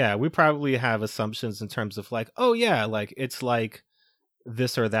here. Yeah, we probably have assumptions in terms of like, oh yeah, like it's like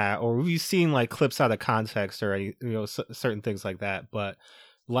this or that, or we've seen like clips out of context or certain things like that. But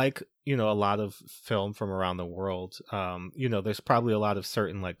like a lot of film from around the world, there's probably a lot of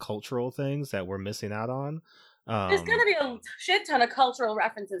certain like cultural things that we're missing out on. There's gonna be a shit ton of cultural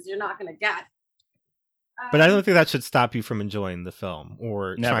references you're not gonna get. But I don't think that should stop you from enjoying the film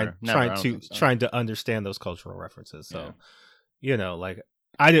or trying to understand those cultural references. So, like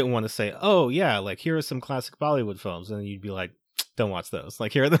I didn't want to say, oh yeah, like here are some classic Bollywood films, and then you'd be like, don't watch those.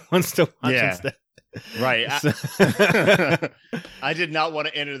 Like here are the ones to watch instead. Right. I did not want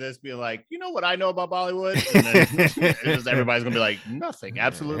to enter this being like, you know what I know about Bollywood? And then everybody's gonna be like, nothing,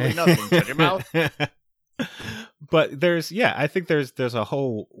 absolutely nothing. Shut your mouth. But I think there's a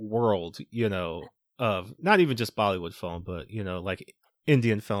whole world, of not even just Bollywood film, but like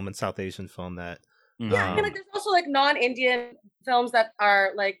Indian film and South Asian film that I feel like there's also like non-Indian films that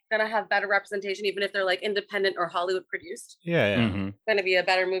are like gonna have better representation, even if they're like independent or Hollywood produced. Gonna be a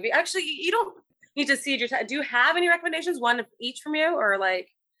better movie. Actually, you don't need to seed your time. Do you have any recommendations, one each from you, or like,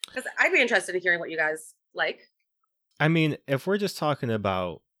 because I'd be interested in hearing what you guys like. I mean, if we're just talking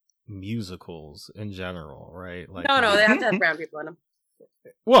about musicals in general, right? Like, no, they have to have brown people in them.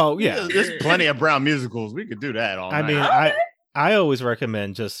 Well, yeah, there's plenty of brown musicals. We could do that all night. I mean, I always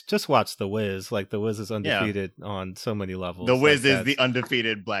recommend just watch The Wiz. Like The Wiz is undefeated on so many levels. The Wiz is the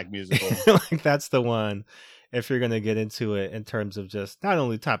undefeated black musical. Like that's the one. If you're gonna get into it in terms of just not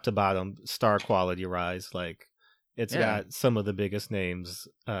only top to bottom star quality rise, like it's got some of the biggest names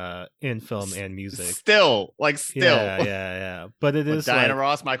in film and music. Still. Yeah. But it is Diana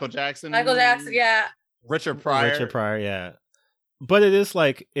Ross, Michael Jackson, yeah. Richard Pryor, yeah. But it is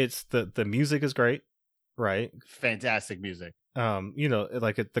like it's the music is great, right? Fantastic music. Like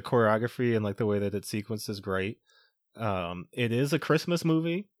the choreography and like the way that it sequences great. It is a Christmas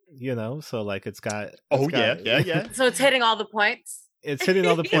movie, so like it's got yeah. So it's hitting all the points. It's hitting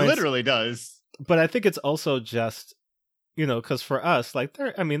all the points. It literally does. But I think it's also just, because for us, like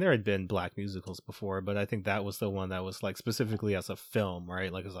there had been black musicals before, but I think that was the one that was like specifically as a film,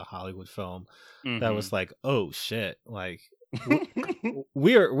 right? Like as a Hollywood film, that was like, oh shit, like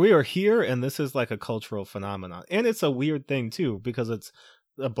we are here, and this is like a cultural phenomenon, and it's a weird thing too because it's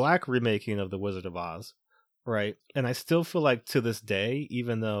a black remaking of The Wizard of Oz, right? And I still feel like to this day,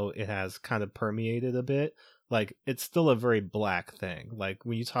 even though it has kind of permeated a bit, like it's still a very black thing. Like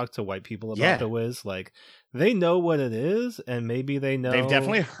when you talk to white people about The Wiz, like they know what it is, and maybe they've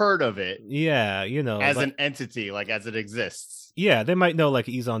definitely heard of it. Yeah, as an entity, like as it exists. Yeah, they might know like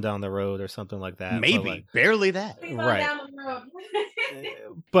Ease on Down the Road or something like that. Maybe like, barely that. Right.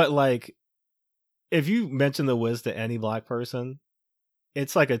 But like, if you mention The Wiz to any black person,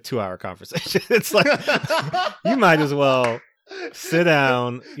 it's like a 2-hour conversation. It's like you might as well sit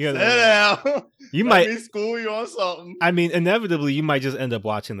down. Sit down. You might school you on something. I mean, inevitably, you might just end up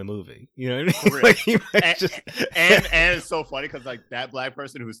watching the movie. You know what I mean? Like, and it's so funny because like that black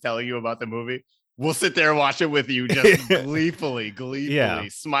person who's telling you about the movie will sit there and watch it with you, just gleefully,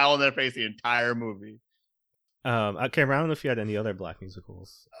 smile on their face the entire movie. Okay, I don't know if you had any other black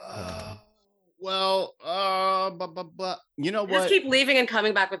musicals. Well, you know what? Just keep leaving and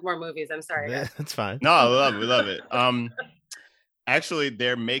coming back with more movies. I'm sorry. That's fine. No, we love it. Actually,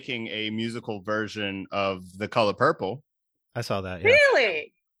 they're making a musical version of The Color Purple. I saw that. Yeah.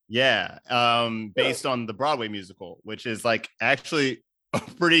 Really? Yeah. Based on the Broadway musical, which is like actually a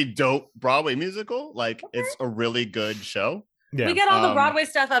pretty dope Broadway musical. Like it's a really good show. Yeah. We get all the Broadway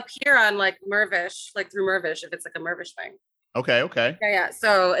stuff up here on like Mervish, like through Mervish, if it's like a Mervish thing. Okay. Yeah.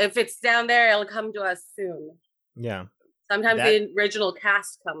 So if it's down there, it'll come to us soon. Yeah. Sometimes the original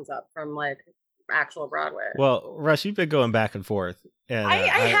cast comes up from like actual Broadway. Well, Rush, you've been going back and forth. And I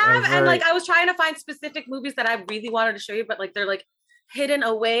have. And like I was trying to find specific movies that I really wanted to show you, but like they're like hidden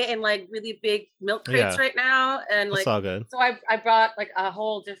away in like really big milk crates right now. And like, it's all good. So I brought like a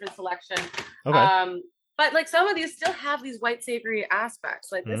whole different selection. Okay. But like some of these still have these white savory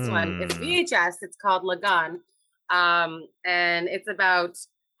aspects. Like this one, it's VHS. It's called Lagan, and it's about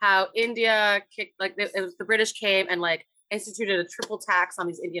how India kicked. Like it was the British came and like instituted a triple tax on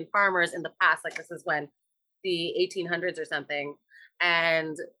these Indian farmers in the past. Like this is when the 1800s or something,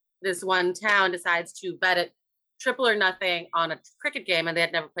 and this one town decides to bet it triple or nothing on a cricket game, and they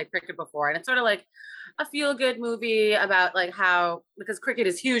had never played cricket before. And it's sort of like a feel-good movie about like how, because cricket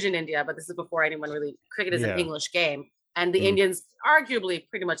is huge in India, but this is before anyone really, cricket is an English game, and the Indians arguably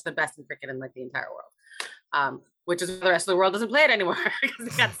pretty much the best in cricket in like the entire world, which is why the rest of the world doesn't play it anymore because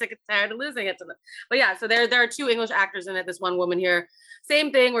they got sick and tired of losing it to them. But yeah, so there are two English actors in it. This one woman here,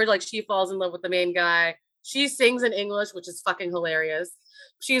 same thing where like she falls in love with the main guy. She sings in English, which is fucking hilarious.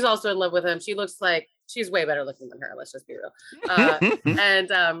 She's also in love with him. She looks like she's way better looking than her. Let's just be real.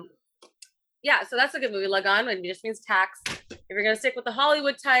 Yeah, so that's a good movie. Lagan, it just means tax. If you're gonna stick with the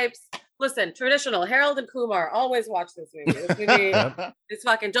Hollywood types, listen, traditional. Harold and Kumar, always watch this movie. This movie is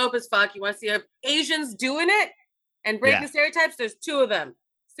fucking dope as fuck. You want to see Asians doing it and breaking stereotypes? There's two of them.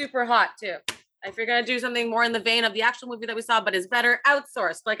 Super hot too. If you're gonna do something more in the vein of the actual movie that we saw, but is better,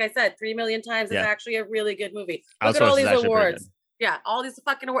 outsourced. Like I said, 3 million times is actually a really good movie. Look at all these awards. Yeah, all these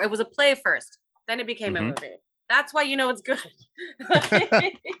fucking awards. It was a play first, then it became a movie. That's why you know it's good.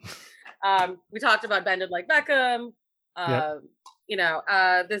 We talked about Bended Like Beckham. You know,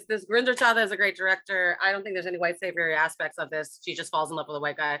 this Gurinder Chadha is a great director. I don't think there's any white savory aspects of this. She just falls in love with a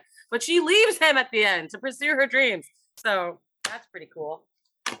white guy, but she leaves him at the end to pursue her dreams. So that's pretty cool.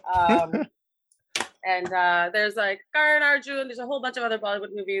 And there's like Karan Arjun. There's a whole bunch of other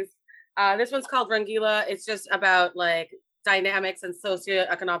Bollywood movies. This one's called Rangila. It's just about like dynamics and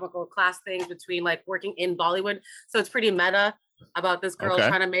socioeconomical class things between like working in Bollywood. So it's pretty meta about this girl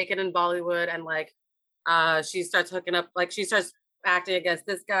trying to make it in Bollywood, and like she starts hooking up, like she starts acting against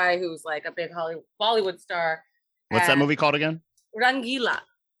this guy who's like a big Bollywood star. What's that movie called again? Rangila.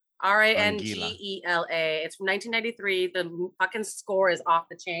 Rangela. It's from 1993. The fucking score is off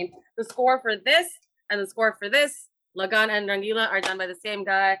the chain. The score for this and the score for this, Lagan and Rangila, are done by the same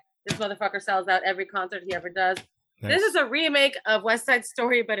guy. This motherfucker sells out every concert he ever does. Nice. This is a remake of West Side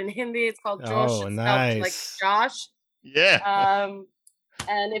Story, but in Hindi. It's called Josh. Oh, nice. Like Josh. Yeah.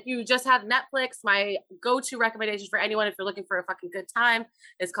 And if you just have Netflix, my go-to recommendation for anyone, if you're looking for a fucking good time,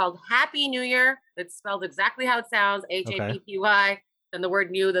 is called Happy New Year. It's spelled exactly how it sounds, Happy, then the word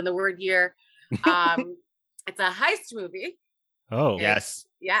new, then the word year. It's a heist movie. Oh, yes.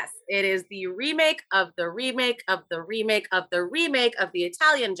 Yes, it is the remake of the remake of the remake of the remake of The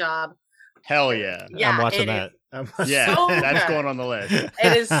Italian Job. Hell yeah. I'm watching that. Yeah, so that's going on the list.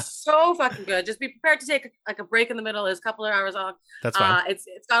 It is so fucking good. Just be prepared to take like a break in the middle. It's a couple of hours long. That's fine. It's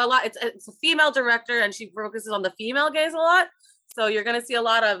got a lot. It's a female director, and she focuses on the female gaze a lot. So you're gonna see a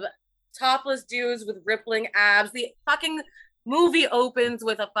lot of topless dudes with rippling abs. The fucking movie opens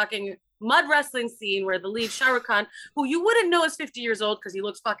with a fucking mud wrestling scene where the lead Shah Rukh Khan, who you wouldn't know is 50 years old because he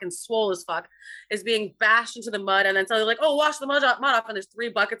looks fucking swole as fuck, is being bashed into the mud, and then so they're like, oh, wash the mud off, and there's 3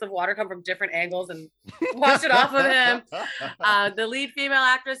 buckets of water come from different angles and wash it off of him. The lead female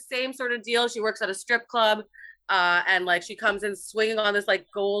actress, same sort of deal. She works at a strip club, and like she comes in swinging on this like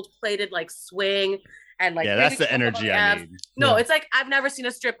gold plated like swing, and like that's the energy I need. No, it's like I've never seen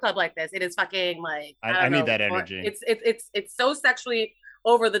a strip club like this. It is fucking like I need that energy. It's so sexually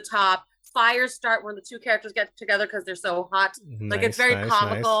over the top. Fires start when the two characters get together because they're so hot. Like it's very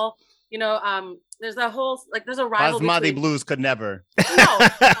comical. Nice. You know, there's a whole there's a rivalry. Basmati Blues could never. No.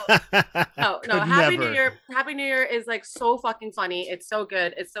 Happy New Year. Happy New Year is like so fucking funny. It's so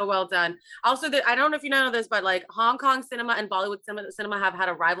good. It's so well done. Also, I don't know if you know this, but like Hong Kong cinema and Bollywood cinema have had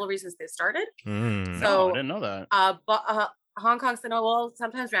a rivalry since they started. So no, I didn't know that. But Hong Kong cinema will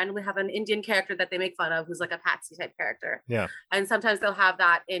sometimes randomly have an Indian character that they make fun of who's like a patsy type character. Yeah. And sometimes they'll have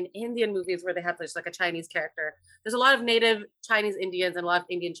that in Indian movies where they have just like a Chinese character. There's a lot of native Chinese Indians and a lot of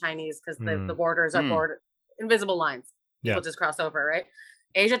Indian Chinese because the borders are invisible lines. People just cross over, right?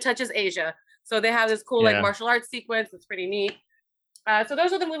 Asia touches Asia. So they have this cool like martial arts sequence. It's pretty neat. So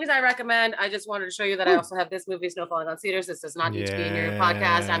those are the movies I recommend. I just wanted to show you that I also have this movie, Snow Falling on Cedars. This does not need to be in your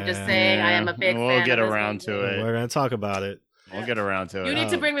podcast. I'm just saying I am a big fan. We'll get around to it. We're going to talk about it. We'll get around to it. You need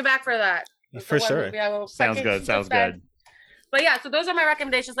to bring me back for that. For sure. Sounds good. Sounds good. But yeah, so those are my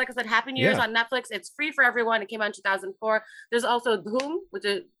recommendations. Like I said, Happy New Year's on Netflix. It's free for everyone. It came out in 2004. There's also Dhoom with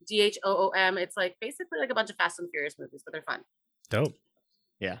the DHOOM. It's like basically like a bunch of Fast and Furious movies, but they're fun. Dope.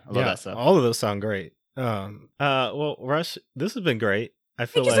 Yeah, I love that stuff. All of those sound great. Well, Rush, this has been great. I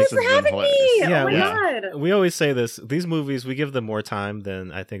feel Thank like you so much for having me. Yeah, oh my God. We always say this. These movies, we give them more time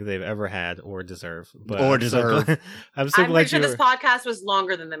than I think they've ever had or deserve. But Or I'm deserve. I'm so I'm glad pretty sure this podcast was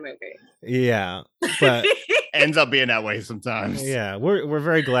longer than the movie. Yeah, but ends up being that way sometimes. yeah, we're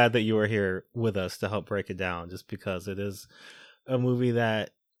very glad that you were here with us to help break it down, just because it is a movie that,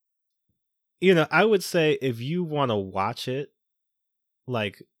 you know, I would say if you want to watch it,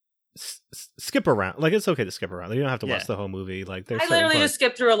 like skip around. Like, it's okay to skip around. You don't have to watch the whole movie. Like, there's I literally just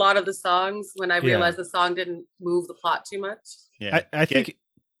skipped through a lot of the songs when I realized the song didn't move the plot too much. Yeah, I think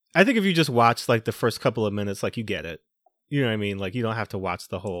if you just watch like the first couple of minutes, like, you get it. You know what I mean? Like, you don't have to watch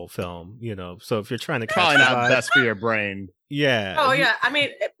the whole film. You know, so if you're trying to probably not best for your brain. Yeah. Oh yeah. I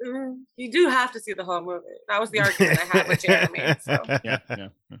mean, you do have to see the whole movie. That was the argument I had with Jeremy. So.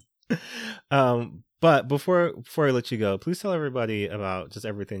 Yeah. But before I let you go, please tell everybody about just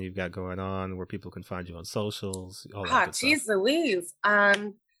everything you've got going on, where people can find you on socials, all that good Jeez stuff. Louise.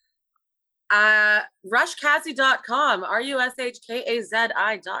 Rushkazi.com,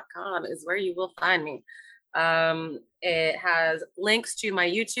 rushkazi.com is where you will find me. It has links to my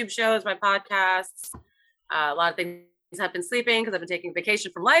YouTube shows, my podcasts. A lot of things have been sleeping because I've been taking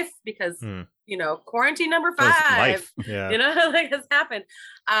vacation from life because, you know, quarantine number 5, you know, like has happened.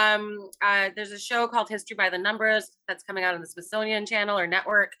 There's a show called History by the Numbers that's coming out on the Smithsonian Channel or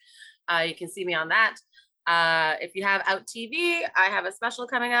network. You can see me on that. If you have Out TV, I have a special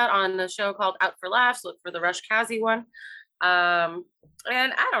coming out on the show called Out for Laughs. Look for the Rush Kazi one. And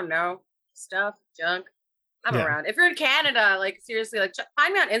I don't know, stuff, junk. I'm around. If you're in Canada, like seriously, like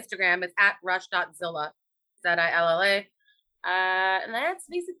find me on Instagram. It's at rush.zilla, Zilla. And that's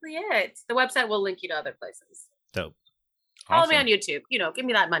basically it. The website will link you to other places. Dope. Follow me on YouTube. You know, give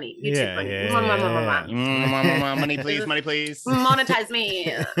me that money. YouTube money. Money, please. Monetize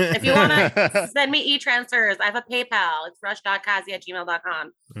me. If you want to send me e-transfers, I have a PayPal. It's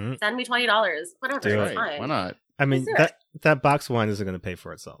rush.kazi@gmail.com. Send me $20. Whatever. It's fine. Why not? I mean, that box wine isn't going to pay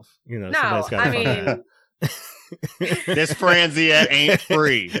for itself. You know, no, I mean... This Franzia ain't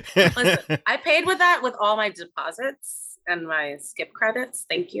free. Listen, I paid with that with all my deposits and my skip credits.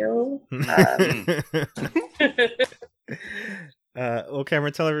 Thank you. Well,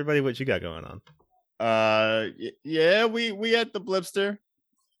 Cameron, tell everybody what you got going on. Yeah, we at the Blipster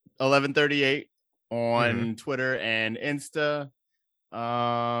 1138 on Twitter and Insta.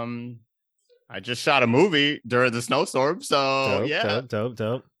 I just shot a movie during the snowstorm, so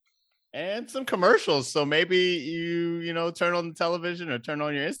dope. And some commercials, so maybe you know, turn on the television or turn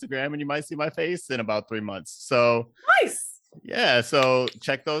on your Instagram and you might see my face in about 3 months. So nice. Yeah, so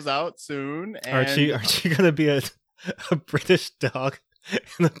check those out soon. And aren't you gonna be a British dog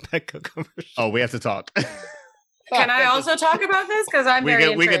in the Petco commercial? Oh, we have to talk. Can I also talk about this? Because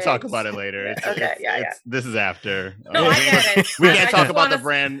we can talk about it later. This is after. No, I get it. We can't talk about the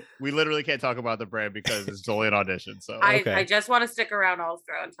brand. We literally can't talk about the brand because it's only an audition. So I just want to stick around also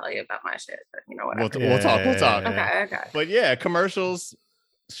and tell you about my shit. But you know what? We'll talk. Okay. But yeah, commercials,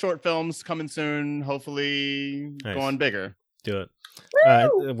 short films coming soon. Hopefully going bigger. Do it.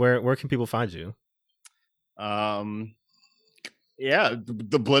 Where can people find you? Yeah,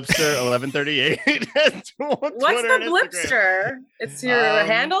 the Blipster 1138. What's the Blipster? It's your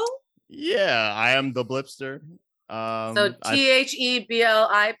handle? Yeah, I am the Blipster. So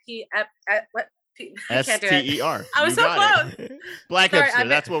THEBLIP what? STER. I was so close. Black hipster.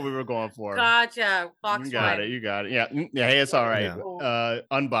 That's what we were going for. Gotcha. Box you got wine. it. Yeah. Hey, it's all right. Yeah.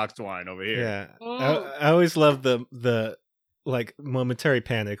 Unboxed wine over here. Yeah. I always love the like momentary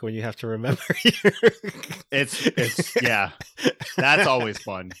panic when you have to remember it's yeah, that's always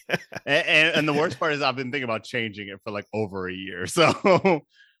fun. And the worst part is I've been thinking about changing it for like over a year, so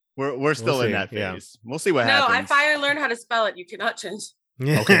we're still in that phase. We'll see what happens. No, I finally learned how to spell it. You cannot change.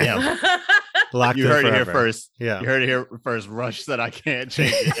 Okay, yeah. You heard it here first. Yeah, you heard it here first. Rush said I can't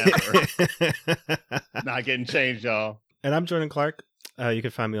change it ever. Not getting changed, y'all. And I'm Jordan Clark. You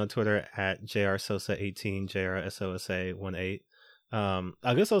can find me on Twitter at JRSosa18, JRSOSA18.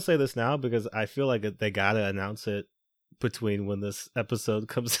 I guess I'll say this now because I feel like they gotta announce it between when this episode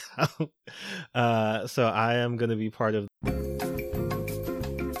comes out. So I am gonna be part of.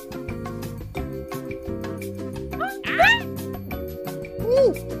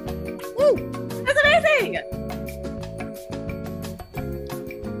 Woo! That's amazing!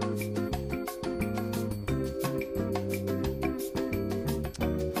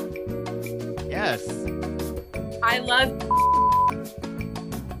 Yes. I love.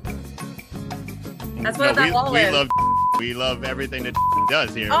 That's what that wall is. We love everything that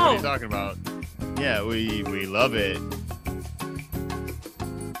does here. What are you talking about? Yeah, we love it.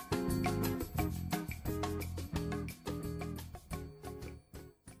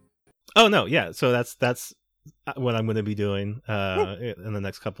 Oh no, yeah. So that's what I'm going to be doing in the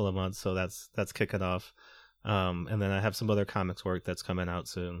next couple of months. So that's kicking off. And then I have some other comics work that's coming out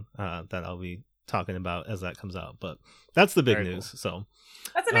soon that I'll be talking about as that comes out. But that's the big news. Cool. So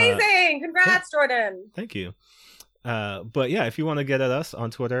that's amazing. Congrats, Jordan. Thank you. But yeah, if you want to get at us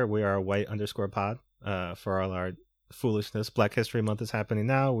on Twitter, we are white_pod for all our foolishness. Black History Month is happening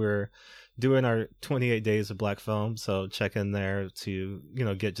now. We're doing our 28 days of black film, so check in there to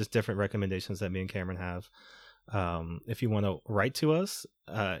get just different recommendations that me and Cameron have. If you want to write to us,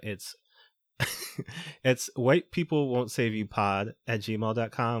 it's it's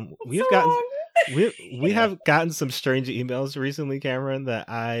whitepeoplewon'tsaveyoupod@gmail.com. We have gotten some strange emails recently, Cameron, that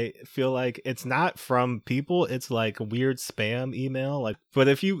I feel like it's not from people, it's like weird spam email. But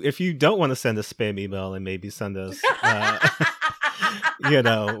if you don't want to send a spam email and maybe send us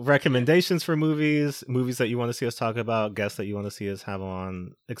recommendations for movies that you want to see us talk about, guests that you want to see us have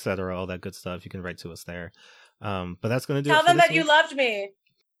on, etc., all that good stuff, you can write to us there. But that's going to do Tell it. Them that you loved me.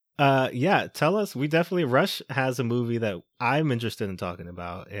 Yeah, tell us. We definitely, Rush has a movie that I'm interested in talking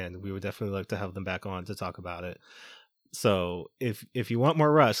about, and we would definitely like to have them back on to talk about it. So if you want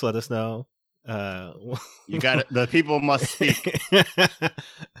more Rush, let us know. You got it. The people must speak.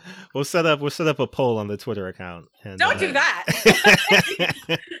 We'll set up a poll on the Twitter account. And, don't do that.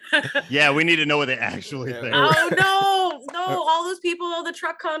 Yeah, we need to know what they actually think. Oh no! All those people on the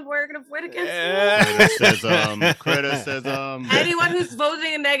truck convoy are gonna vote against me. Criticism. Anyone who's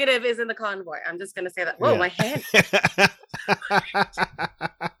voting a negative is in the convoy. I'm just gonna say that. Whoa, my hand.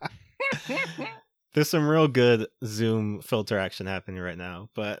 There's some real good Zoom filter action happening right now,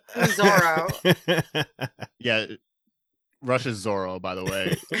 but Zorro. Yeah, Russia's Zorro, by the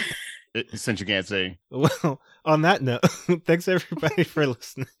way. Since you can't see. Well, on that note, thanks everybody for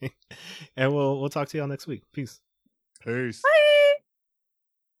listening, and we'll talk to y'all next week. Peace. Peace. Bye.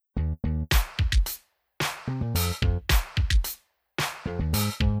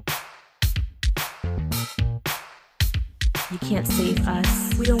 You can't save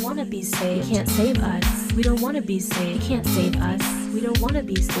us. We don't want to be saved. You can't save us. We don't want to be saved. You can't save us. We don't want to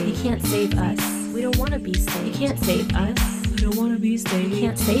be saved. You can't save us. We don't want to be saved. You can't save us. We don't want to be saved. You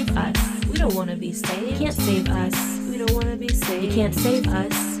can't save us. We don't want to be saved. You can't save us. We don't want to be saved. You can't save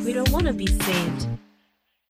us. We don't want to be saved.